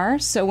R.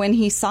 So when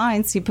he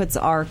signs, he puts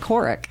R.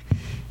 Corrick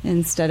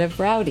instead of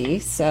Rowdy.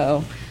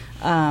 So.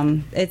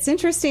 It's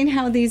interesting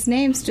how these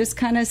names just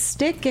kind of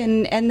stick,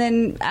 and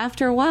then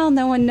after a while,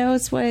 no one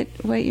knows what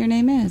your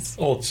name is.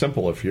 Well, it's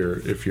simple. If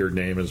your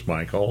name is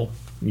Michael,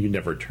 you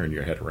never turn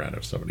your head around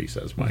if somebody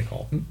says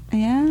Michael.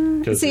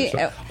 Yeah. See,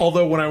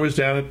 although when I was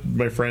down at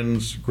my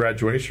friend's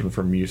graduation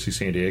from UC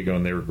San Diego,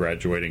 and they were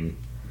graduating,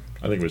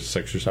 I think it was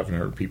 600 or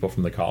 700 people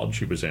from the college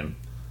she was in,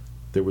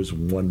 there was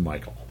one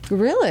Michael.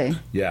 Really?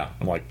 Yeah.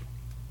 I'm like.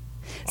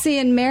 See,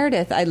 in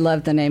Meredith, I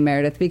love the name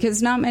Meredith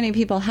because not many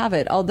people have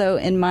it. Although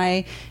in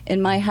my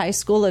high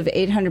school of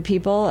 800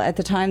 people at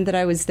the time that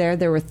I was there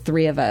were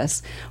 3 of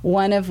us.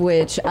 One of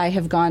which I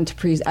have gone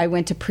to I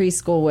went to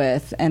preschool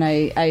with, and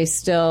I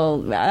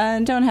still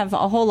don't have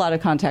a whole lot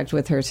of contact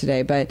with her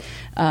today. But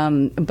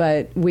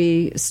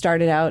we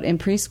started out in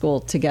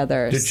preschool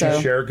together. Did she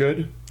share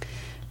good?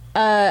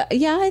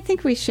 Yeah, I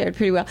think we shared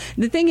pretty well.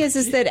 The thing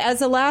is that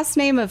as a last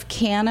name of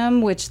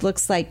Canham, which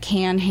looks like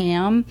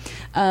Can-Ham,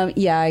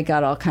 I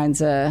got all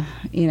kinds of,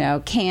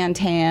 canned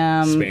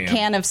ham, spam.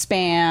 can of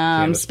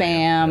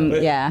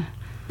spam, yeah.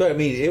 But, I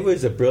mean, it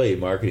was a brilliant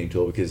marketing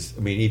tool because,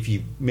 I mean, if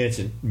you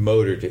mention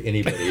Motor to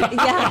anybody...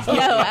 Yeah,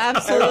 no,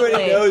 absolutely.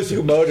 Everybody knows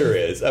who Motor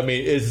is. I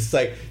mean, it's just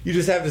like, you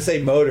just have to say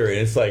Motor, and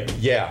it's like,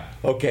 yeah,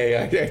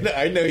 okay,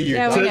 I know you.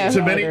 Yeah,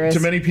 to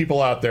many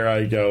people out there,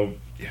 I go...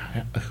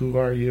 Yeah, who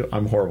are you?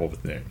 I'm horrible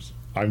with names.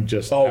 I'm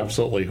just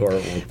absolutely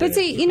horrible with names. But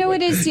see, you know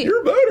what is...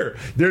 You're Motor.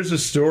 There's a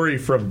story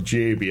from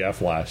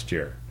GABF last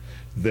year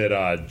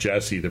that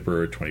Jesse, the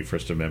brewer at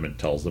 21st Amendment,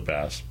 tells the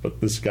best.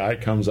 But this guy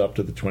comes up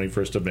to the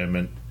 21st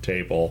Amendment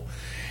table,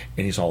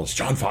 and he's all, is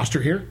John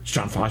Foster here? Is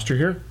John Foster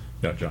here?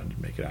 No, John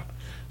didn't make it out.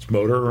 Is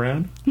Motor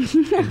around?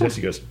 And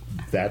Jesse goes,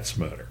 that's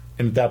Motor.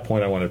 And at that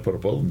point, I wanted to put a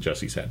bullet in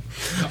Jesse's head.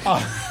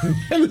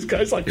 And this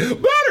guy's like, Motor!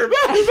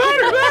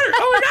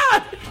 Oh, my God!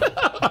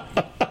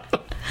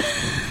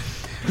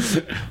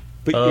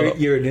 But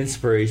you're an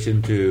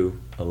inspiration to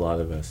a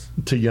lot of us.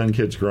 To young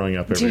kids growing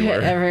up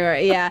everywhere. Everywhere,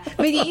 yeah.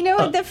 But you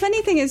know, the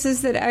funny thing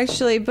is that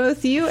actually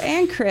both you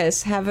and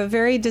Chris have a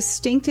very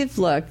distinctive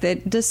look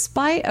that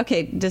despite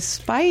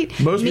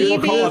most me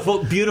people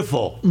call it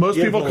beautiful. Most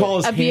people call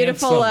us a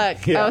beautiful handsome.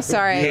 look. Yeah. Oh,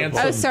 sorry.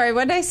 Handsome. Oh, sorry.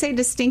 What did I say?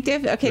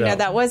 Distinctive? Okay, Yeah. no,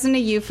 that wasn't a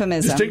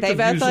euphemism. Distinctive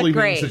they both usually look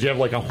great. means that you have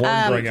like a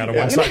horn growing out of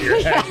one side of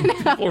your head.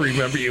 People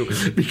remember you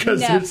because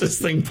there's this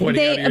thing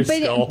pointing out of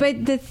your skull.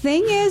 But the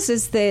thing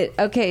is that,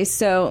 okay,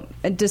 so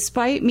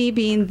despite me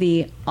being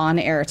the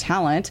on-air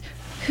talent,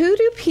 who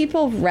do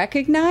people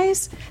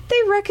recognize? They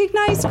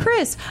recognize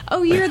Chris.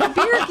 Oh, you're the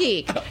beer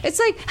geek. It's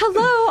like,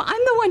 hello,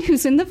 I'm the one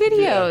who's in the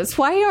videos.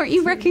 Why aren't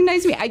you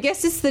recognizing me? I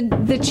guess it's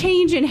the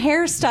change in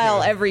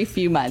hairstyle every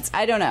few months.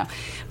 I don't know.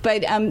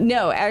 But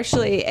no,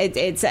 actually,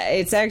 it's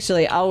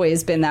actually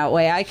always been that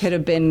way. I could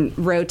have been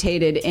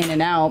rotated in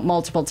and out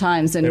multiple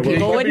times, and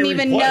people wouldn't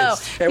even know.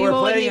 And we're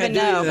People wouldn't planning on even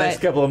doing know. it the next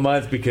couple of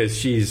months because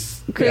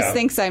Chris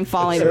thinks I'm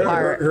falling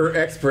apart. Her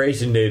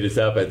expiration date is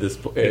up at this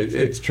point.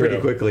 It's pretty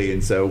quickly,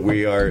 and so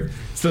we are.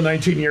 It's the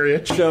 19-year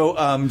itch. So,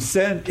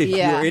 if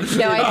you're interested,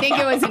 No, I think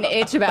it was an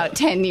itch about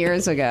 10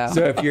 years ago.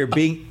 So if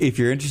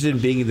you're interested in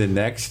being in the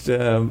next.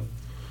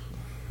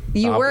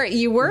 You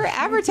were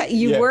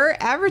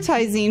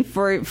advertising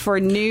for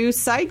new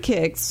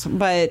sidekicks,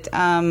 but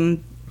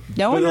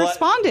no one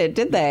responded,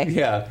 did they?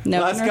 Yeah,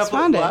 no one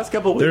responded. Last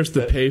couple weeks, there's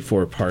the pay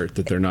for part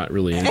that they're not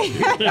really into.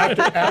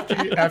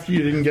 after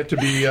you didn't get to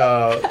be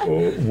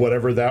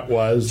whatever that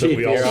was that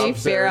we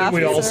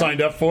all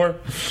signed up for.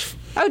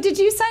 Oh, did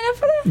you sign up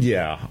for that?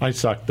 Yeah, I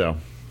sucked though.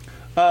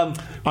 I'm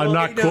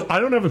not cool. I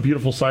don't have a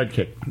beautiful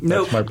sidekick.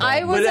 No, that's my problem.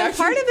 I wasn't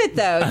part of it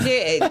though.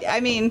 I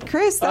mean,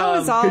 Chris, that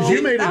was all. Because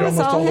you made it almost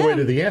all the way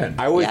to the end.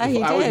 I was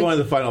did. one of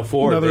the final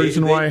four. Another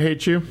reason why I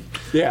hate you.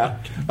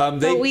 Yeah,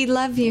 but we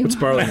love you. It's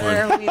barley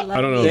wine. I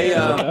don't know.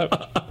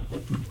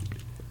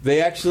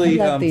 They actually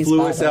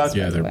flew us out.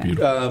 Yeah, they're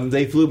beautiful.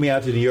 They flew me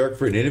out to New York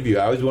for an interview.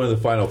 I was one of the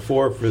final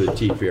four for the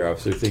chief beer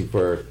officer thing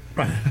for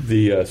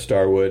the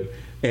Starwood,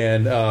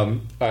 and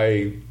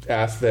I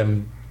asked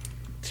them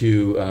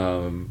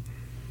to.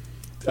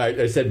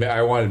 I said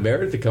I wanted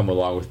Meredith to come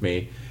along with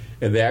me,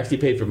 and they actually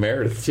paid for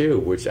Meredith too,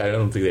 which I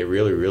don't think they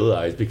really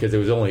realized because it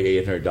was only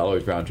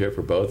 $800 round trip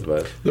for both of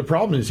us. The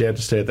problem is you had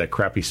to stay at that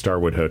crappy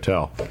Starwood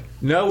hotel.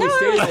 No, we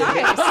stayed.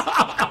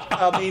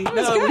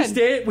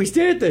 We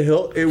stayed at the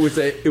Hilton. It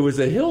was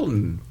a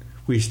Hilton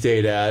we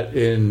stayed at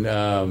in.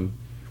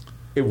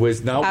 It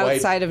was not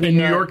outside white. of New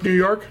York. New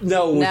York.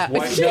 No, it was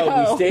white.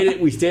 No,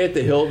 we stayed at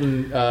the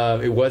Hilton.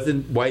 It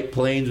wasn't White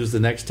Plains. Was the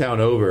next town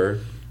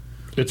over.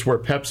 It's where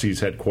Pepsi's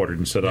headquartered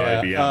instead of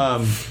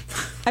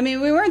IBM. I mean,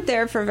 we weren't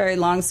there for very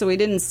long, so we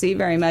didn't see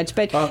very much.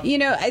 But I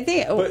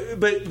think.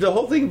 But the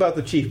whole thing about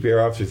the chief beer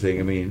officer thing.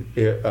 I mean,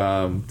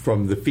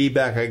 from the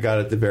feedback I got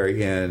at the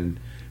very end,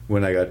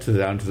 when I got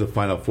down to the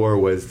Final Four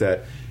was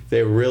that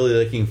they were really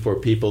looking for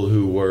people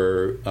who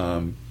were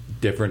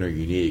different or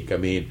unique. I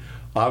mean,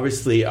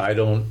 obviously, I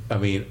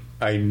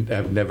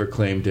have never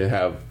claimed to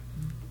have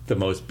the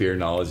most beer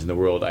knowledge in the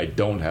world. I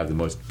don't have the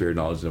most beer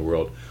knowledge in the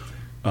world.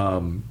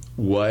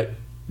 What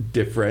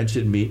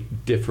differentiated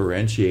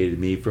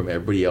me from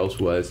everybody else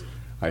was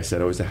I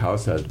said I was a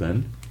house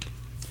husband.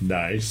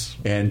 Nice.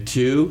 And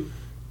 2,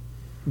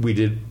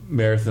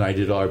 Meredith and I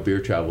did all our beer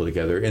travel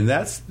together, and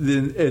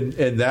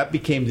and that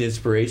became the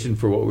inspiration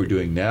for what we're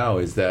doing now.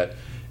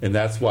 And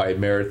that's why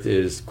Meredith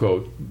is,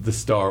 quote, the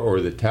star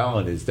or the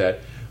talent. Is that,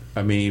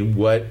 I mean,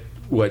 what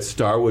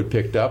Starwood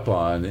picked up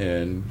on,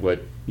 and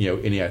what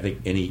I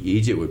think any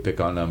Egypt would pick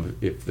on them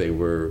if they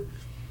were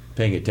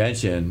paying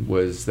attention,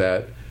 was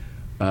that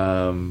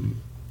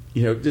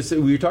just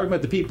we were talking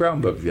about the Pete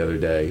Brown book the other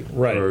day,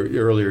 right, or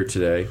earlier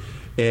today.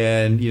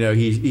 And,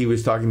 he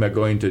was talking about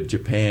going to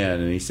Japan,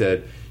 and he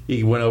said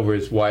he went over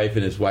his wife,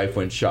 and his wife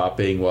went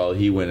shopping while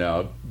he went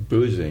out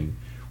boozing.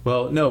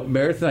 Well, no,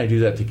 Meredith and I do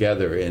that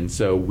together, and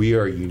so we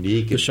are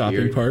unique. The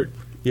shopping part?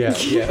 Yeah.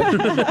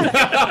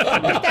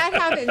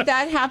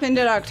 that happened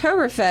at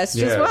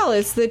Oktoberfest as well.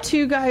 It's the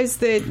two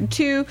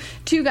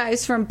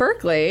guys from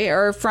Berkeley,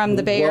 or from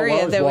the Bay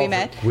Area that we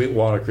met.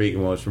 Walnut Creek,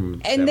 and one was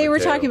from and they were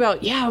talking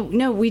about,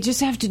 we just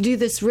have to do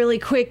this really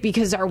quick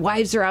because our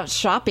wives are out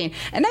shopping.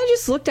 And I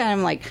just looked at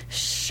him like,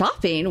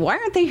 shopping? Why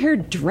aren't they here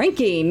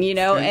drinking?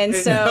 And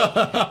so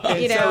I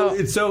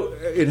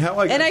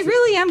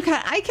really am.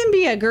 I can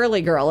be a girly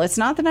girl. It's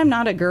not that I'm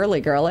not a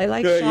girly girl. I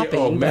like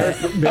shopping.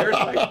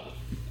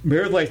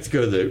 Meredith likes to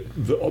go to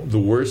the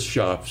worst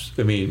shops.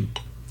 I mean,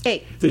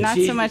 hey, not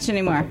so much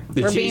anymore.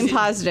 We're being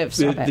positive.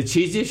 The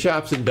cheesiest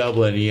shops in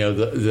Dublin.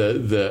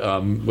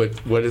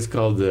 What is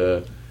called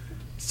the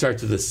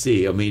starts with a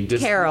C. I mean,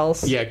 just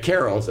Carol's. Yeah,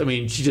 Carol's. I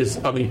mean,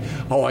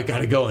 I got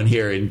to go in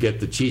here and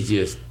get the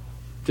cheesiest,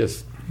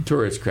 just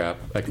tourist crap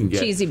I can get.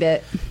 Cheesy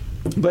bit.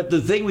 But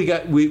the thing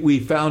we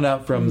found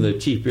out from the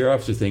chief beer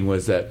officer thing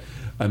was that,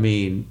 I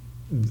mean,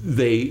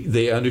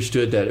 they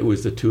understood that it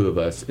was the two of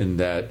us, and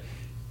that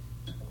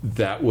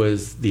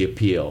was the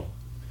appeal.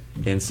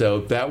 And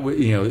so that was,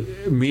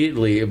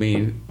 immediately, I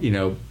mean,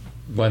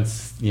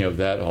 once,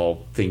 that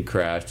whole thing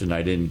crashed and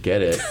I didn't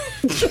get it.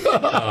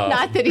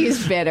 Not that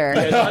he's bitter.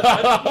 Not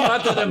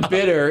that I'm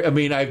bitter. I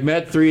mean, I've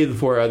met 3 of the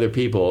 4 other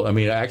people. I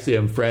mean, actually,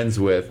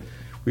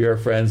 we are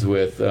friends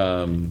with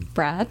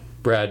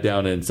Brad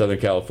down in Southern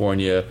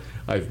California.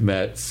 I've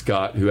met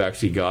Scott, who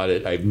actually got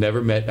it. I have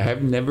never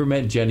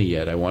met Jenny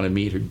yet. I want to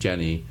meet her,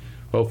 Jenny.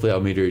 Hopefully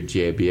I'll meet her at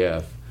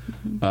GABF.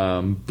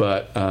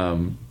 But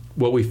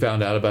what we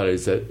found out about it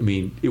is that, I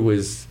mean,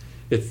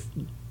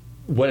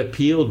 what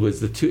appealed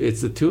was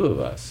it's the two of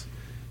us,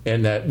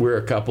 and that we're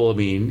a couple. I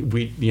mean,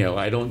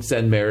 I don't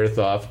send Meredith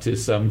off to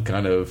some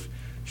kind of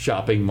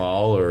shopping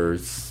mall or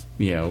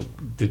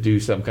to do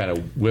some kind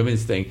of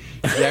women's thing.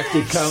 It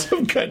actually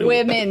some kind of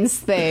women's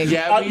thing.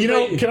 Yeah,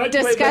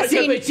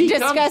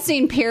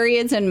 discussing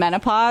periods and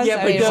menopause.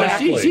 Yeah,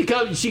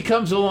 but she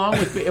comes along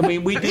with me. I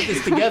mean, we did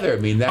this together. I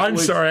mean, I'm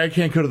sorry, I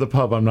can't go to the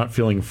pub. I'm not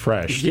feeling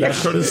fresh. That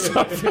sort of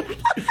stuff.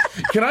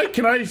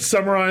 Can I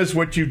summarize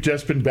what you've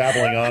just been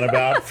babbling on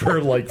about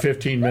for like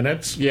 15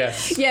 minutes?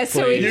 Yes. Yes.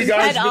 So we just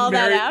had all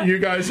that out. You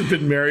guys have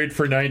been married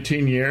for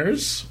 19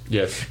 years.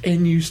 Yes.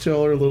 And you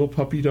still are a little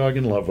puppy dog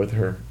in love with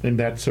her, and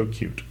that's so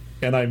cute.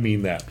 And I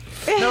mean that.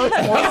 No, it's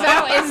more.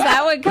 Is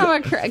that what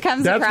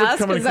comes across?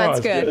 Because that's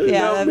good.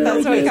 Yeah,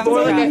 that's what comes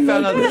across. I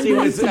found out that she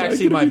was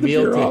actually my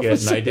meal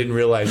ticket, and I didn't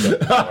realize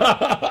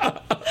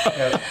that.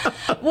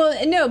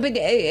 Well, no, but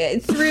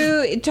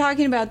through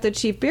talking about the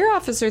chief beer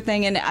officer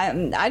thing, and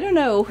I don't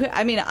know.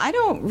 I mean, I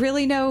don't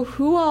really know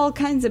who all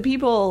kinds of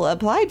people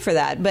applied for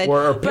that,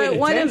 or paid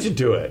attention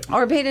to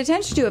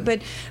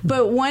it.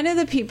 But one of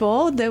the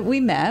people that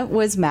we met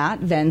was Matt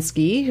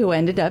Vensky, who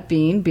ended up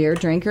being Beer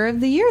Drinker of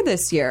the Year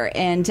this year.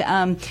 And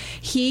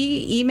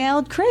he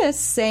emailed Chris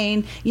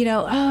saying,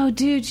 oh,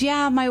 dude,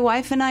 yeah, my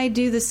wife and I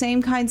do the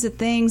same kinds of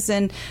things.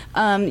 And,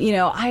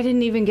 I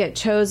didn't even get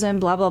chosen,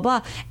 blah, blah,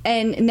 blah.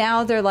 And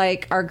now they're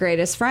like our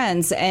greatest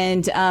friends.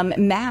 And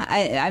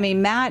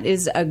Matt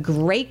is a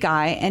great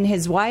guy. And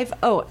his wife,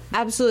 oh,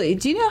 absolutely.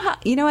 Do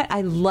you know what?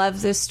 I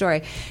love this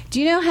story. Do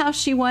you know how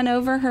she won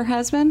over her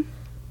husband?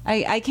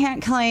 I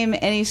can't claim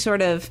any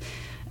sort of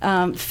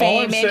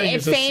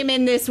fame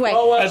in this way.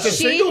 Well, as a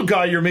single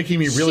guy, you're making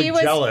me really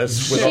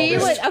jealous. Okay.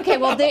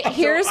 Well,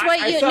 here's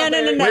what you.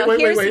 No.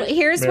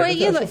 Here's what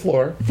you look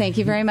for. Thank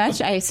you very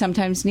much. I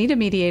sometimes need a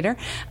mediator.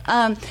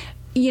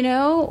 You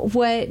know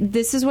what?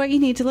 This is what you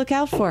need to look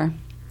out for.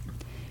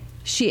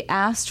 She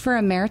asked for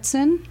a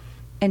Märzen,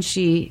 and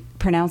she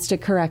pronounced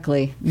it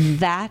correctly.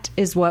 That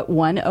is what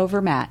won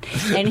over Matt.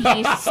 And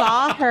he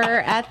saw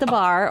her at the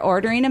bar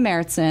ordering a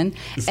Märzen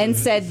and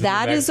said,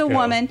 that is a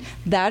woman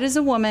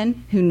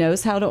who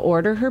knows how to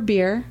order her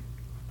beer.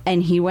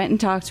 And he went and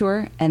talked to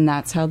her, and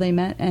that's how they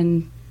met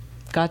and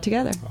got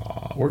together.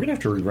 We're going to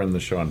have to rerun the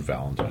show on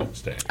Valentine's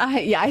Day.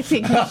 Yeah, I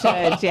think we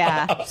should,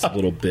 yeah. Just a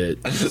little bit.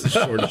 It's the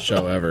shortest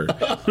show ever.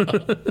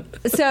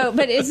 So,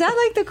 but is that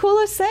like the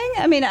coolest thing?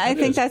 I mean, I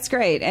think that's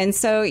great. And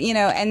so,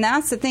 and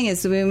that's the thing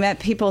is we met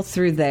people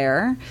through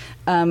there.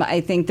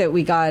 I think that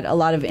we got a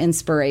lot of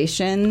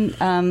inspiration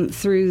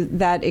through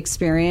that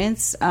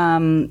experience.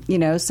 Some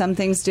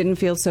things didn't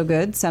feel so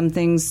good. Some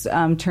things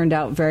turned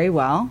out very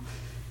well.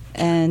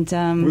 And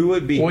we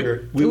would be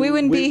here. We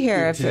wouldn't be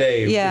here if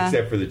today,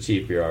 except for the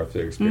chief beer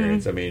officer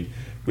experience. I mean,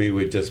 we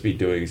would just be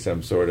doing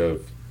some sort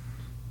of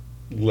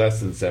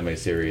less than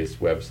semi-serious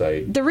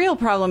website. The real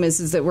problem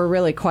is that we're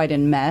really quite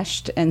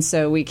enmeshed, and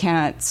so we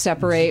can't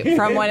separate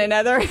from one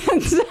another.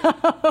 And so,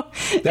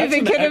 if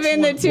it could have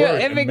been the two,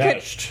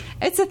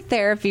 it's a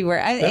therapy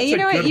word. You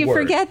know what? You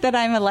forget that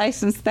I'm a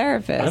licensed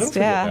therapist. I don't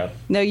forget that.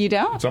 No, you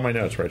don't. It's on my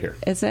notes right here.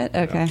 Is it?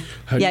 Okay.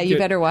 Yeah, you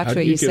better watch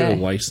what you say. How do you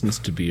get a license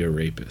to be a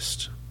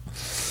rapist?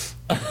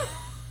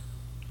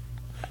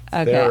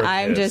 Okay,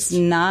 I'm just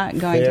not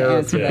going to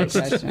answer that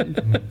question.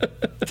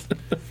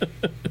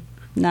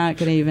 Not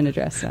going to even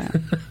address that.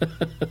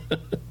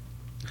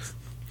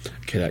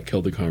 Okay, that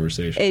killed the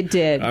conversation. It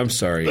did. I'm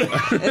sorry.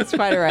 It's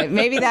quite all right.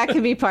 Maybe that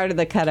could be part of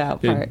the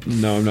cutout part.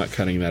 No, I'm not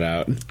cutting that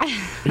out.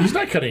 He's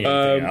not cutting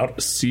anything out.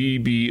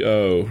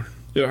 CBO.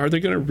 Are they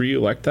going to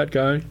re-elect that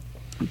guy?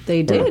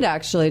 They did,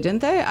 actually,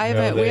 didn't they?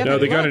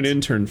 They got an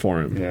intern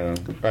for him. Yeah,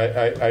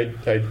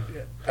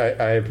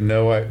 I have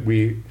no.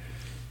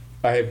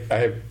 I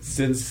have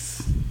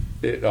since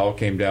it all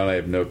came down. I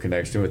have no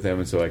connection with them,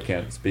 and so I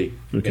can't speak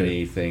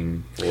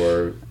anything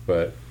for.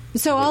 But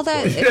so all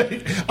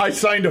that I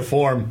signed a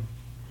form.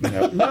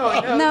 No.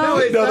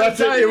 That's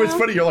it. It was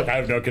funny. You're like, I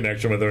have no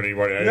connection with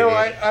anybody.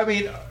 I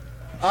mean,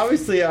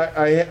 obviously,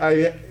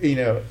 I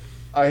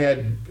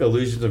had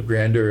illusions of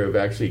grandeur of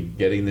actually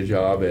getting the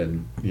job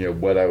and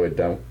what I would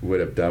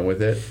have done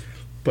with it.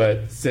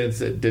 But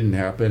since it didn't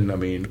happen, I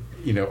mean,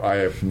 I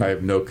have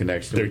no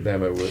connection with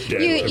them.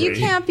 You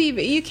can't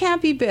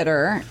be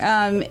bitter.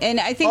 And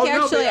I think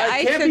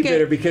I can't be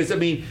bitter because I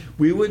mean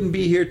we wouldn't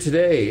be here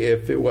today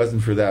if it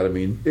wasn't for that. I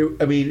mean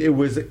it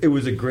was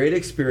a great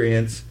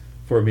experience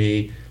for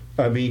me.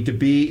 I mean to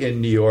be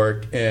in New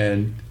York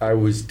and I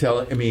was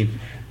telling. I mean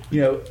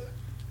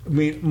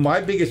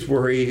my biggest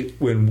worry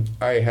when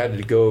I had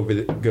to go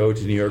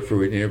to New York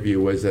for an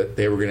interview was that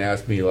they were going to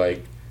ask me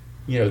like.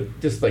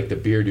 Just like the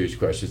beer douche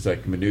questions,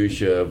 like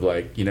minutia of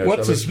like,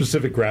 what's the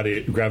specific gravity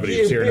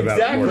of Sierra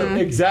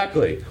Nevada?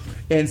 Exactly.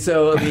 And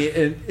so, I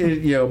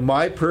mean,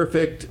 my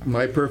perfect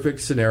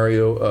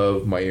scenario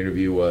of my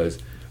interview was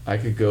I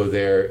could go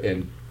there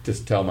and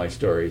just tell my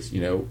stories,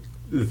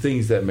 the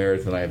things that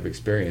Meredith and I have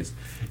experienced.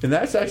 And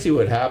that's actually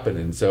what happened.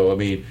 And so, I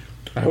mean,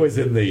 I was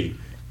in the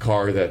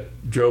car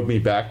that drove me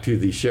back to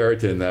the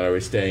Sheraton that I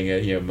was staying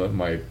at,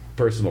 my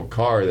personal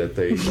car that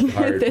they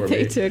hired for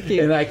me. Took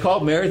you. And I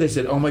called Meredith. I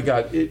said, "Oh my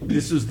God,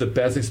 this was the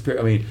best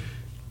experience." I mean,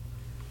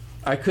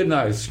 I could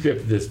not have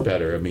scripted this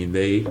better. I mean,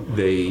 they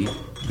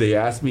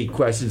asked me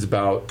questions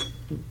about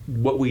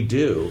what we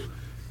do,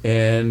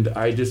 and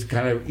I just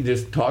kind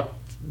of talked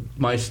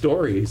my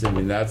stories. I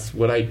mean, that's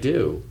what I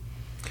do,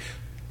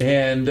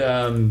 and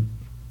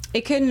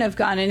it couldn't have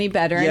gone any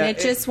better, and it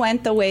just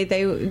went the way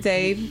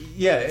they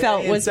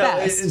felt was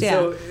best.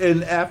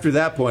 And after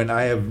that point,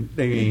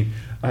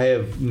 I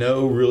have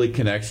no really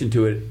connection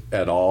to it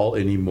at all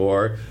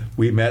anymore.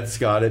 We met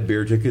Scott at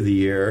Beer Trick of the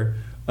Year.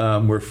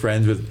 We're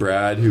friends with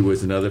Brad, who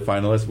was another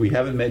finalist. We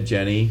haven't met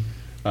Jenny.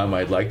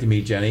 I'd like to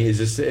meet Jenny.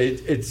 It's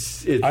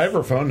I have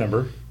her phone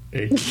number.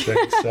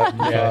 867.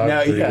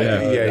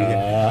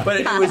 But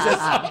it was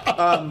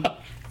just.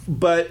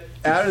 But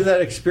out of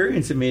that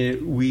experience, I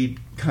mean, we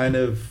kind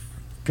of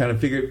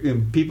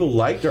figured people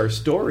liked our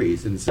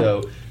stories, and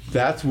so.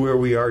 That's where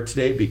we are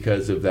today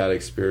because of that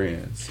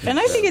experience. And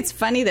I think it's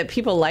funny that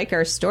people like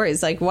our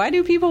stories. Like, why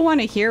do people want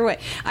to hear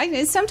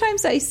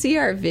sometimes I see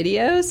our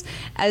videos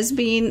as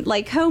being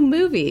like home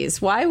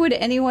movies. Why would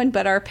anyone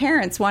but our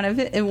parents want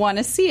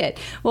to see it?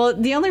 Well,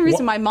 the only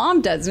reason my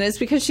mom doesn't is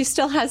because she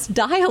still has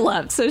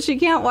dial-up, so she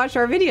can't watch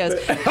our videos.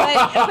 But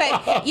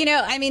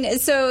I mean,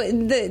 so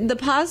the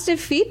positive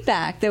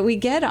feedback that we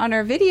get on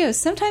our videos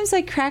sometimes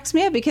like cracks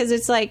me up because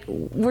it's like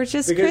we're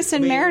just Chris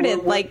and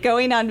Meredith like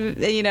going on,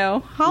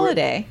 holiday.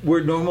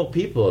 We're normal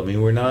people. I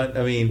mean, we're not.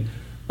 I mean,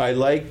 I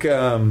like.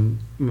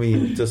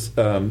 Just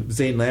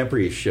Zane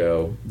Lamprey's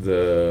show.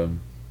 We're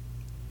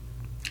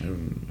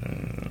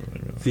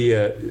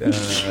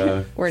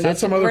not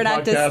some other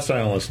podcast. I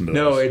don't listen to.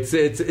 No, it's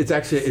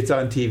actually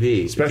on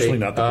TV. Especially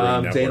not the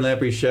Green Network. Zane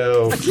Lamprey's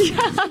show.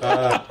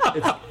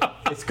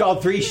 It's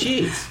called Three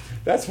Sheets.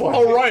 That's why.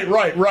 Oh, right.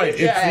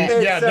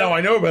 No, I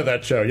know about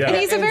that show. Yeah, and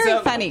he's a very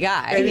funny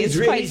guy. And he's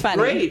quite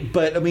funny. Great,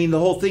 but I mean, the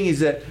whole thing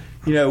is that.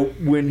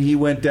 When he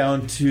went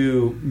down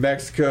to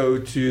Mexico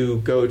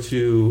to go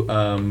to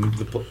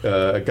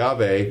the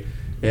agave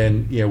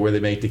and where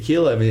they make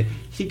tequila, I mean,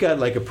 he got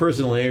like a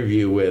personal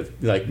interview with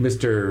like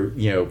Mr.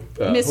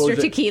 Mr.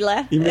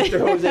 Tequila, Mr.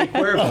 Jose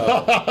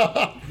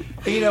Cuervo,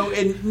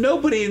 And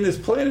nobody in this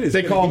planet is.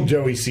 They call him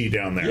Joey C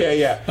down there.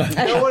 Yeah.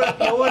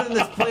 No one on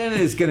this planet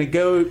is going to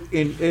go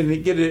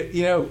and get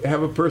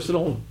have a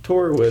personal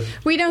tour with.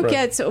 We don't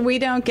get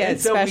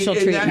special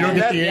treatment. You don't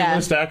get the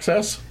A-list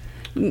access.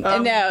 We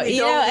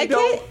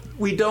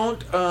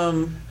don't.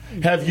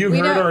 Have you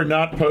heard our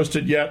not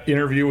posted yet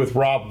interview with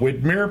Rob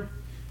Widmer?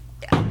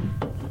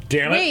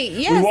 Damn it! Wait,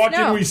 yes, we walked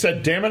in, we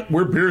said, "Damn it,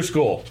 we're beer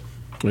school."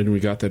 When we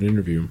got that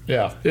interview,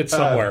 yeah, it's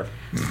somewhere.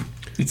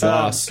 It's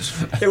lost.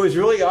 It was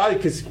really odd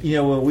because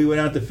when we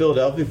went out to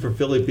Philadelphia for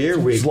Philly Beer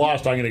Week, it's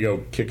lost. I'm going to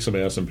go kick some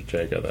ass in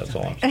Pacheco. That's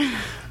all.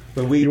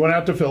 When you went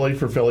out to Philly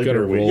for Philly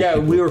Beer Week. Yeah,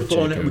 we were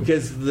flown in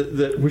because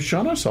was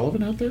Sean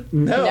O'Sullivan out there?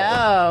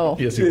 No.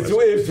 Yes, he was.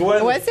 It's one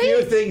of the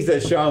few things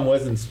that Sean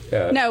wasn't.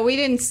 No, we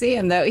didn't see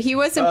him though. He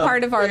wasn't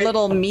part of our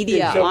little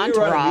media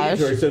entourage.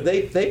 So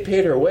they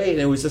paid her way, and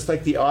it was just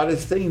like the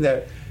oddest thing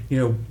that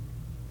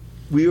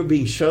we were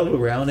being shuttled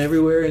around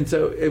everywhere, and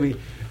so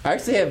I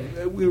actually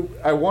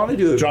I want to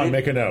do John,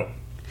 make a note.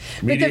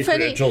 Media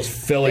credentials,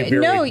 Philly Beer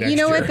Week next you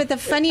know year. what? But the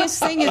funniest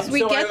thing is we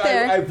get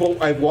there.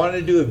 I wanted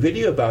to do a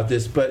video about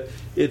this, but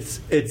it's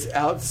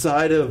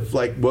outside of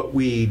like what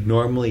we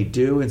normally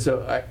do, and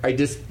so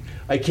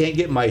I can't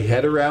get my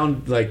head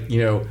around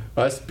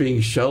us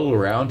being shuttled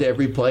around to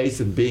every place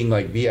and being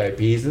like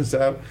VIPs and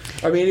stuff.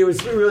 I mean, it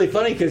was really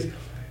funny because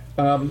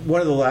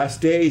one of the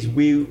last days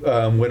we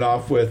went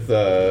off with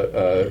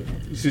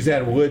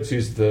Suzanne Woods,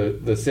 who's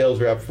the sales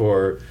rep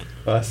for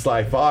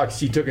Sly Fox.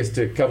 She took us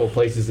to a couple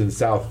places in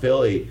South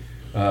Philly,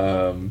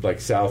 like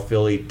South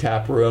Philly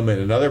Tap Room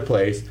and another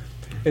place.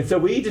 And so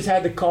we just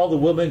had to call the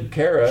woman,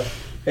 Kara,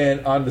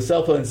 and on the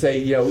cell phone and say,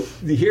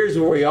 here's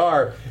where we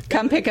are.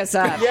 Come pick us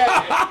up.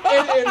 Yeah,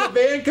 and the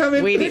van come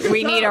in. We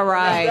need a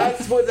ride.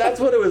 That's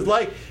what it was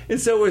like. And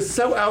so it was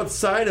so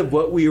outside of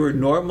what we were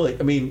normally.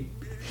 I mean,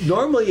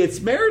 normally it's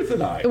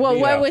marathonized. Well,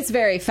 what was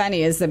very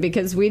funny is that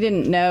because we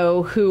didn't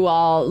know who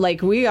all,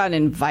 we got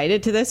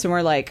invited to this and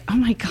we're like, oh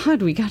my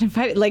God, we got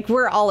invited. Like,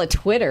 we're all at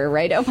Twitter,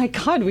 right? Oh my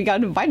God, we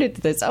got invited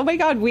to this. Oh my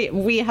God,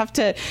 we have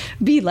to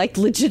be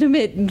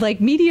legitimate,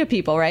 media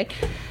people, right?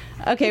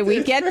 Okay,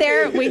 we get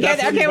there. Wait.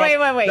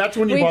 That's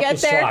when you bought the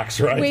socks,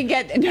 right?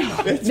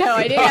 No,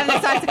 I didn't have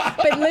the socks.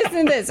 But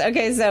listen to this.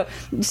 Okay,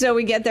 so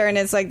we get there and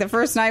it's like the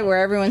first night where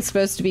everyone's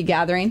supposed to be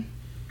gathering.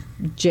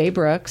 Jay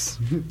Brooks,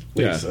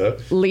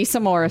 Lisa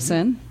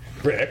Morrison,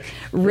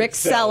 Rick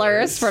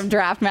Sellers from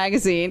Draft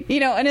Magazine,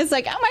 and it's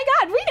like, oh my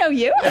God, we know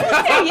you. We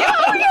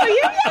know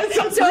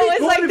you. So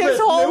it was like this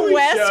whole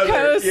West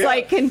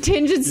Coast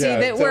contingency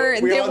that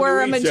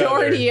were a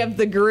majority of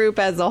the group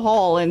as a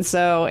whole, and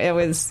so it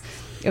was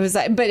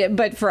like,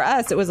 but for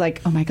us it was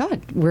like, oh my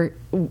God,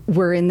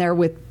 we're in there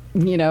with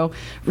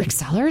Rick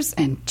Sellers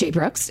and Jay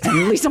Brooks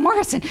and Lisa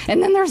Morrison,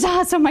 and then there's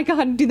us. Oh my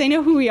God, do they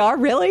know who we are?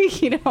 Really?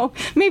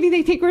 Maybe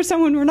they think we're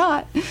someone we're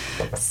not.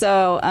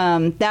 So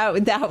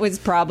that was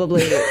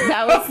probably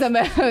the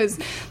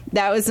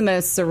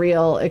most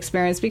surreal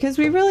experience because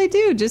we really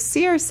do just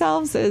see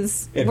ourselves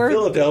as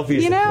Philadelphia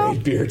is a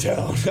great beer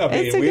town. I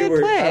mean, it's a good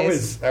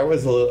place. I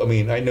was a little. I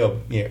mean, I know.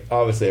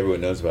 Obviously,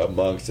 everyone knows about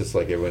Monk's, just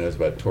like everyone knows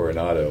about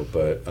Toronado,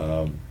 but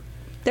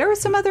there were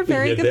some other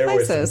very good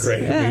places. There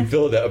were some great. I mean,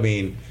 Philadelphia. I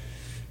mean.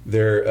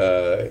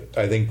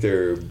 I think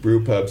their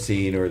brew pub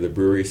scene or the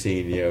brewery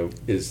scene,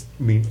 is.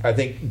 I mean, I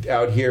think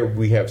out here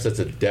we have such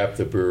a depth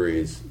of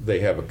breweries. They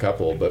have a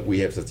couple, but we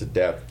have such a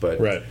depth. But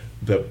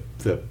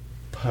the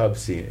pub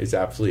scene is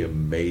absolutely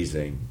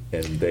amazing,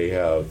 and they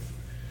have.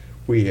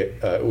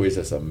 It was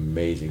just an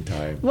amazing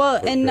time. Well,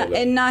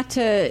 and not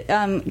to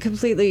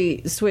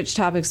completely switch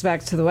topics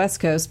back to the West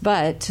Coast,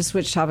 but to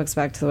switch topics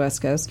back to the West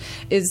Coast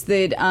is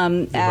that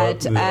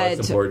the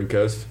most important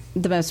coast.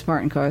 The most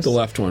important coast. The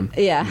left one.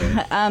 Yeah.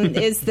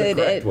 Is that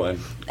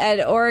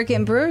at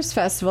Oregon Brewers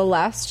Festival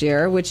last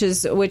year, which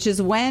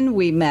is when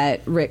we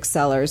met Rick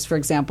Sellers, for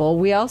example,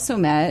 we also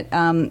met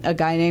a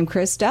guy named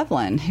Chris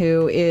Devlin,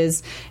 who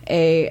is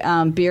a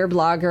beer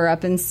blogger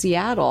up in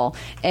Seattle.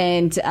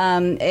 And he's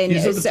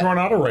at the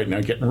Toronado right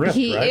now getting ripped,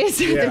 he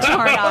is at the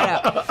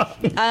Toronado.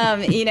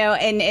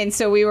 And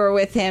so we were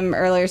with him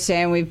earlier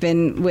today, and we've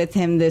been with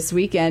him this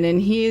weekend, and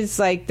he's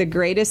like the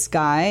greatest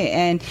guy.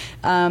 And,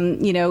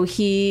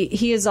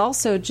 he is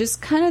also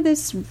just kind of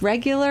this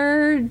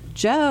regular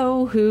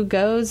Joe who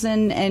goes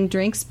and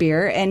drinks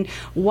beer. And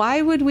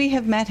why would we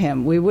have met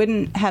him? We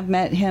wouldn't have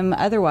met him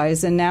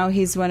otherwise. And now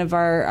he's one of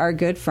our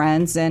good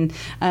friends. And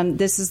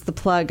this is the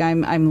plug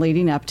I'm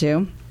leading up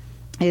to.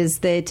 Is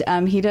that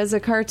he does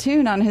a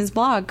cartoon on his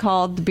blog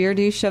called The Beer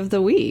Douche of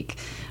the Week,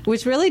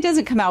 which really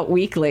doesn't come out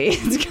weekly.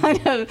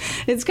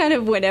 It's kind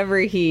of whenever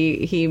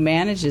he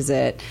manages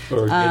it.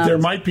 There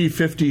might be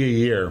 50 a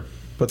year,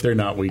 but they're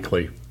not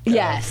weekly.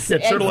 Yes,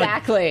 it's sort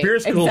exactly. Of like Beer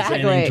School's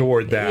aiming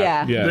toward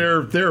that. Yeah.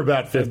 They're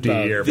about 50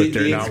 a year, but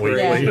they're not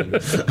weekly.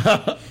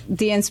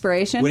 The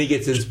inspiration? When he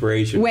gets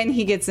inspiration.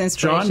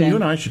 John, you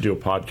and I should do a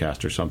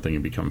podcast or something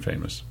and become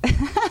famous.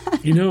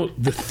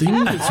 The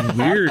thing that's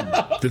weird,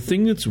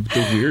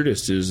 the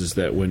weirdest is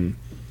that when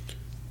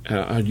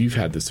you've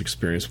had this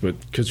experience, but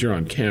because you're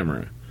on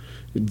camera,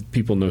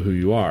 people know who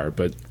you are.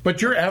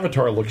 But your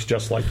avatar looks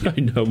just like you. I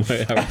know my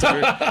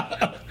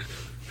avatar.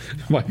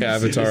 My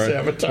avatar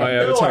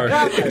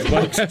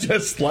looks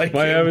just like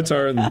my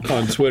avatar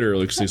on Twitter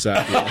looks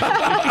exactly like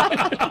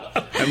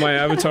and my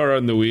avatar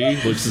on the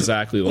Wii looks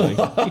exactly like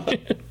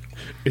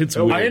it's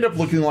weird. I end up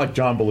looking like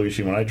John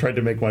Belushi. When I tried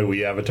to make my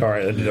Wii avatar,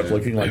 I ended up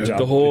looking like John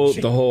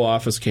Belushi. The whole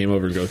office came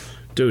over and goes,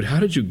 dude, how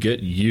did you get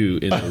you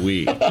in the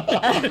Wii?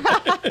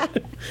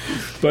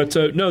 But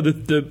no,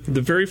 the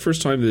very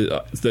first time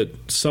that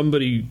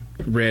somebody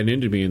ran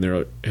into me and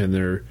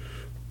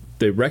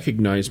they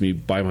recognize me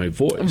by my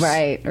voice.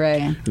 Right.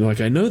 And they're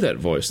like, I know that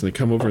voice. And they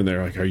come over and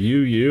they're like, are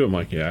you? I'm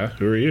like, yeah,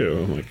 who are you?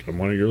 I'm like, I'm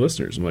one of your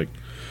listeners. I'm like,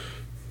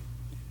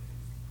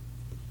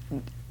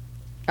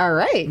 all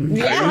right.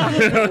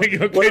 Yeah. like,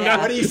 okay,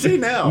 what do you say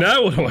now?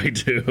 Now what do I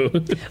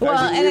do? Well,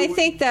 and I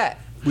think that...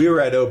 We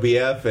were at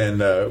OBF and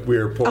we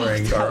were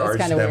pouring our arch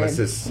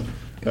nemesis,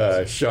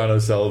 Sean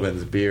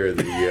O'Sullivan's beer.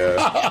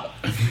 The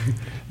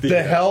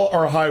Hell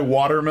or High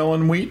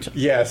Watermelon Wheat?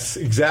 Yes,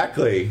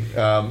 exactly.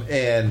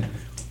 And...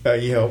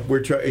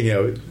 we're trying.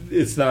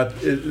 It's not.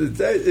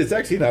 It's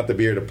actually not the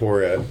beer to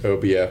pour at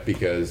OBF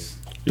because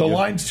the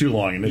line's too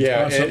long and it's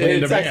constantly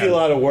in it's demand. actually a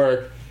lot of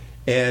work.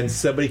 And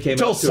somebody came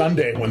until up to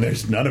Sunday when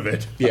there's none of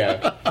it.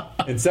 Yeah,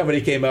 and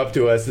somebody came up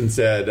to us and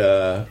said,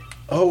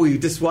 "Oh, we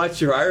just watched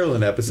your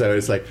Ireland episode."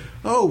 It's like,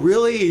 "Oh,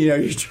 really?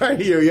 You're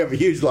trying. You have a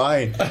huge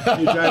line.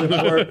 You're trying to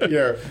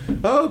pour.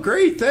 Oh,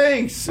 great,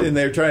 thanks." And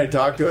they're trying to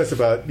talk to us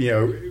about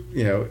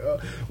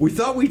we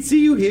thought we'd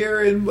see you here,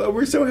 and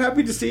we're so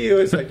happy to see you.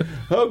 It's like,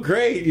 oh,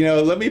 great.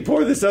 Let me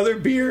pour this other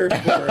beer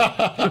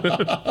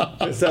for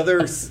this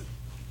other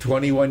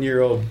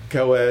 21-year-old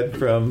co-ed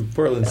from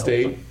Portland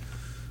State.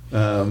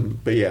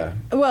 But yeah.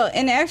 Well,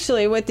 and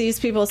actually, what these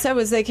people said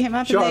was they came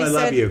up Sean, and they I said,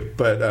 love you,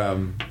 but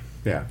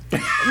yeah.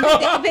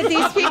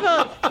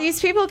 but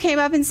these people came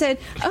up and said,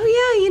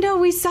 "Oh yeah,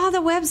 we saw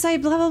the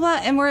website, blah blah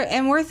blah," and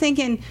we're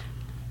thinking.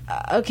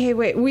 Okay,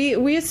 wait.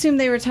 We assumed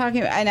they were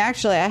talking, and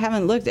actually, I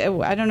haven't looked.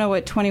 I don't know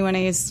what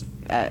 21A's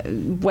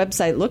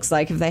website looks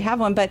like if they have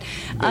one, but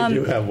they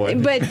do have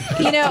one. But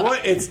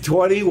it's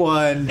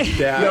 21. No,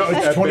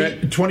 it's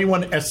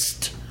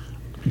 21est.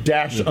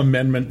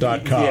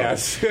 amendment.com.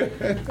 Yes.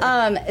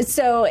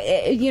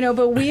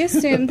 But we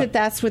assumed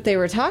that's what they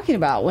were talking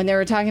about when they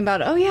were talking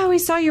about, oh yeah, we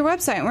saw your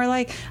website, and we're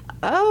like,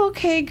 oh,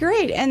 okay,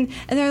 great. And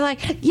they're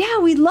like, yeah,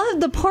 we loved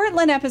the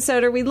Portland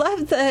episode, or we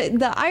loved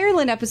the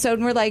Ireland episode,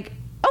 and we're like,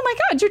 oh my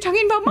God, you're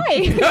talking about my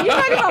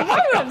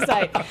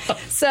website.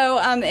 So,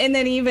 and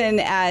then even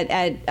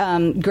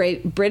at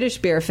Great British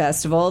Beer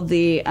Festival,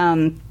 the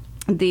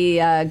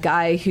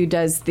guy who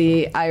does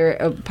the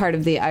part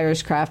of the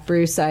Irish Craft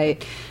Brew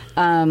site,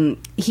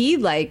 he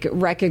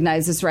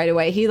recognized us right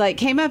away. He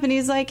came up and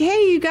he's like,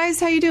 "Hey, you guys,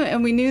 how you doing?"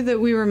 And we knew that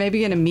we were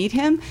maybe going to meet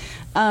him,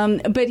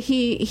 but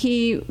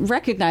he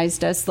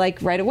recognized us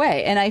right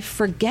away. And I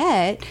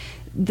forget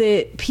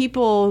that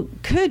people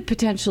could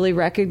potentially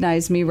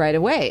recognize me right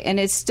away, and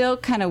it's still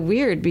kind of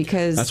weird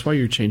because that's why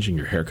you're changing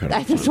your haircut.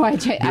 That's why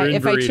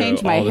if I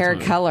change my hair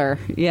color,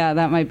 yeah,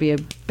 that might be a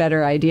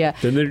better idea.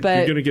 Then you're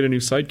going to get a new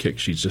sidekick.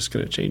 She's just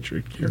going to change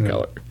her hair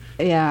color.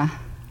 Yeah.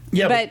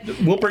 Yeah, but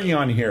we'll bring you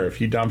on here. If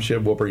you dumb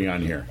shit, we'll bring you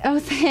on here. Oh,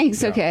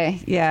 thanks. Yeah. Okay.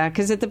 Yeah,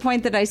 because at the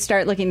point that I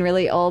start looking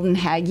really old and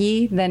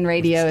haggy, then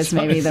radio is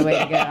maybe the way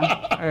to go.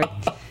 Or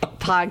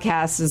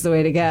podcast is the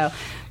way to go.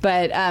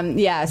 But,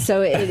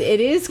 so it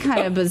is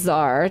kind of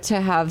bizarre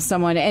to have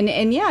someone.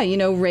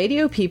 And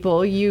radio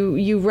people,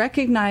 you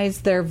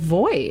recognize their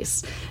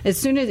voice. As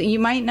soon as you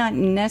might not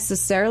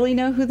necessarily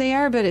know who they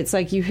are, but it's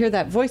like you hear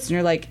that voice and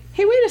you're like,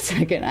 hey, wait a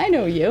second, I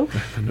know you.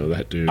 I know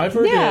that dude. I've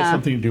heard it has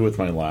something to do with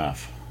my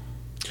laugh.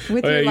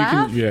 With your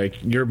laugh?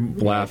 Your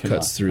laugh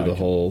cuts through the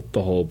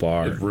whole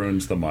bar. It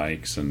ruins the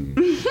mics, and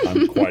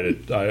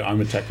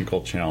I'm a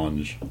technical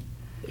challenge.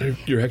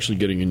 You're actually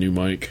getting a new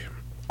mic.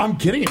 I'm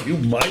getting a new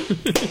mic.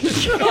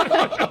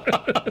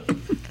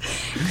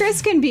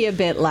 Chris can be a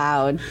bit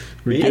loud.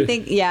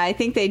 Really? I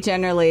think they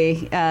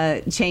generally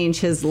change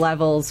his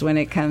levels when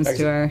it comes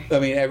to our. I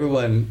mean,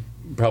 everyone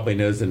probably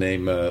knows the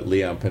name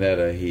Leon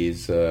Panetta.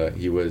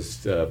 He was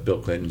Bill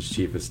Clinton's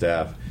chief of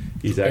staff.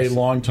 He's a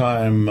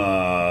longtime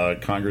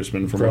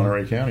congressman from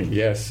Monterey County.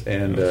 Yes,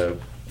 and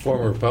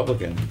former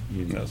Republican.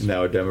 Yes.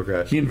 Now a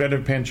Democrat. He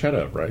invented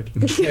pancetta, right?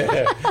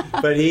 Yeah.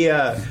 But he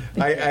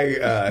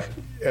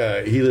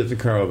lives in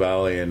Carmel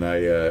Valley, and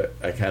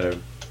I kind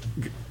of,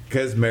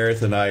 because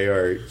Meredith and I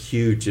are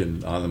huge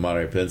on the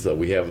Monterey Peninsula,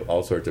 we have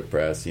all sorts of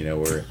press.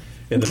 We're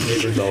in the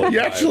papers all the time. You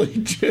actually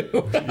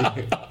do.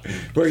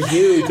 We're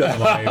huge on the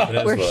Monterey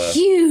Peninsula. We're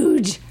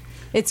huge.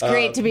 It's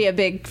great to be a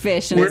big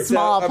fish in a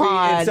small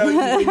pond.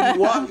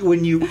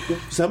 When you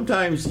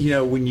sometimes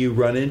when you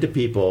run into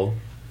people,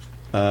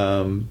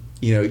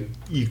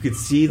 you could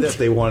see that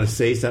they want to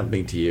say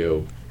something to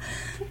you,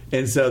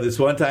 And so this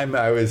one time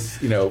I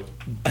was,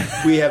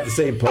 we have the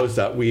same post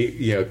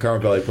office. Carmel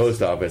Valley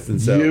Post Office.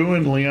 And so you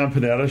and Leon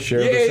Panetta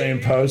share the same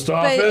post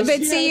office?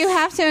 But see, you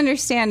have to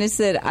understand is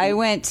that I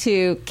went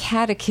to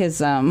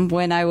catechism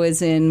when I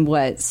was in,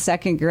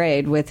 second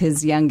grade with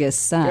his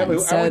youngest son. We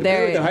went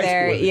to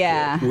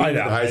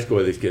high school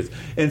with these kids.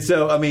 And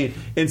so,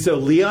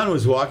 Leon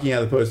was walking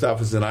out of the post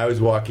office and I was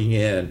walking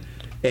in.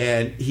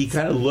 And he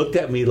kind of looked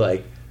at me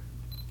like,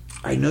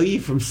 I know you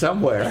from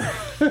somewhere,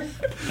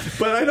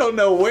 but I don't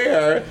know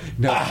where.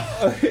 No,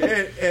 and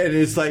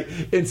it's like,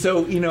 and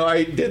so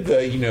I did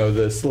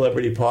the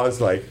celebrity pause,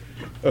 like,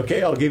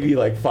 okay, I'll give you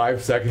like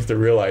 5 seconds to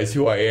realize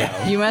who I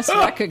am. You must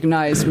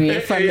recognize me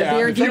from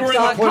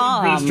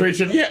thebeergeek.com.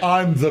 Administration.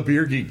 I'm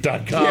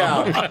thebeergeek.com.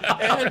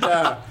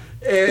 Yeah,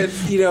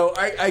 and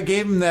I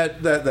gave him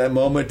that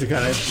moment to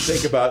kind of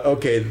think about,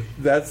 okay,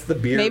 that's the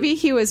beer. Maybe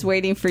he was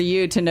waiting for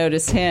you to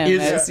notice him,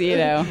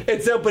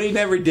 And so, but he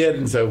never did,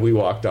 and so we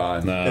walked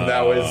on, and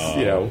that was,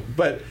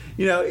 but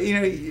you're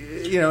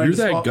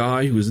that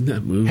guy who was in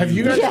that movie. Have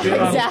you guys been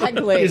on?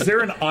 Exactly. Is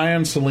there an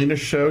Ion Salinas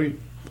show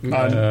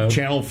on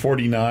Channel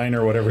 49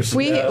 or whatever?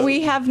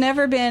 We have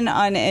never been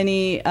on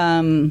any.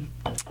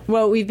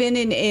 We've been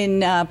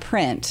in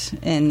print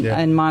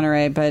in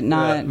Monterey, but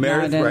not.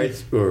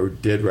 Meredith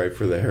did write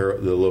for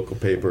the local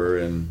paper,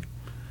 and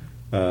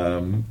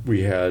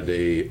we had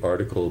a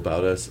article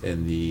about us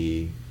in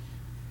the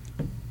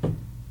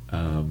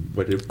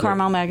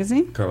Carmel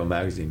Magazine. Carmel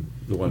Magazine,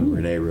 the one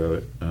Renee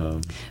wrote.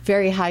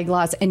 Very high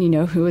gloss, and you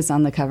know who was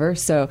on the cover.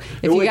 So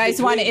if you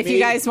guys want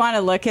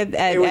to look at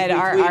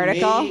our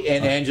article, me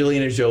and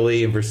Angelina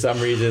Jolie, and for some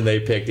reason they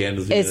picked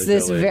Angelina Jolie. It's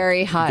this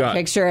very hot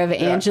picture of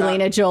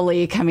Angelina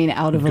Jolie coming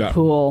out of a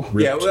pool.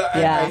 Ripped.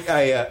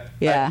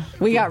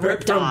 We got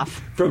ripped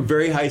off. From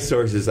very high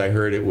sources, I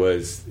heard it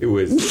was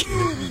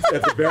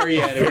at the very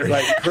end. It was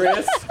like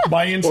Chris.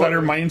 My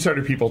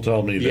insider people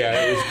told me that.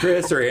 Yeah, it was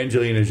Chris or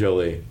Angelina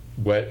Jolie.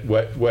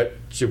 What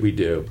should we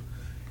do?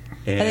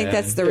 And I think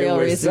that's the real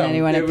reason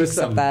anyone picks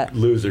up that. It was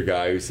some loser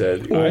guy who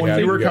said, "Well, when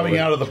you were coming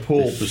out of the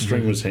pool, the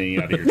string was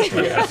hanging out of your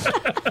chest."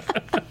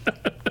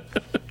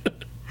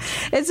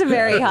 It's a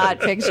very hot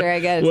picture, I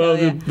guess. Well,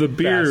 the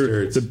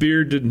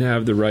beer didn't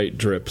have the right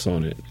drips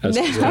on it as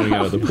it was coming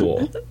out of the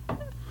pool.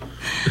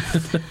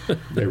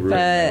 They ruined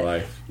my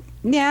life.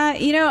 Yeah,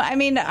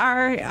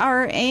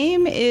 our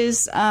aim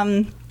is.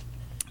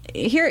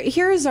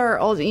 Here's our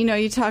old.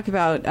 You talk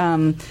about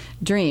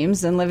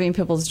dreams and living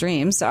people's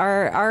dreams.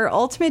 Our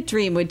ultimate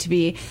dream would to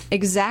be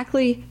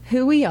exactly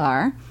who we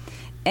are,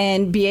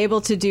 and be able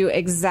to do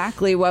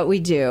exactly what we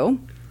do,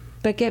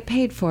 but get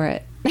paid for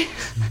it.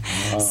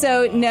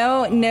 So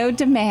no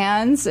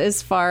demands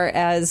as far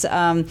as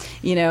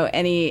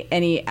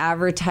any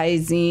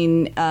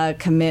advertising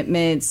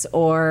commitments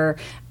or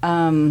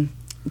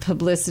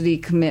publicity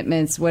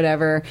commitments,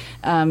 whatever,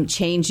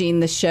 changing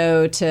the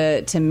show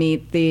to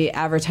meet the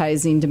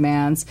advertising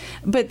demands,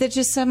 but that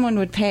just someone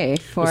would pay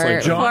for. It's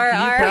like, John,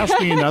 can you pass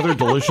me another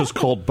delicious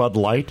cold Bud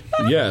Light?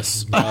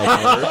 Yes,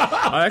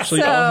 I'll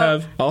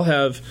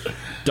have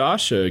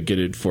Dasha get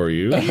it for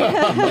you,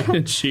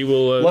 and she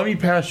will. Let me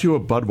pass you a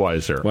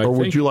Budweiser,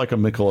 would you like a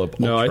Michelob Ultra?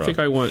 No, I think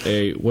I want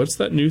a. What's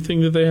that new thing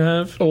that they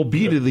have? Oh,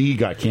 B to the E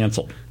got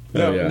canceled.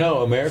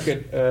 No,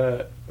 American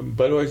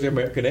Budweiser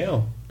American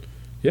Ale.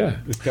 Yeah,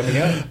 it's coming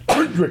out.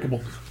 Undrinkable.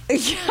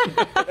 And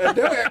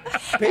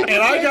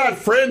I got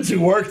friends who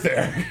work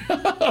there.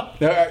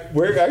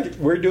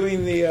 We're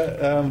doing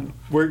the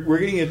we're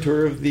getting a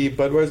tour of the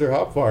Budweiser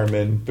hop farm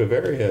in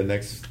Bavaria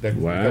next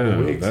couple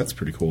of weeks. That's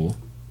pretty cool.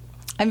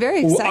 I'm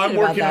very excited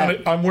about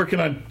that. I'm working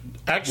on.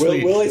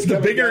 Actually,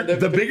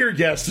 the bigger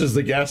guest is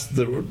the guest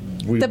that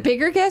we. The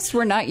bigger guest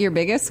were not your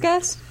biggest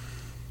guest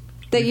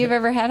that you've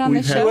ever had on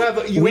the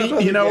show?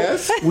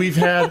 We've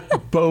had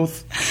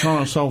both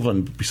Sean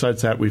O'Sullivan.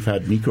 Besides that, we've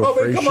had Nico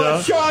Freisha. Come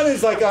on, Sean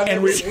is like on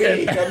every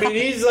week. I mean,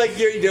 he's like,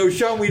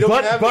 Sean, we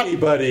don't have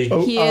anybody.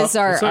 He is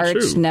our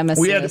arch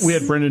nemesis. We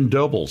had Brendan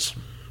Dobles.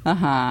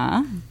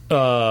 Uh-huh.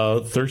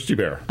 Thirsty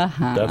Bear.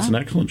 Uh-huh. That's an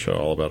excellent show,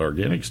 all about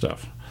organic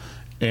stuff.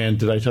 And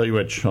did I tell you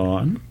about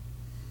Sean?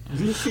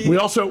 We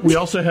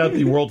also had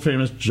the world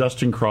famous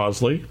Justin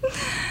Crosley.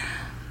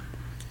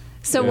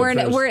 So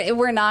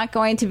we're not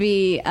going to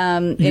be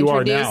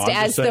introduced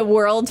as the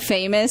world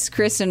famous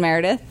Kristen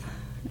Meredith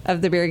of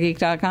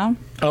thebeergeek.com.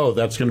 Oh,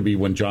 that's going to be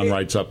when John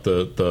writes up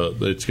it's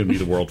going to be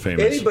the world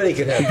famous. Anybody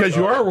can have because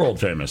Sean. You are world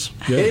famous.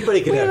 Yeah.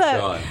 Anybody can have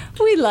Sean.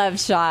 We love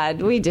Sean.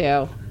 We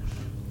do.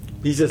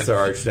 He's just our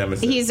arch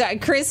nemesis.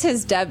 Chris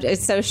has dubbed it.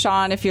 So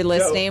Sean, if you're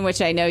listening,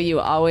 which I know you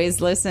always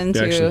listen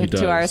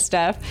to our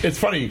stuff. It's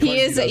funny.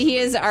 He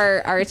is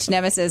our arch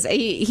nemesis.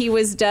 He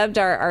was dubbed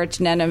our arch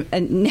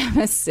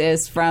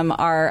nemesis from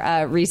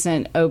our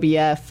recent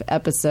OBF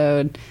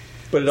episode.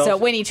 So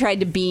when he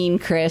tried to bean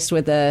Chris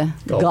with a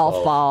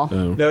golf ball.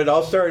 Oh. No, it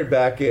all started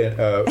back at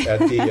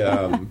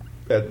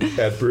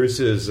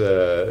Bruce's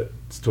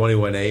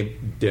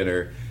 21A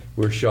dinner,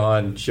 where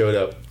Sean showed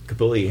up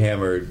completely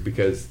hammered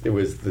because it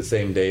was the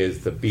same day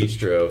as the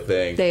bistro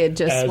thing. They had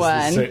just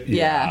won.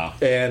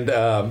 And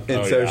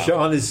so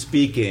Sean is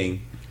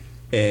speaking,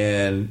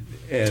 and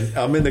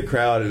I'm in the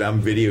crowd and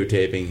I'm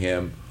videotaping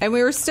him. And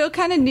we were still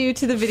kind of new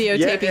to the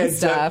videotaping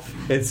stuff.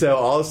 And so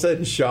all of a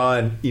sudden,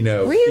 Sean,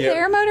 were you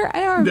there, Motor? I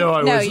don't remember. No,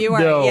 I wasn't. You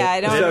weren't. No. Yeah,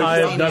 I don't. I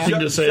have nothing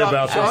to say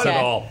about this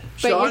at all.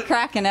 But you're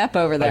cracking up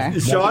over there.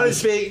 Sean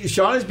is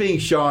being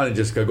Sean and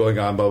just going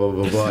on blah blah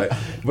blah blah.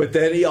 But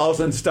then he all of a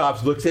sudden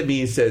stops, looks at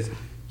me, and says,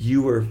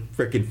 "You were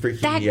freaking me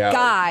out." That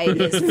guy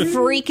is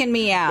freaking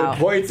me out. And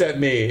points at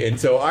me, and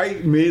so I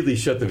immediately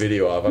shut the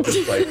video off. I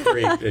was like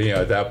freaked,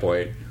 at that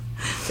point.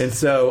 And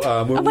so,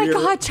 oh my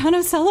God, Sean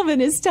O'Sullivan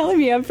is telling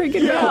me I'm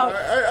freaking out.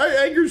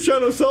 I angered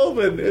Sean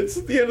O'Sullivan.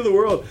 It's the end of the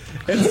world.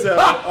 And so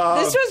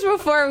this was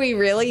before we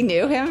really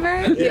knew him,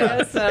 Vern.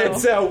 Yeah. And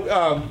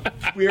so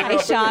we were hi,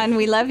 Sean.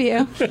 We love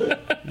you.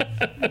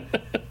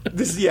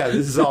 This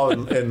is all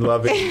in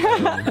loving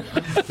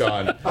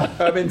Sean.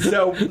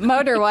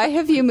 Motor, why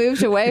have you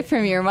moved away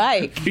from your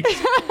mic?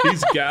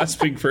 He's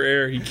gasping for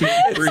air. He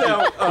can't breathe.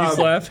 He's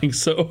laughing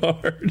so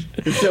hard.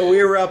 So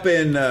we were up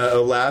in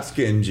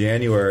Alaska in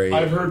January.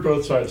 I've heard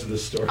both sides of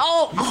this story.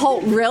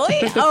 Oh, really?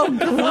 Oh,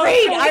 great!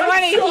 I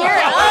want to hear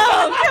it.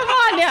 Oh, come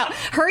on now.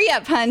 Hurry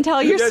up, hun.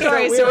 Tell your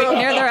story so we can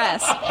hear the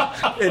rest.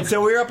 And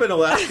so we were up in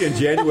Alaska in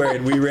January,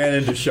 and we ran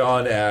into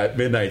Sean at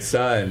Midnight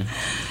Sun.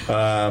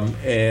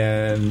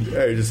 And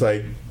I was just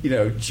like,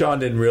 Sean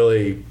didn't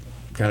really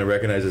kind of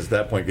recognize us at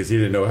that point because he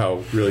didn't know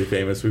how really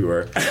famous we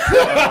were.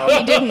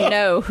 He didn't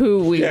know who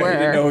we were. He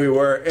didn't know who we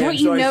were. And don't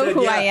you know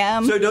who I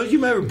am? So don't you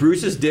remember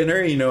Bruce's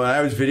dinner?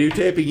 I was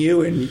videotaping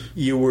you and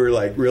you were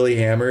like really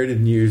hammered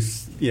and you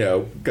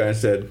kind of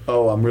said,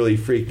 "Oh, I'm really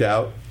freaked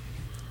out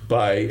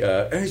by,"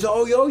 and he's,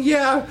 "Oh,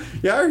 yeah,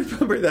 I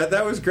remember that.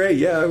 That was great.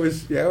 Yeah, I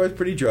was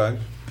pretty drunk."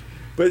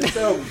 But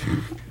so,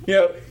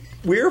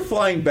 we were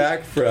flying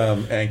back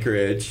from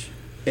Anchorage,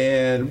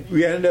 and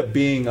we ended up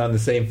being on the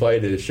same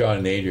flight as Sean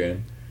and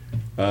Adrian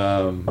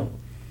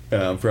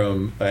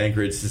from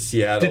Anchorage to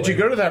Seattle. Did you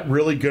go to that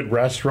really good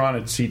restaurant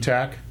at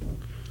SeaTac?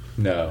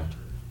 No.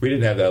 We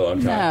didn't have that a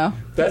long time. No.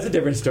 That's a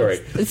different story.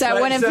 Is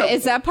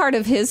that part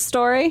of his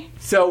story?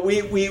 So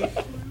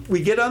we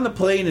get on the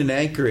plane in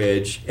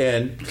Anchorage,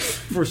 and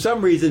for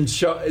some reason,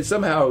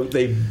 somehow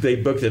they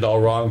booked it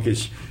all wrong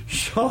because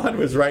Sean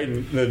was right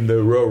in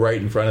the row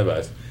right in front of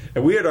us.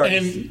 And we had already.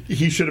 And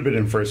he should have been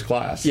in first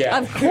class. Yeah.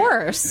 Of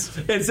course.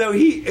 And so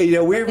we've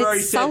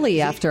already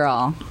Sully, after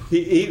all.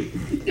 We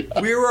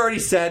were already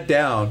sat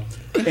down.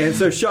 And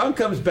so Sean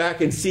comes back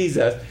and sees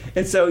us.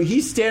 And so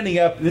he's standing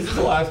up. This is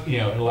the last,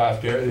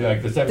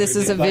 This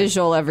is a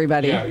visual,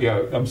 everybody.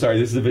 Yeah. I'm sorry.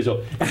 This is a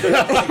visual.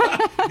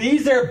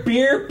 These are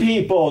beer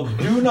people.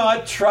 Do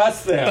not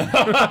trust them.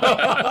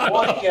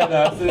 Looking at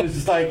us. And it's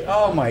just like,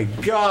 oh my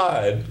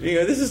God.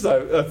 This is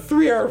a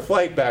 3-hour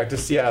flight back to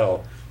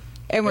Seattle.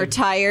 And we're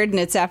tired, and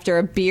it's after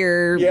a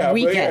beer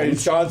weekend. Yeah, and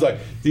Sean's like,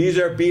 these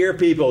are beer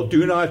people.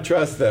 Do not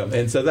trust them.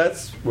 And so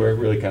that's where it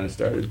really kind of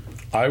started.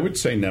 I would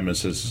say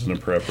nemesis is an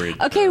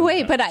appropriate Okay, term.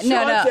 wait, but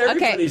no.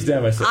 Everybody's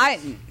nemesis.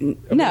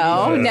 No.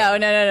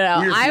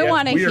 I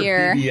want to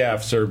hear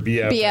BFFs or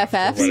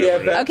BFFs.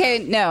 BFFs. Okay,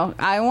 no.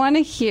 I want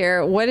to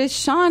hear what has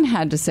Sean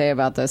had to say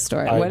about this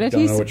story. I what did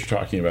don't he know what you're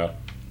talking about.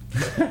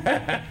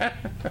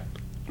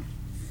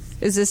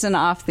 Is this an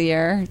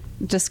off-the-air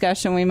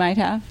discussion we might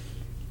have?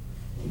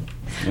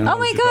 Oh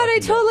my God, I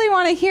totally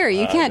want to hear.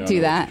 You can't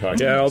do that.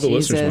 Yeah, all the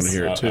Jesus. listeners want to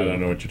hear it too. I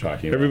don't know what you're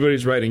talking about.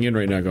 Everybody's writing in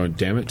right now going,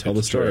 damn it, tell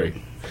the story.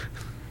 True.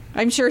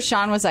 I'm sure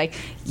Sean was like,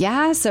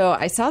 yeah, so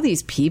I saw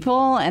these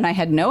people and I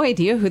had no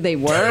idea who they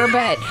were,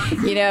 but,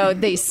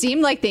 they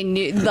seemed like they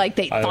knew, like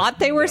they thought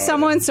they were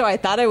someone, so I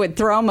thought I would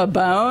throw them a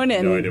bone.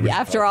 And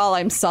after all,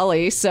 I'm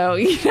Sully, so,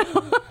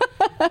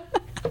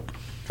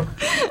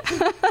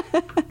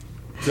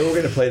 So we're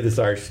going to play this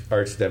arch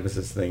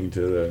nemesis thing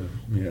to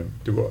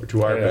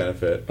our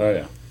benefit. Oh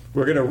yeah.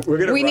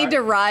 We need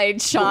to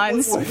ride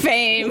Sean's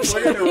fame.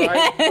 We're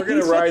going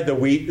to ride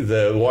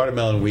the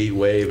watermelon wheat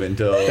wave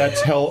until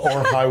That's hell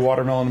or high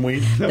watermelon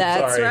wheat.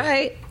 That's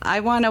right. I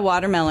want a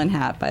watermelon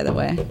hat, by the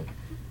way.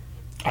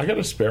 I got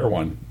a spare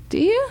one. Do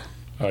you?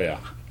 Oh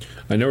yeah.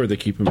 I know where they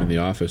keep them in the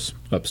office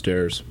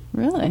upstairs.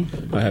 Really?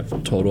 I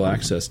have total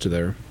access to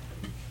their.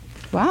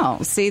 Wow.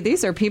 See,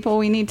 these are people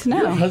we need to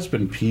know. Your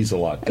husband pees a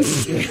lot,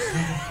 doesn't he?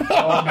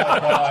 Oh my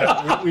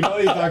God. We know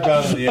you talk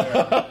about it in the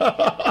air.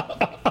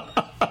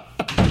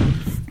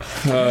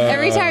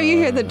 Every time you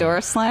hear the door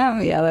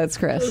slam, yeah, that's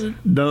Chris.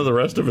 None of the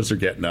rest of us are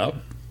getting up.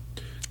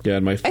 Yeah,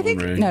 and my phone I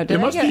think rang.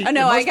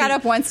 no. I got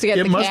up once to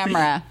get the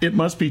camera. It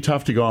must be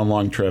tough to go on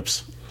long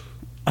trips.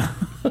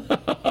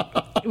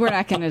 We're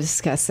not going to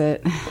discuss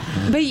it.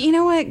 But you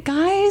know what,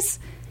 guys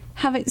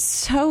have it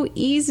so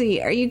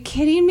easy. Are you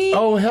kidding me?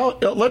 Oh hell!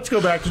 Let's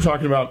go back to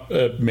talking about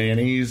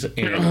Manny's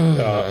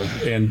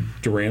and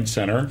Durant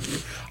Center.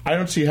 I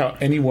don't see how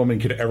any woman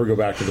could ever go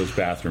back to those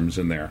bathrooms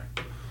in there.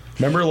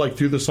 Remember, like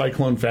through the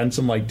cyclone fence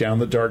and like down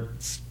the dark,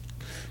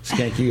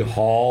 skanky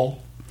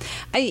hall.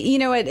 You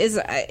know what is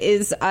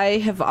I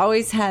have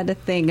always had a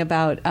thing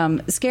about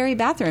scary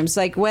bathrooms,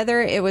 like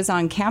whether it was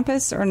on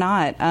campus or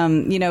not.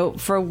 You know,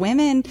 for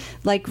women,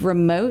 like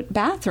remote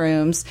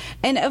bathrooms,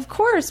 and of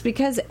course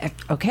because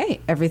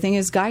everything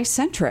is guy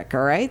centric,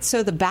 all right.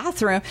 So the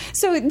bathroom,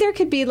 so there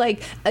could be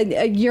like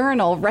a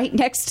urinal right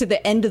next to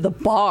the end of the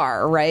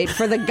bar, right,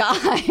 for the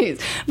guys,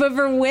 but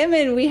for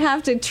women we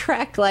have to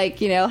trek like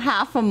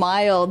half a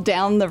mile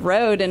down the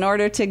road in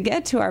order to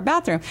get to our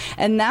bathroom,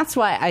 and that's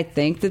why I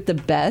think that the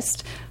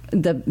best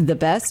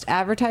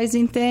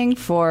advertising thing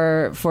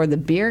for the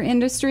beer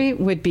industry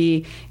would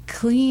be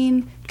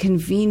clean,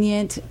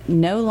 convenient,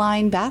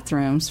 no-line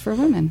bathrooms for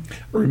women.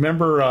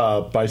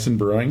 Remember Bison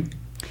Brewing?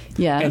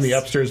 Yes. And the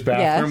upstairs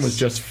bathroom was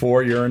just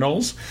 4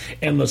 urinals,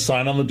 and the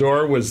sign on the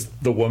door was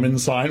the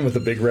woman's sign with a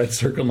big red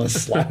circle and a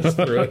slash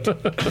through it.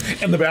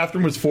 And the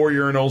bathroom was 4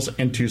 urinals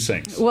and 2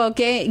 sinks. Well,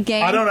 game.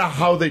 I don't know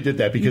how they did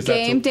that because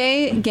game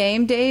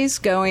days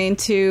going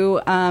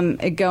to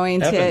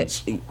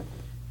Evans.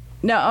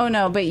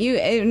 No, but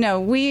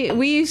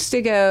we used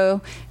to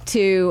go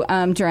to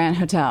Durant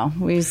Hotel.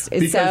 Because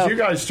you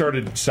guys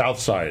started South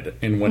Side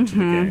and went to the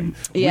game.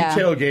 Yeah.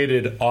 We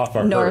tailgated off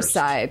our North Hearst.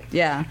 Side,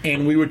 yeah.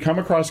 And we would come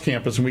across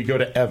campus and we'd go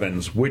to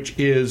Evans, which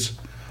is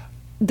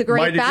the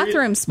great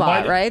bathroom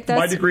spot, right?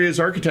 My degree is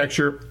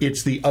architecture.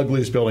 It's the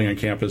ugliest building on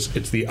campus.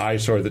 It's the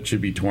eyesore that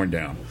should be torn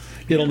down.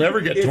 It'll never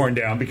get torn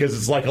down because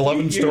it's like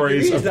 11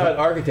 stories. It's not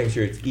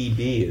architecture, it's ED,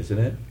 isn't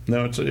it?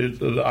 No,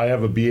 I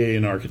have a BA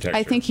in architecture.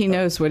 I think he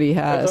knows what he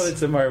has. I thought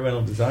it's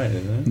environmental design,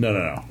 isn't it?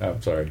 No. Oh,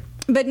 sorry.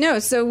 But no,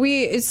 so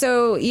we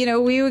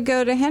would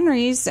go to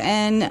Henry's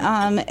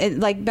and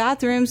like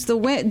bathrooms.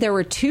 There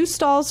were 2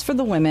 stalls for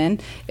the women.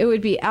 It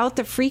would be out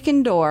the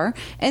freaking door,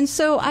 and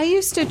so I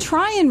used to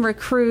try and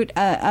recruit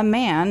a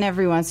man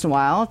every once in a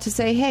while to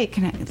say, "Hey,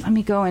 let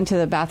me go into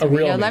the bathroom? A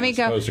real man, let me as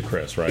go." opposed to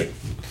Chris, right?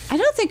 I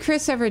don't think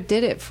Chris ever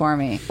did it for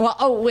me. Well,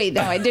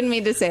 no, I didn't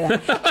mean to say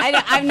that.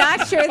 I'm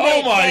not sure that.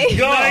 Oh my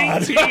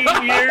God!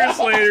 19 years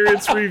later,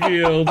 it's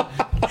revealed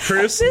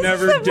Chris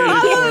never did it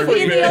for me.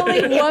 You're the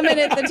only woman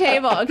at the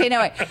table. Okay,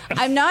 no, wait.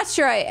 I'm not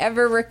sure I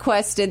ever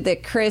requested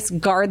that Chris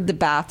guard the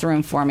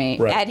bathroom for me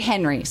at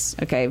Henry's.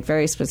 Okay,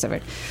 very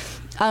specific.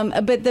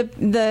 But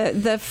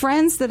the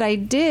friends that I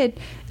did.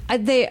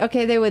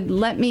 They would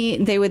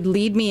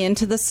lead me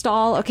into the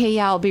stall. Okay,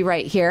 yeah, I'll be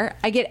right here.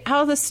 I get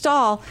out of the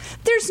stall.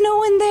 There's no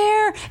one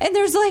there. And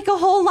there's like a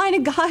whole line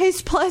of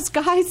guys plus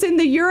guys in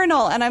the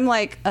urinal. And I'm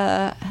like,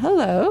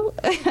 hello.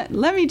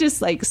 Let me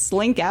just like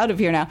slink out of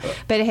here now.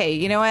 But hey,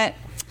 you know what?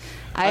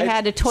 I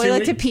had a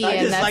toilet to pee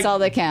in. That's all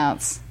that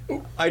counts.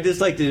 I just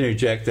like to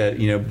interject that,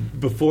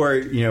 before,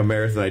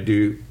 Meredith and I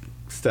do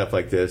stuff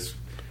like this,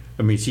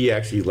 I mean, she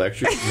actually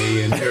lectured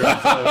me in terms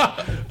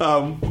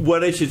of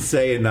what I should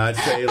say and not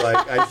say.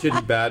 Like, I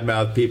shouldn't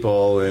badmouth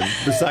people. And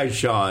besides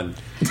Sean,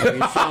 I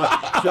mean,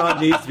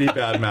 Sean needs to be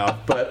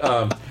badmouthed, but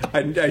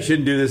I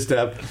shouldn't do this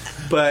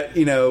stuff. But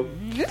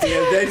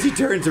then she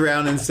turns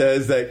around and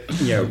says that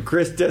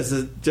Chris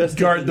doesn't just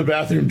guard the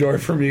bathroom door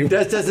for me.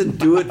 Just doesn't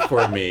do it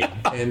for me,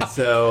 and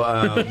so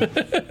I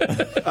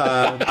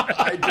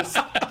just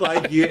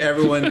like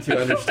everyone to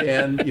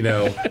understand.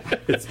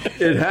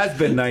 It has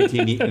been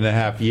 19 and a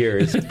half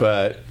years,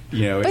 but.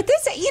 But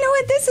this,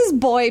 this is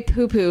boy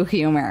poo-poo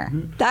humor.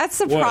 That's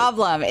the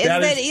problem. All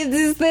I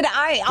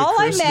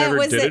meant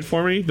was did it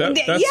for me.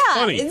 That's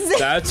funny.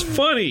 That's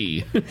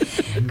funny.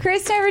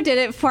 Chris never did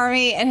it for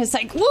me, and it's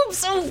like,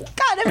 whoops! Oh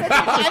God, I'm at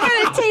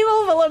a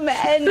table full of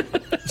men.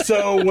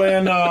 So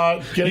when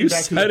getting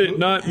back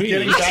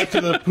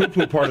to the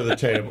poo-poo part of the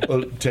table.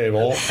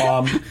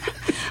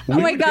 Oh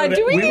my God!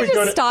 Do we need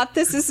to stop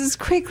this? This is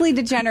quickly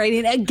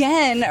degenerating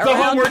again. The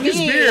homework is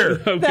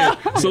beer. Okay,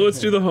 so let's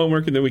do the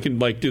homework, and then we can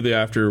do the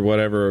after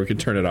whatever, or we can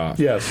turn it off.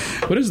 Yes.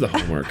 What is the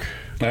homework?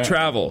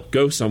 Travel.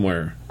 Go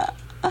somewhere.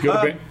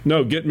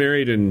 Get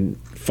married and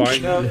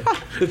find.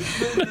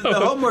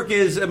 The homework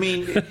is. I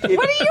mean, what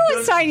are you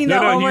assigning the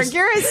homework?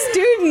 You're a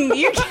student.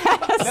 You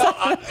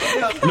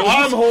can't. No,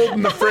 I'm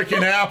holding the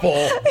freaking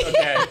apple.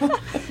 Okay.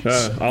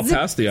 I'll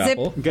pass the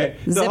apple. Okay.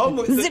 The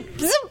homework.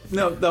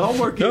 The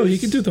homework. No, he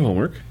can do the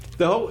homework.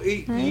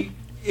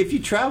 If you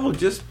travel,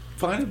 just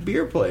find a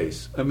beer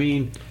place. I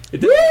mean.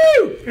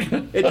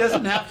 It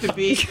doesn't have to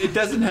be. It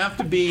doesn't have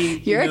to be.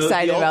 You're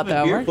excited about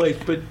the beer place,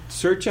 but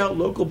search out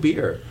local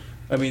beer.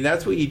 I mean,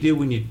 that's what you do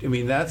when you. I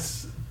mean,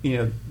 that's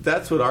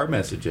what our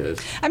message is.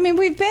 I mean,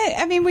 we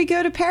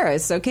go to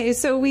Paris. Okay,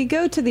 so we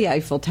go to the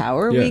Eiffel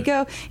Tower.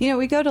 Yeah.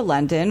 We go to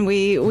London.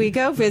 We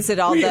go visit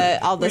all the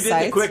sites. We did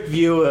a quick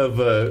view of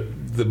the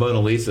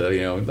Mona Lisa.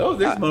 There's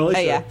Mona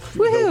Lisa. Yeah.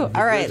 Woohoo!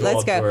 All right,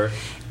 let's go.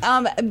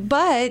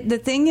 But the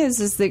thing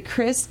is that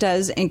Chris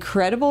does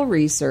incredible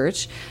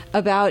research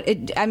about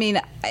it. I mean,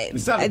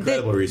 it's not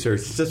incredible research.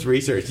 It's just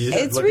research. You just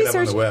have to look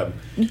research. it up on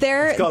the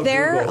web.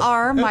 There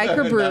are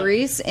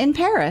microbreweries in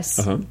Paris.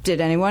 Uh-huh.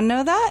 Did anyone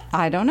know that?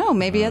 I don't know.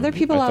 Maybe other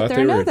people out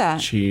there know that.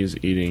 Cheese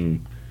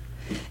eating.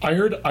 I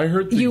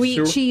heard. You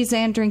eat cheese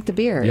and drink the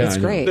beer. Yeah, it's I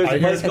know. great. There's a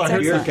place It's called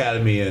Beer excellent.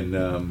 Academy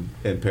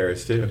in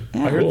Paris too.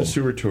 I heard Cool. the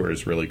sewer tour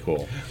is really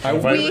cool. If I We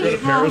ever go to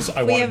Paris,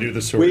 I we want to have- do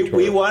the sewer We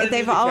tour. wanted to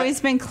They've do the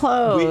always been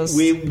closed.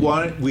 We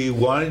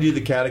want to do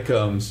the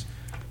catacombs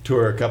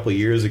tour a couple of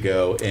years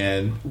ago,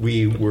 and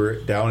we were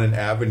down in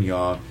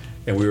Avignon,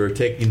 and we were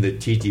taking the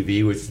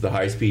TGV, which is the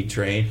high-speed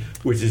train,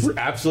 which is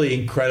absolutely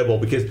incredible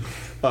because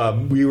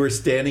we were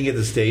standing at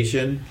the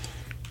station,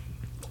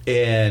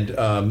 and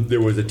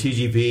there was a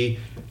TGV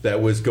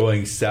that was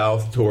going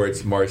south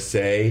towards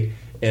Marseille.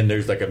 And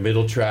there's like a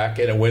middle track,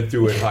 and it went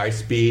through at high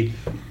speed.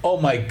 Oh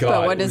my god!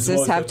 But what does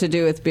this have to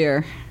do with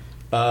beer?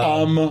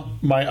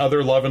 My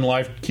other love in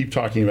life. Keep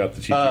talking about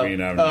the TGV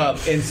now.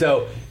 And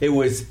so it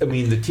was. I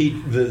mean, the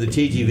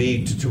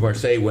TGV to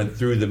Marseille went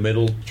through the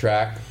middle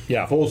track,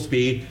 full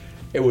speed.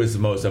 It was the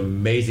most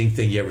amazing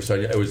thing you ever saw.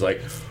 It was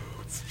like,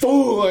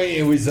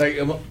 it was like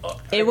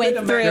It went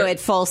through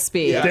at full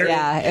speed.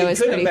 Yeah, it was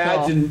pretty cool.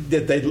 imagine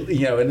that they, in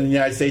the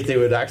United States, they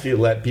would actually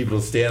let people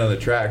stand on the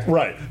track.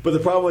 Right. But the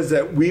problem was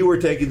that we were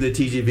taking the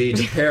TGV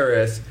to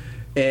Paris,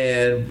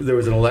 and there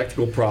was an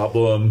electrical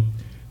problem,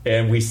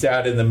 and we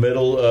sat in the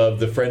middle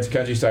of the French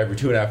countryside for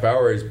 2.5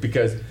 hours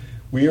because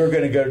we were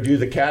going to go do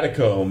the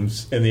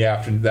catacombs in the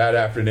that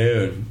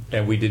afternoon,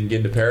 and we didn't get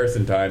into Paris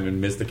in time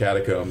and missed the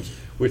catacombs,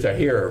 which I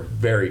hear are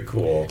very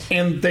cool.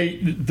 And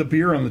the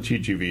beer on the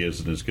TGV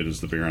isn't as good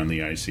as the beer on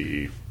the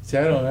ICE. See,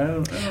 I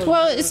don't.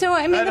 Well, so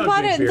I mean, I don't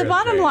drink beer the on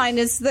bottom trains. line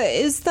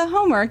is the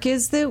homework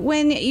is that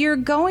when you're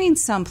going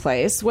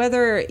someplace,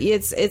 whether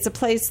it's a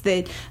place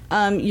that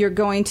you're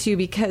going to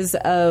because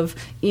of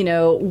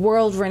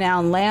world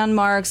renowned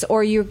landmarks,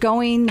 or you're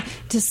going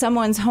to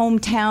someone's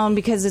hometown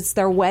because it's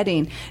their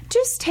wedding,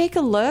 just take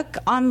a look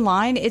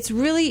online. It's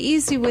really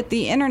easy with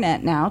the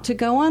internet now to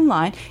go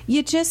online.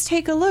 You just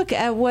take a look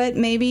at what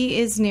maybe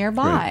is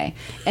nearby,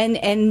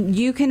 and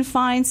you can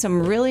find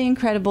some really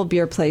incredible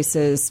beer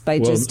places by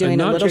just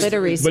doing a little bit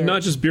of research. But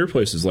not just beer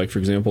places. Like, for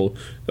example,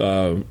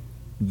 the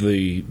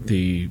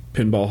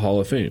Pinball Hall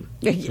of Fame.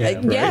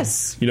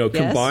 Yes.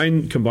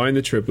 Combine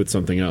the trip with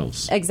something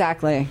else.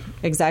 Exactly.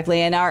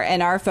 And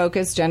our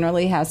focus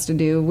generally has to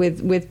do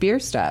with beer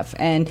stuff,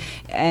 and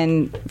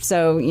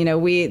so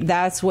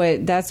that's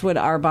what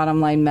our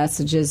bottom line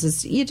message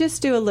is you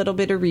just do a little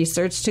bit of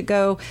research to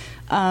go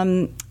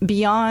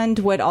beyond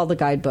what all the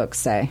guidebooks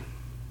say.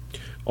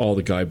 All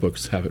the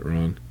guidebooks have it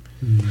wrong.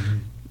 Mm-hmm.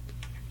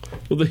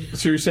 Well,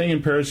 so you're saying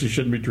in Paris you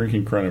shouldn't be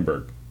drinking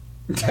Kronenberg?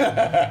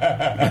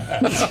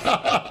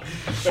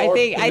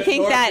 I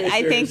think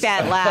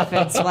that laugh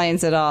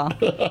explains it all.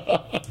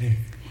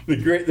 The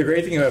great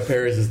thing about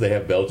Paris is they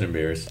have Belgian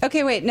beers.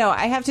 Okay, wait, no,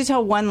 I have to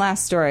tell one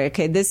last story.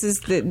 Okay, this is.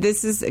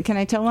 Can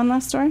I tell one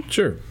last story?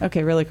 Sure.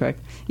 Okay, really quick.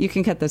 You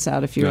can cut this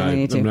out if you really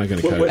need to. I'm not going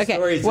to cut What it. Okay,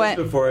 story is what-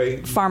 this before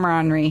I... Farmer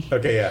Henri.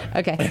 Okay, yeah.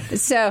 Okay,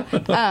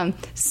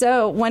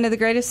 so one of the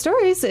greatest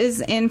stories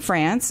is in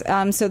France.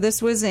 So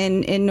this was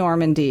in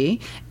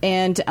Normandy,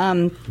 and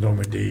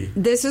Normandy.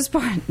 this is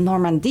part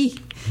Normandy,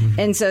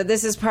 and so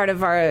this is part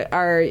of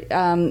our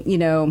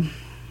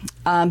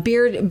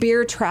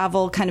beer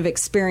travel kind of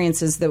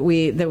experiences that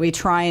we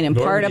try and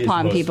impart Normandy is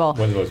upon people.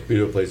 one of the most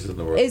beautiful places in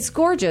the world. It's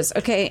gorgeous.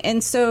 Okay,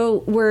 and so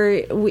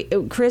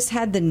Chris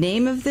had the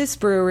name of this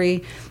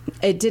brewery.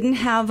 It didn't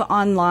have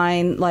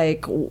online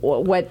like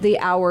what the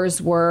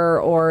hours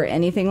were or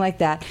anything like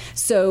that.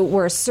 So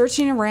we're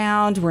searching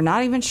around. We're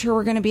not even sure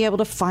we're going to be able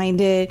to find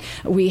it.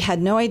 We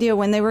had no idea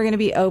when they were going to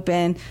be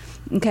open.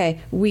 Okay,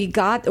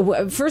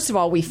 first of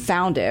all, we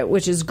found it,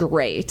 which is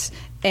great,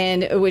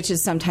 and which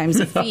is sometimes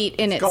a feat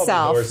in it's itself.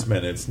 called the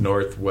Norseman. It's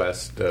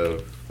northwest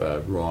of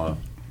Rouen.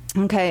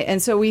 Okay,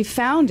 and so we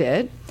found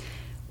it.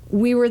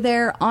 We were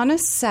there on a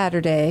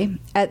Saturday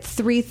at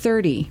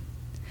 3:30.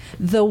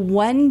 The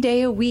one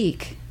day a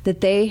week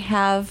that they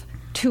have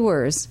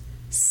tours,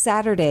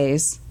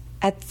 Saturdays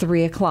at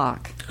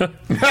 3:00.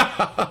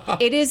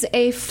 It is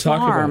a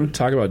farm.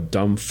 Talk about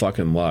dumb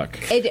fucking luck.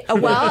 And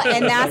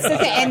that's the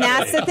thing. And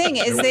that's the thing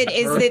is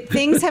that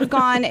things have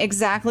gone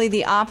exactly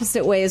the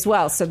opposite way as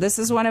well. So this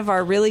is one of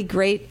our really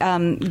great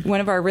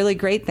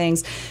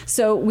things.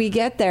 So we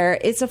get there.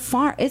 It's a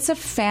farm. It's a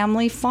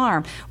family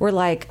farm. We're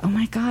like, oh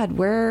my God,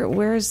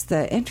 where's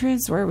the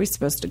entrance? Where are we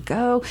supposed to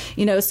go?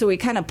 So we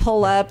kind of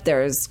pull up.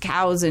 There's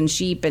cows and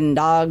sheep and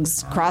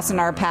dogs crossing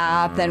our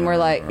path, and we're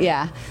like,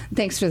 yeah,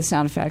 thanks for the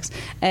sound effects.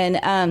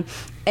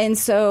 And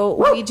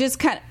so we just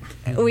kind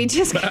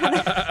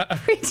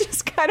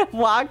of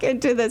walk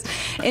into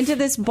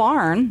this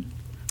barn.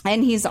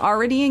 And he's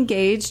already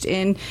engaged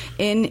in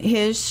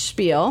his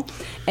spiel,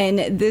 and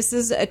this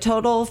is a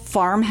total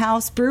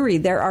farmhouse brewery.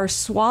 There are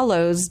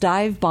swallows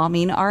dive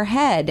bombing our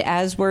head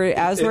as we're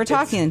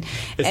talking.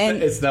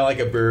 It's not like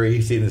a brewery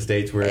you see in the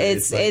States where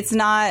it's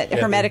not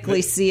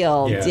hermetically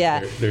sealed.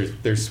 Yeah.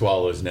 There's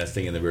swallows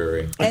nesting in the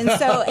brewery.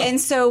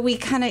 And so we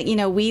kind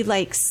of we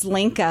like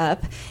slink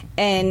up,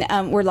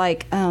 and we're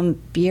like,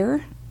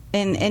 beer.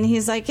 And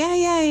he's like,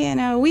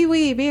 yeah,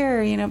 wee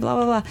beer, blah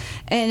blah blah,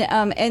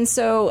 and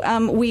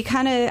so we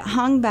kind of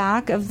hung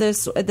back of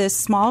this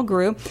small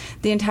group.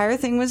 The entire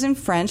thing was in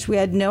French. We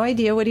had no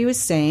idea what he was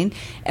saying.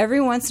 Every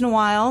once in a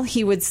while,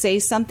 he would say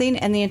something,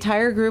 and the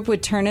entire group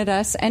would turn at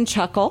us and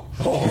chuckle.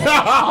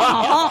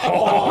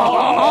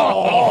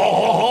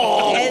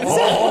 And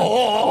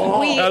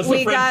so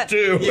we got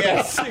do.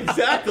 Yes,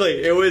 exactly.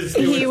 He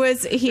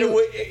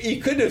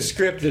couldn't have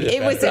scripted it.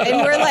 It was,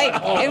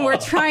 and we're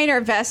trying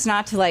our best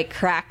not to like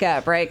crack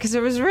up, right? Because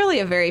it was really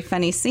a very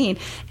funny scene.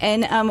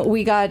 And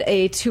we got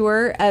a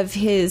tour of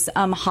his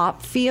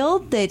hop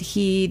field that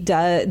he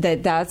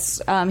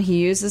does. He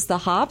uses the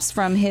hops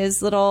from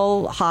his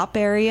little hop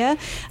area.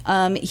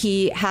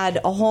 He had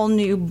a whole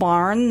new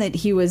barn that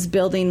he was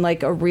building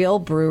like a real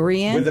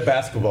brewery in with a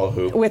basketball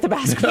hoop.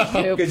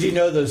 Because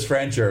those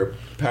French are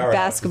powerhouses.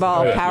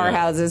 Basketball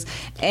powerhouses.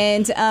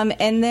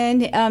 And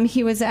then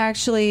he was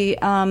actually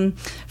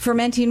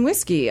fermenting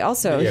whiskey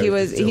also. He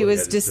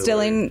was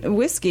distilling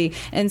whiskey,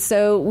 and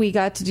so we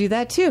got to do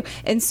that too.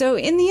 And so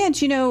in the end,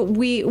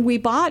 we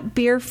bought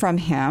beer from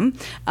him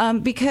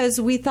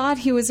because we thought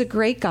he was a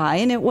great guy,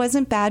 and it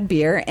wasn't bad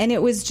beer, and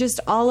it was just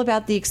all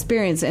about the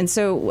experience. And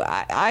so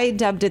I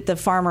dubbed it the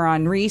Farmer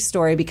Henri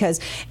story because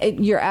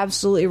you're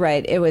absolutely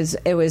right. It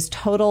was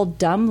total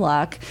dumb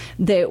luck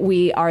that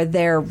we are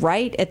there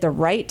right at the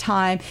right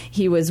time.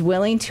 He was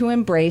willing to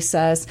embrace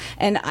us,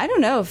 and I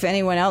don't know if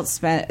anyone else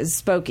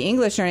spoke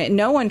English or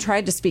no one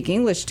tried to speak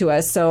English to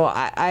us, so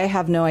I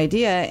have no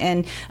idea.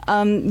 And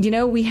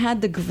we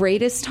had the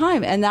greatest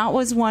time, and that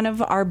was one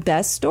of our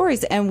best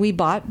stories. And we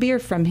bought beer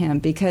from him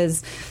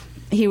because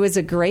he was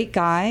a great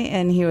guy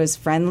and he was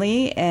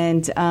friendly,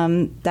 and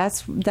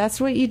that's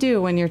what you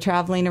do when you're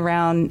traveling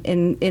around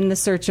in the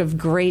search of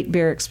great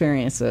beer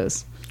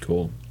experiences.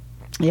 Cool.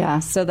 Yeah,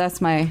 so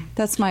that's my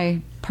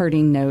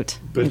parting note.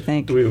 But I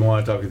think. Do we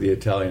want to talk about the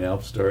Italian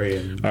Alp story?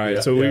 All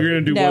right, so we're going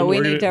to do. No, we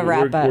need to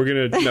wrap up. What we're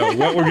going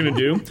to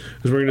do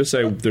is we're going to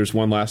say there's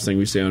one last thing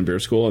we say on Beer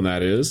School, and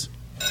that is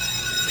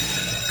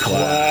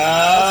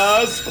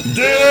class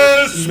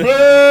dismissed.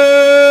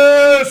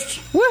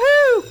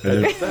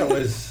 Woohoo! That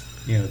was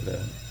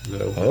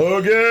the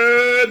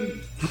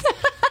again.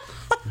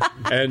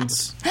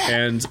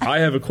 And I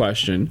have a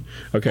question.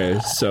 Okay,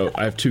 so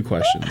I have three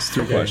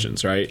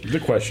questions, right? The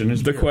question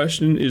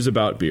is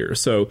about beer.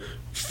 So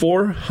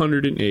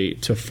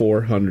 408 to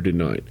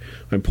 409.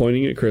 I'm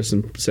pointing at Chris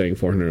and saying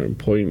 400. I'm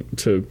pointing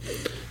to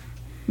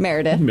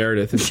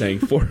Meredith and saying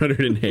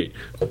 408.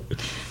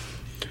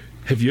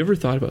 Have you ever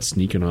thought about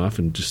sneaking off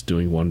and just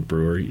doing one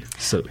brewery?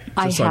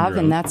 I have,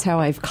 and that's how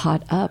I've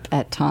caught up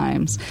at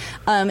times.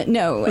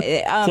 No.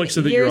 Like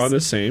so that you're on the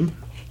same?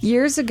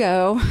 Years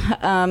ago,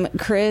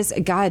 Chris,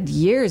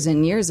 years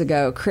and years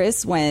ago,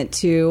 Chris went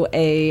to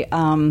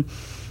went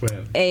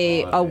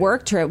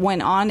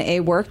on a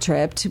work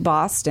trip to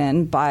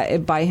Boston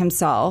by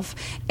himself,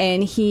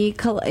 and he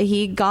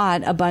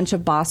got a bunch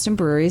of Boston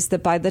breweries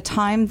that by the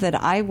time that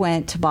I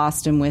went to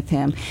Boston with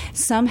him,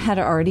 some had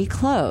already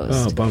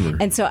closed. Oh, bummer.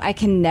 And so I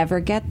can never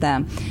get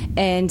them.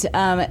 And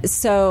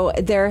so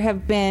there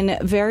have been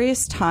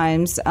various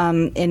times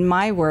in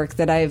my work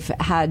that I've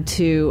had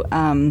to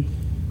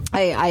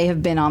I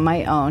have been on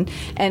my own,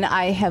 and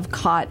I have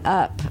caught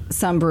up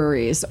some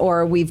breweries,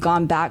 or we've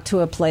gone back to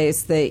a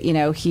place that,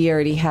 he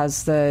already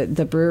has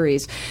the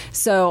breweries.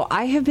 So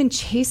I have been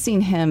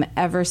chasing him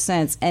ever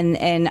since,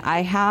 and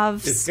I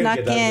have snuck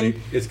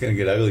in. It's going to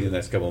get ugly in the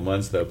next couple of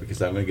months, though,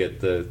 because I'm going to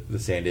get the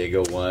San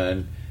Diego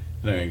one.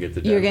 And I'm going to get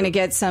the Denver, you're going to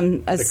get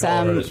some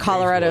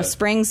Colorado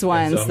Springs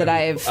ones so that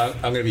I'm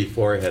going to be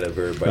 4 ahead of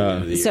her by the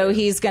end of the year. So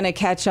he's going to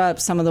catch up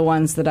some of the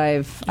ones that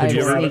I've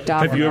sneaked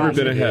off. Have you ever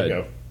been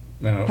ahead?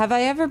 No. Have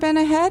I ever been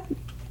ahead?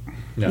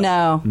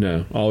 No.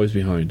 No, always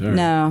behind. All right.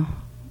 No.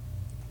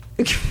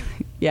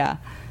 Yeah.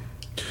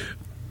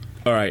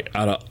 All right,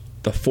 out of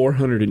the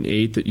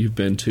 408 that you've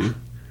been to.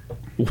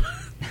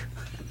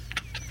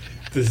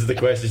 This is the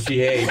question she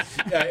hates.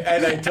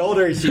 And I told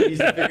her she needs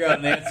to figure out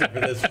an answer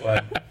for this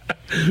one.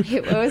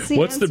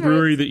 What's the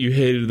brewery that you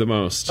hated the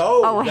most?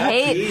 Oh,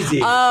 that's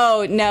easy.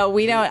 Oh, no,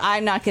 we don't.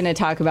 I'm not going to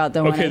talk about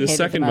the one I hated the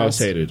second most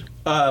hated.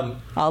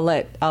 I'll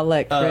let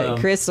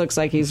Chris looks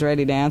like he's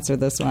ready to answer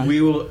this one. We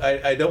will.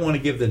 I don't want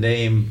to give the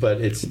name, but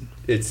it's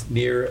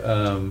near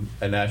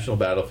a national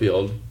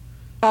battlefield.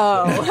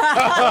 Oh,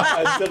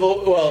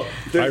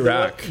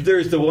 Iraq.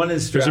 There's the one in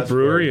Strasbourg. There's a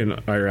brewery in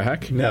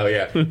Iraq. No,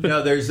 yeah,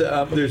 no.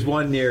 There's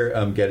one near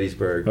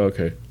Gettysburg.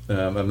 Okay.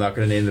 I'm not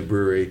going to name the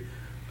brewery,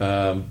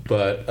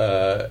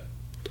 but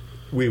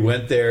we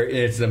went there, and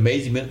it's an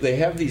amazing. They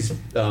have these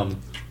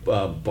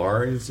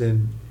barns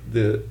in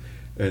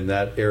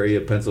that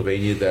area of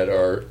Pennsylvania that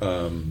are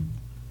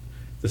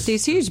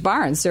these huge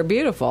barns. They're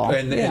beautiful,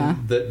 and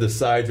the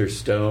sides are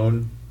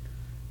stone.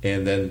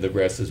 And then the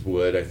rest is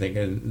wood, I think,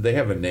 and they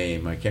have a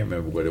name. I can't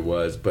remember what it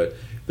was, but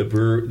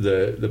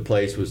the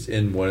place was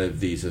in one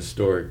of these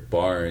historic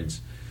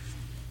barns.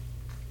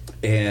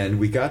 And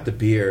we got the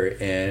beer,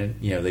 and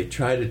they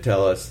tried to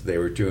tell us they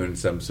were doing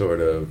some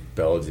sort of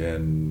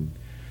Belgian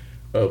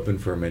open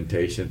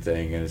fermentation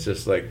thing, and it's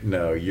just like,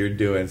 no, you're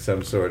doing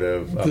some sort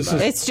of.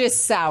 It's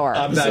just sour.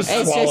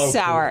 It's just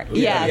sour.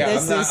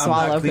 This is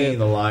swallow I'm not cleaning poop.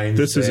 the lines.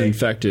 This is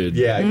infected.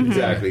 Yeah,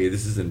 exactly.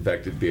 This is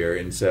infected beer,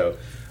 and so,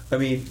 I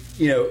mean,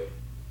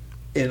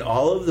 in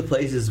all of the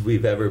places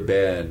we've ever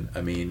been,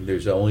 I mean,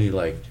 there's only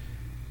like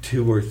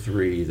 2 or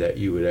 3 that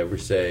you would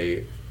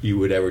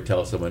ever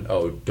tell someone,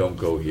 oh, don't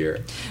go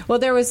here. Well,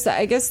 there was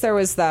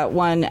that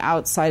one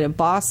outside of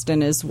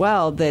Boston as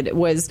well that it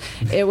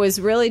was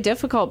really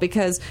difficult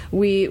because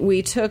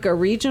we took a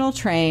regional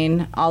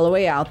train all the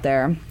way out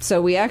there.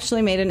 So we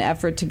actually made an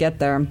effort to get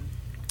there.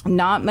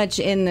 Not much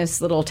in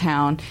this little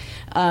town.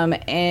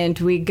 And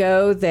we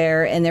go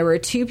there, and there were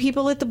 2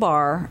 people at the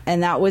bar,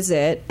 and that was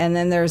it. And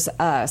then there's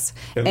us,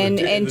 and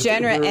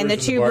the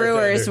 2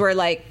 brewers were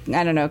like,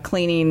 I don't know,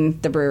 cleaning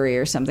the brewery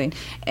or something.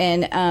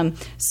 And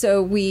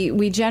so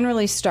we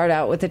generally start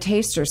out with a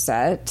taster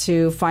set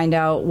to find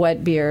out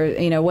what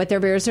beer, what their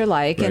beers are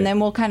like, right. And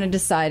then we'll kind of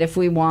decide if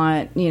we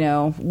want,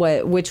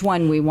 which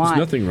one we want.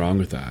 There's nothing wrong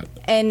with that.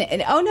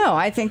 And oh no,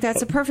 I think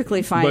that's a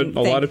perfectly fine But thing.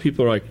 a lot of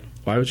people are like,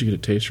 why would you get a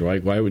taster?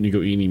 Why wouldn't you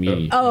go eeny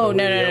meeny? Oh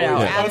no!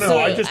 Yeah. Absolutely, Oh no!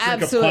 I just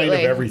drink absolutely. a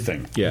pint of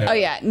everything. Yeah. Oh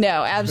yeah,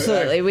 no,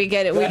 absolutely. We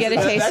get it. We get a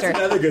taster. That's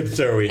another good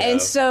story. And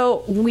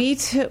so we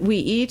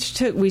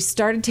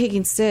started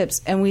taking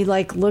sips, and we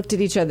like looked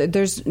at each other.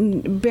 There's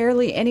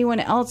barely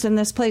anyone else in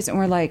this place, and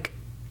we're like,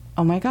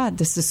 oh my God,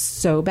 this is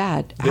so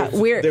bad.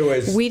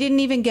 We didn't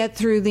even get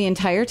through the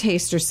entire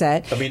taster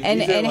set. I mean,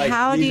 these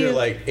are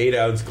like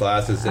 8-ounce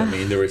glasses. I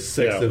mean, there were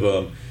 6 of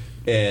them,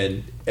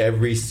 and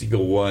every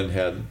single one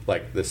had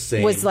like the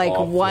same. Was like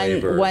off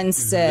flavor. one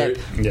sip.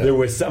 There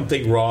was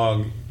something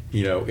wrong,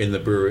 in the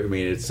brewery. I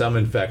mean, it's some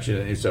infection,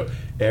 and so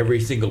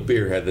every single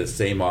beer had the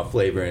same off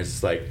flavor, and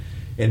it's like,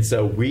 and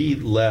so we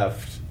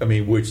left. I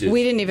mean, we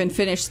didn't even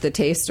finish the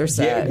taster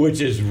set. Yeah,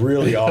 which is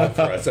really odd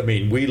for us. I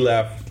mean, we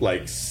left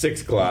like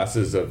 6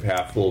 glasses of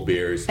half full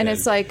beers, and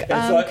it's like,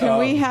 can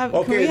we have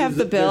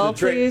the bill,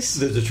 please?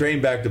 There's a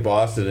train back to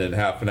Boston in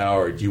half an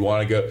hour. Do you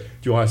want to go?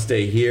 Do you want to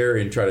stay here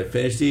and try to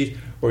finish these,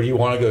 or do you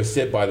want to go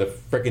sit by the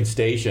frickin'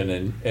 station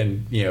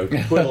and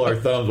twiddle our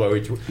thumbs while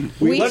we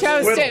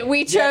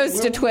chose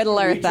to twiddle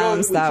our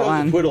thumbs that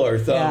one. Twiddle our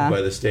thumbs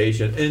by the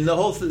station, and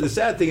the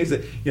sad thing is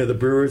that the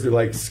brewers are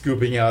like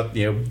scooping out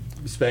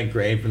spent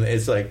grain from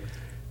it's like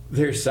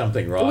there's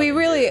something wrong. We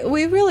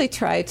really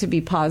try to be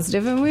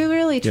positive, and we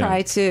really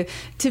try to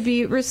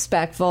be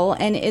respectful.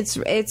 And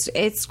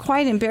it's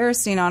quite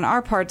embarrassing on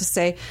our part to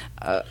say,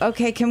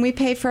 okay, can we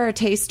pay for our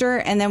taster?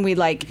 And then we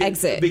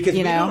exit because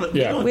we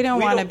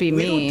don't want to be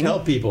mean. We don't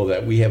tell people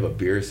that we have a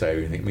beer site or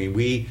anything. I mean,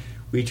 we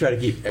try to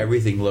keep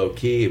everything low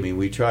key. I mean,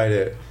 we try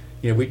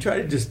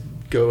to just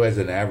go as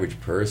an average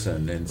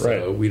person, and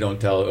so we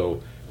don't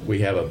tell.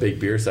 We have a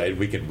big beer site.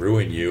 We can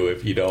ruin you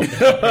if you don't.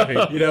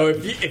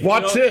 If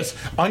watch this.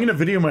 I'm going to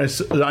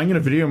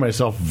video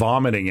myself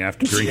vomiting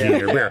after drinking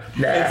your beer.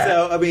 And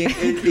so I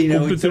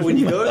mean, so when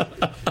you go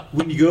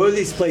to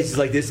these places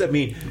like this, I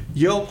mean,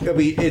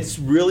 it's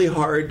really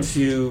hard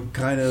to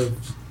kind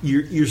of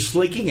you're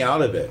slinking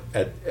out of it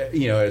at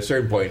a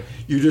certain point.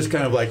 You're just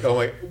kind of like, oh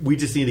my, we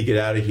just need to get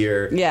out of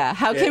here. Yeah,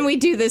 how can we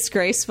do this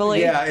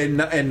gracefully? Yeah,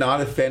 and not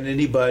offend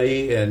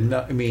anybody, and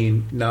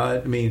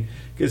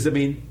because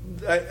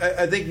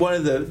I think one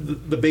of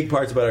the big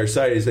parts about our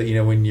site is that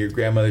when your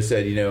grandmother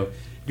said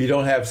if you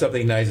don't have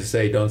something nice to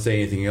say, don't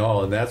say anything at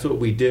all, and that's what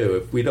we do.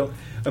 If we don't,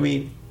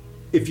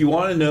 if you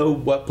want to know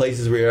what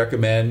places we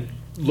recommend,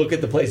 look at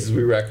the places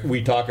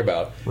we talk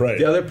about. Right.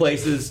 The other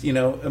places, we're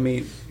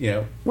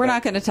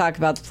not going to talk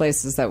about the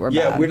places that were bad.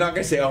 Yeah, we're not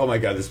going to say, oh my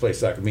God, this place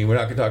sucks. I mean, we're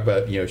not going to talk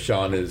about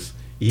Sean is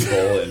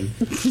evil and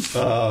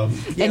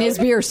his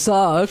beer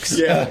sucks.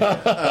 Yeah,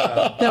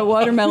 that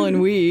watermelon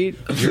wheat.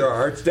 You're our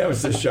arch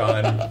nemesis,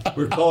 Sean.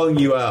 We're calling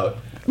you out.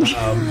 Please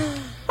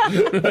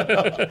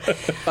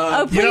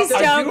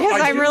don't,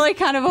 because I'm really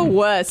kind of a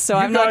wuss, so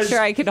I'm not sure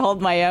I could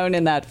hold my own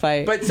in that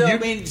fight. But so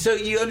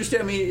you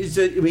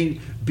understand?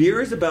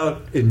 Beer is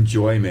about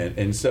enjoyment,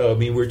 and so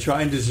we're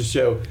trying to just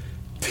show.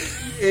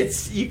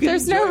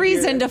 There's no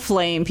reason to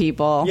flame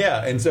people.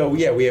 Yeah, and so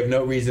we have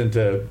no reason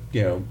to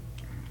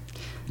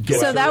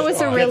So that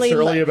was a really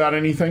early about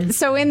anything.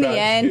 So in the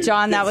end,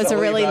 John, that was a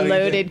really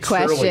loaded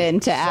question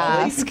to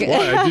ask.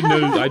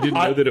 Well, I didn't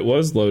know that it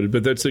was loaded,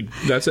 but that's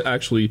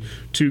actually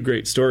 2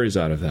 great stories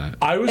out of that.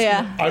 I was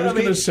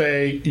going to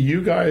say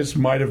you guys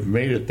might have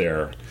made it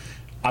there.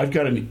 I've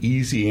got an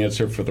easy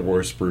answer for the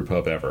worst brew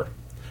pub ever.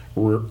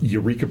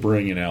 Eureka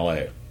Brewing in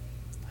L.A.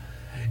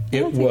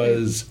 It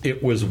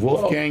was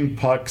Wolfgang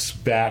Puck's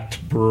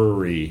backed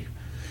brewery.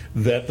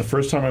 That the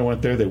first time I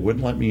went there, they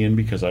wouldn't let me in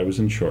because I was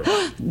in shorts.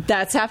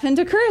 That's happened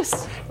to Chris.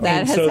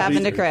 That has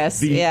happened to Chris.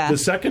 The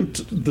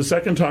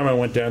second time I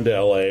went down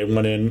to LA, I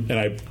went in and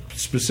I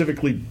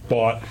specifically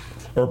brought.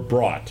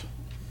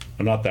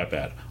 Not that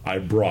bad. I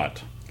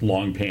brought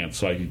long pants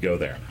so I could go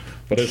there.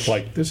 But it's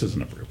like, this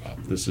isn't a brew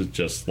pub. This is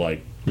just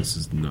like, this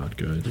is not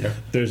good. Yeah.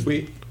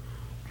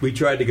 We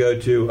tried to go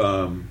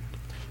to.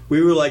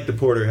 We were like the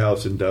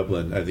Porterhouse in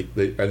Dublin. I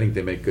think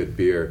they make good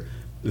beer.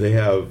 they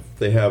have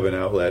an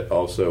outlet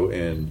also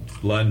in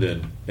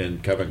London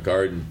in Covent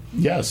Garden.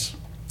 Yes.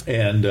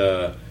 And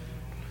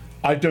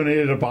I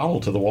donated a bottle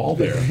to the wall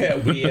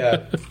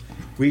there.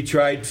 we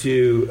tried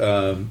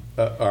to.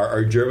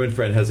 Our German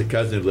friend has a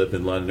cousin who lived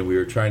in London. We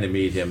were trying to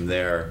meet him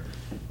there,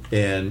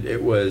 and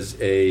it was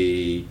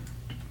a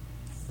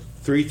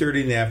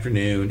 3:30 in the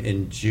afternoon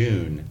in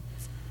June.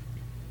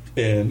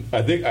 And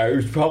I think I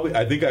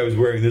was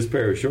wearing this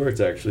pair of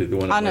shorts, actually, the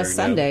one I'm on a wearing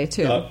Sunday now.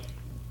 too.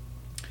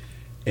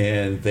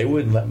 And they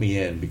wouldn't let me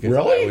in because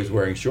Really? I was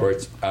wearing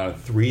shorts on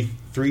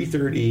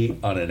 3:30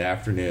 on an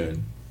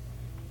afternoon.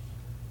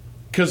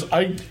 Because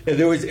I've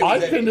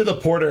been to the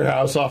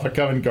Porterhouse off of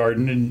Covent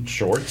Garden in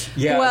shorts.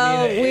 Yeah,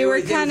 Well, we were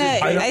it was- kinda-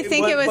 I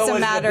think it was a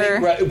matter-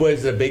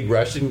 Was a big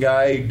Russian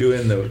guy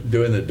doing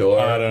the door?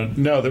 I don't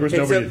know. There was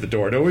nobody at the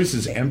door. It always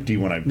is empty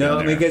when I've been No,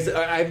 there. because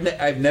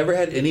I've never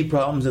had any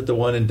problems at the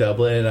one in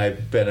Dublin.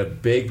 I've been a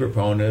big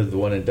proponent of the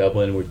one in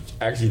Dublin, which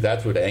actually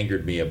that's what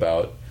angered me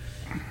about.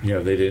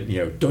 They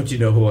didn't. Don't you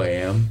know who I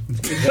am?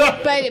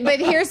 But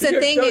here's the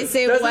thing: is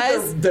it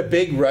was the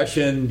big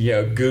Russian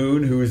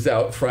goon who's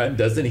out front.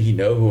 Doesn't he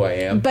know who I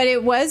am? But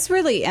it was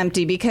really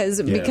empty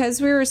because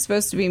we were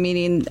supposed to be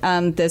meeting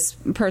this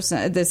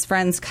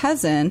friend's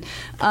cousin.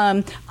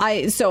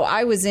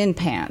 I was in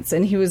pants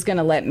and he was going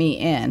to let me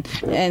in,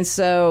 and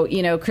so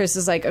Chris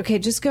is like, okay,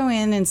 just go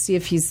in and see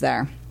if he's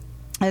there.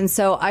 And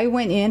so I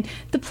went in.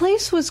 The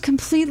place was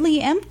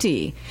completely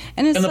empty,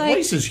 and the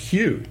place is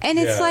huge. And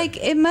it's like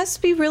it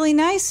must be really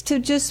nice to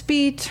just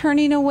be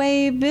turning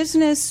away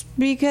business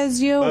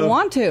because you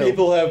want to.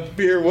 People have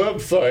beer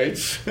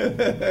websites.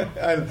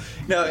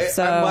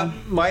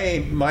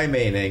 My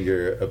main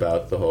anger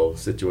about the whole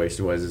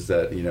situation is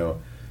that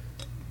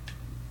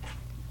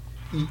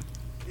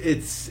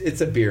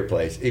it's a beer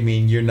place. I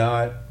mean, you're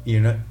not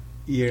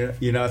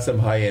some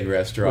high end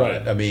restaurant.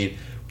 Right. I mean.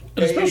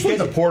 Especially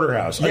the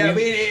Porterhouse. Yeah,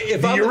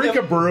 the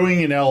Eureka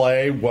Brewing in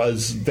L.A.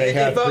 they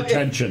had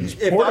pretensions.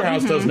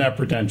 Porterhouse doesn't have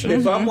pretensions.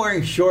 If I'm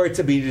wearing shorts,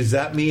 does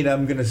that mean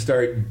I'm going to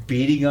start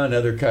beating on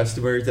other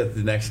customers at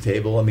the next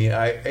table? I mean,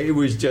 it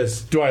was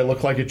just. Do I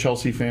look like a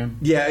Chelsea fan?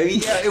 Yeah,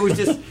 it was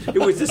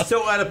just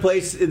so out of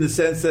place in the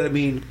sense that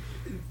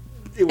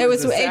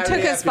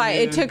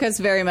it took us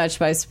very much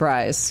by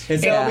surprise.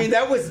 And so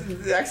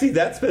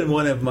that's been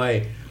one of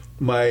my.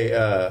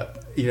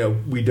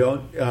 We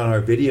don't, on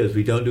our videos,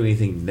 we don't do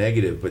anything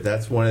negative, but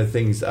that's one of the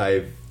things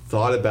I've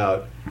thought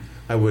about.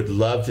 I would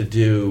love to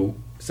do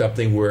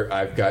something where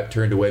I've got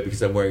turned away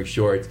because I'm wearing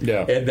shorts,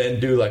 and then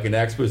do like an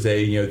expose.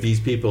 These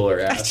people are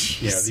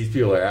these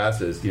people are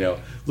asses.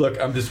 Look,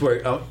 I'm just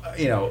wearing.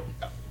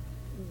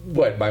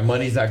 What? My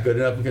money's not good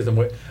enough because I'm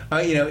wearing.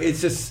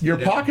 It's just your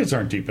pockets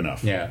aren't deep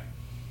enough. Yeah,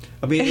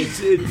 it's.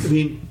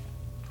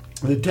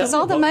 Because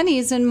all the money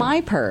is in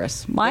my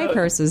purse. My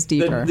purse is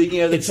deeper.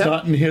 It's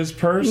not in his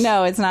purse?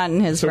 No, it's not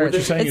in his purse. What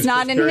you're saying it's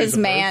not in his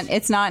man.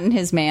 It's not in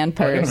his man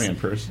purse. I got a man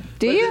purse.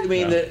 Do you?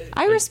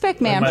 I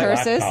respect man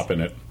purses. Laptop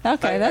in it.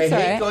 Okay, that's all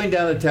right. I hate going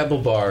down the Temple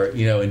Bar,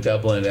 in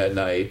Dublin at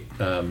night.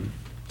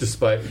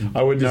 Despite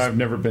I've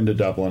never been to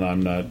Dublin.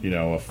 I'm not,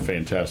 a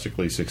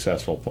fantastically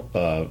successful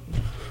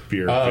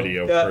beer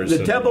video person.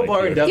 The Temple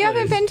Bar in Dublin. You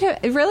haven't been to?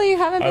 Really, you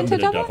haven't been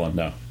to Dublin?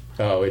 No.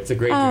 Oh, it's a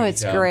great. Oh,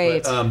 it's town.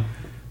 great. But,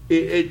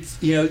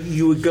 it's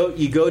you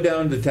go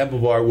down to the Temple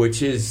Bar,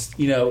 which is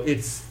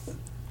it's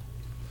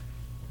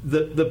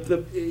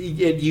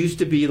it used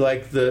to be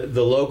like the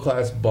low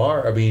class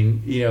bar. I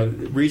mean,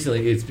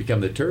 recently it's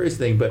become the tourist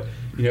thing, but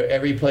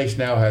every place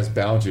now has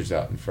bouncers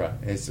out in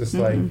front. It's just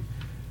like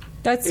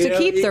that's to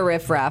keep the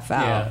riffraff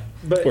out,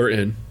 or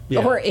in.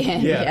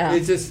 Yeah.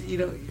 It's just you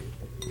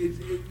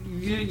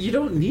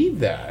don't need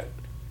that.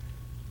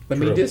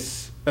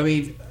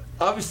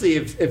 Obviously,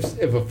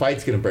 if a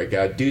fight's going to break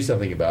out, do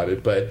something about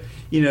it. But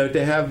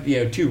to have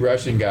two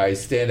Russian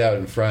guys stand out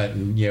in front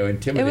and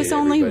intimidate. It was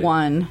only everybody.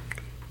 one.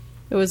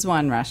 It was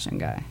one Russian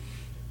guy,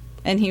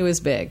 and he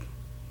was big.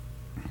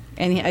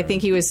 And I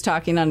think he was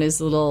talking on his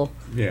little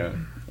ear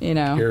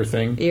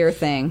thing. He had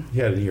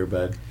an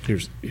earbud.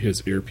 Here's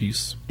his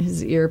earpiece.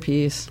 His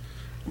earpiece.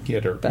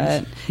 But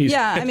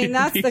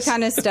that's the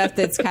kind of stuff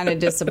that's kind of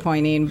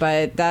disappointing.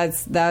 But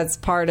that's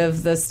part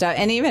of the stuff.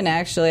 And even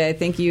actually, I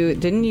think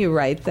didn't you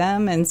write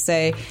them and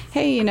say,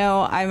 hey,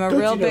 I'm a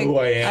really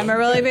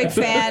big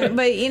fan.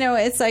 But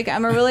it's like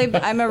I'm a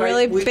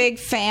really big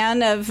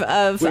fan of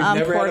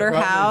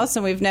Porterhouse,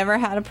 and we've never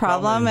had a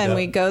problem, and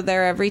we go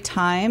there every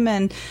time.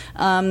 And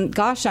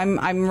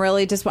I'm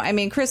really disappointed. I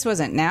mean, Chris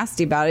wasn't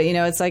nasty about it.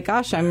 It's like,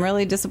 gosh, I'm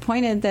really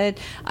disappointed that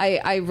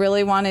I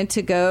really wanted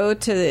to go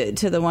to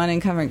the one in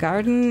Covent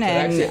Garden,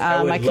 and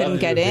I couldn't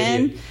get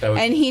in,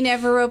 and he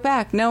never wrote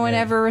back. No one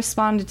ever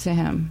responded to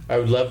him. I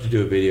would love to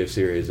do a video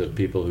series of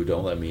people who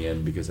don't let me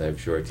in because I have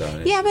shorts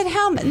on. Yeah, but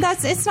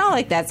it's not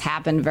like that's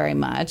happened very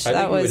much. I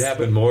think it would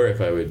happen more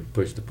if I would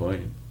push the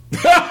point.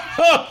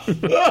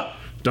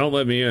 Don't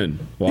let me in.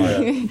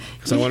 Why?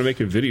 Because I want to make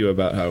a video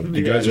about how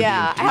you guys are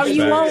how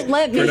you won't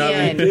let me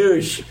in.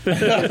 Douche. You're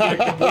a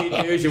complete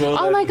douche.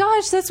 Oh my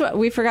gosh, that's what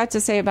we forgot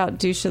to say about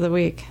douche of the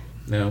week.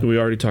 No. We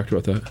already talked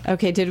about that.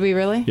 Okay, did we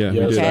really? Yeah,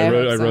 Yes. we did. Okay, I I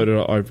wrote hope so. it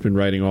all. I've been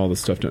writing all the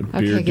stuff down. Okay,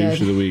 Beer douche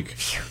good. of the week.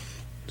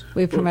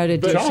 We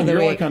promoted But douche John, of the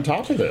you're week. like on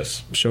top of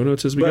this. Show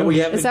notes as we But go. we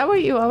haven't. Is that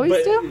what you always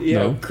but, do? You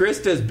know, No.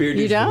 Chris does beer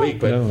douche don't? of the week,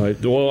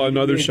 but well, on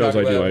other we shows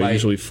talk I do. about I my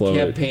usually flow it.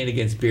 campaign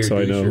against beer So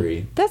I know.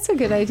 douchery. That's a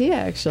good idea,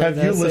 actually. Have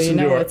though, you so listened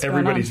know to what's going on.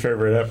 everybody's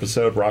favorite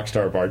episode,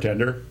 Rockstar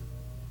Bartender?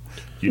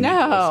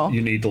 No.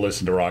 You need to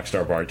listen to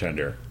Rockstar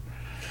Bartender.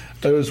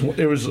 It was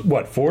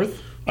what,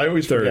 fourth? I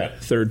always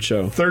forget. Third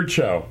show. Third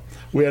show.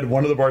 We had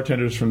one of the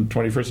bartenders from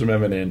 21st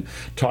Amendment in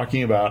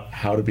talking about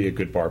how to be a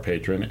good bar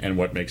patron and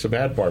what makes a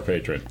bad bar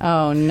patron.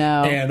 Oh,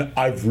 no. And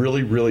I've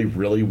really, really,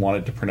 really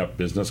wanted to print up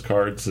business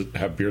cards that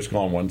have Beer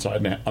Skull on one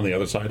side and on the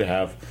other side to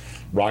have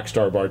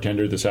Rockstar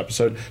Bartender this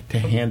episode to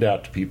hand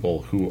out to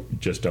people who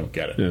just don't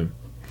get it. Yeah.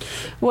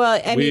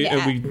 Well, I mean,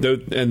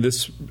 And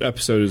this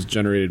episode has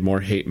generated more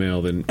hate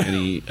mail than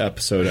any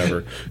episode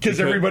ever. Because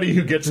everybody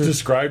who gets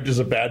described as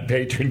a bad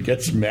patron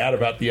gets mad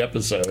about the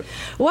episode.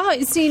 well,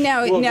 see,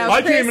 now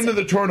I Chris, came into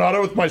the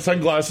Tornado with my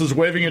sunglasses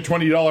waving a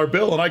 $20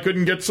 bill and I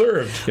couldn't get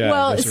served. Yeah,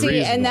 well, there's a see,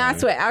 reason and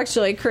that's why. what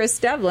actually Chris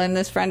Devlin,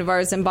 this friend of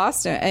ours in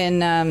Boston,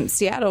 in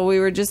Seattle, we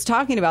were just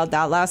talking about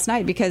that last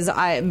night because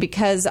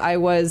I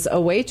was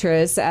a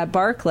waitress at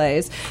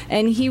Barclays,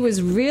 and he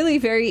was really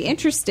very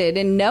interested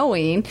in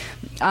knowing.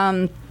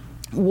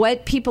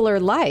 What people are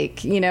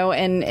like,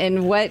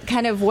 and what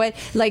kind of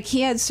like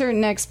he had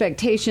certain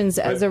expectations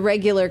as a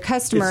regular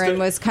customer and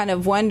was kind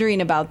of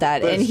wondering about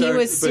that. And he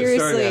was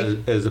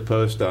seriously as a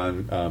post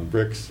on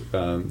Bricks,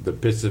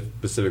 the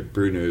Pacific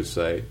Brew News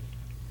site,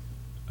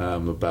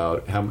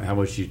 about how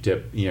much you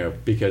tip,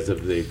 because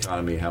of the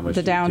economy, how much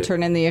the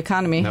downturn in the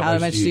economy. How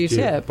much do you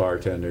tip?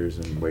 Bartenders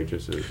and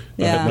waitresses?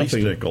 Yeah. At least a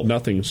nickel.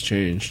 Nothing's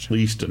changed. At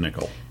least a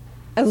nickel.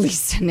 At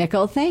least a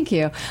nickel. Thank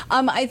you.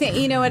 I think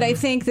you know what I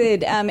think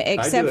that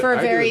except for a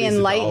I do very at least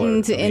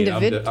enlightened $1. I mean,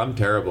 individual. I'm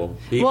terrible.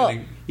 Well-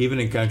 Even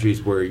in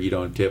countries where you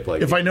don't tip,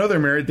 like If I know they're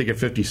married, they get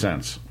 50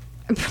 cents.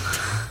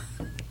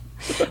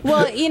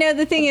 Well,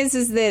 the thing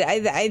is that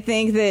I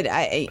think that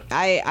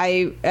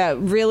I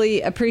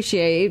really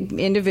appreciate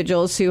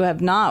individuals who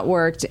have not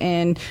worked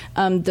in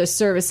the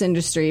service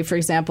industry, for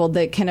example,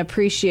 that can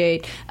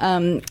appreciate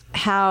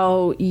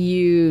how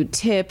you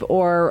tip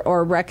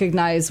or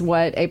recognize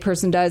what a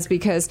person does,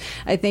 because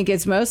I think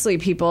it's mostly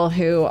people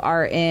who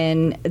are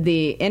in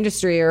the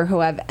industry or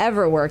who have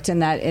ever worked in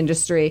that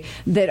industry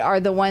that are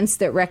the ones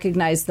that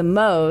recognize the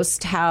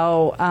most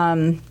how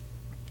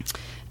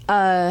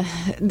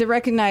that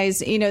recognize,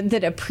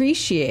 that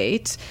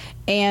appreciate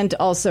and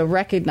also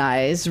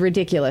recognize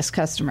ridiculous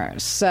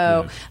customers.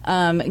 So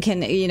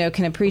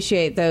can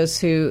appreciate those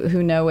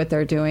who know what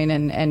they're doing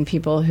and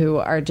people who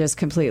are just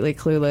completely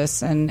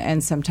clueless.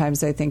 And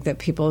sometimes I think that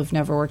people who've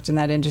never worked in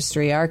that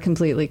industry are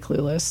completely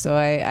clueless. So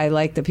I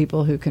like the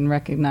people who can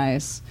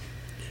recognize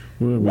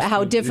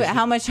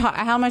how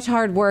much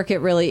hard work it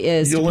really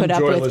is You'll to put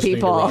up enjoy with listening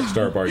people. to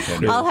Rockstar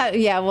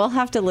Bartender. We'll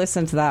have to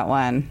listen to that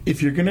one.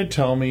 If you're going to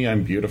tell me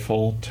I'm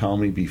beautiful, tell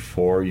me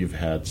before you've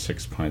had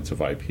 6 pints of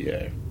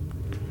IPA.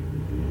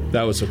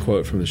 That was a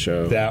quote from the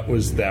show. That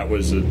was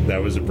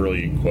a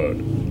brilliant quote.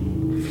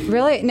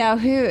 Really? Now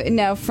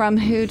from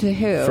who to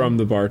who? From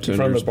the bartender.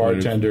 From the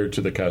bartender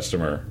to the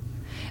customer.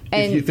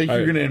 And if you think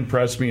you're going to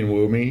impress me and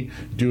woo me,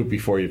 do it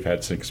before you've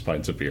had 6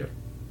 pints of beer.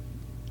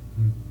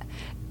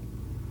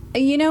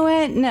 you know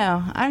what?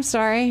 No, I'm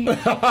sorry.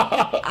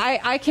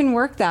 I can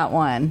work that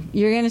one.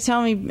 You're going to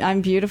tell me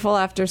I'm beautiful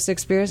after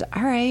 6 beers?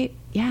 All right.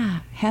 Yeah.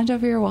 Hand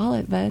over your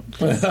wallet, bud.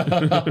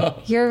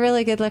 You're a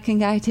really good looking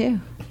guy, too.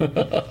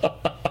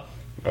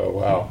 oh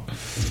wow,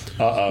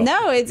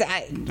 No, it's...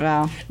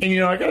 well...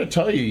 And, I got to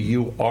tell you,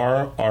 you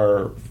are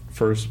our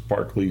first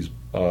Barclays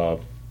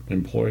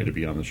employee to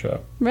be on the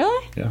show.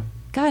 Really? Yeah.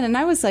 God, and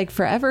I was like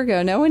forever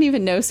ago. No one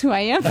even knows who I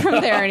am from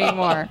there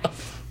anymore.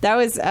 That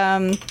was...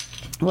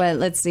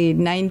 let's see,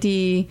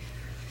 90...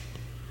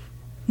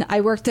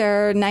 I worked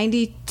there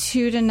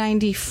 92 to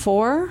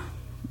 94,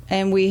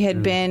 and we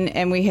had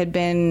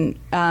been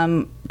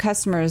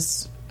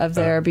customers of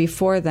there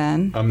before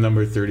then. I'm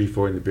number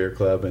 34 in the beer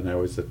club, and I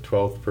was the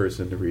 12th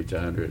person to reach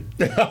 100.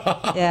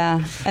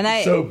 Yeah,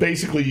 and So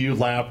basically, you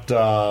lapped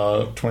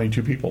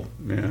 22 people.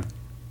 Yeah.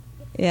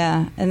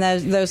 Yeah, and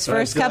those But I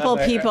first still couple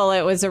have my- people,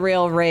 it was a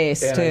real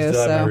race And too. I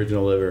still have my So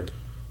original liver.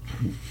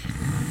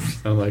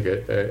 Unlike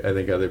I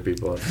think other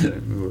people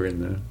who were in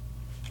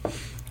the...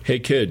 Hey,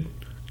 kid,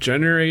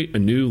 generate a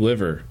new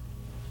liver.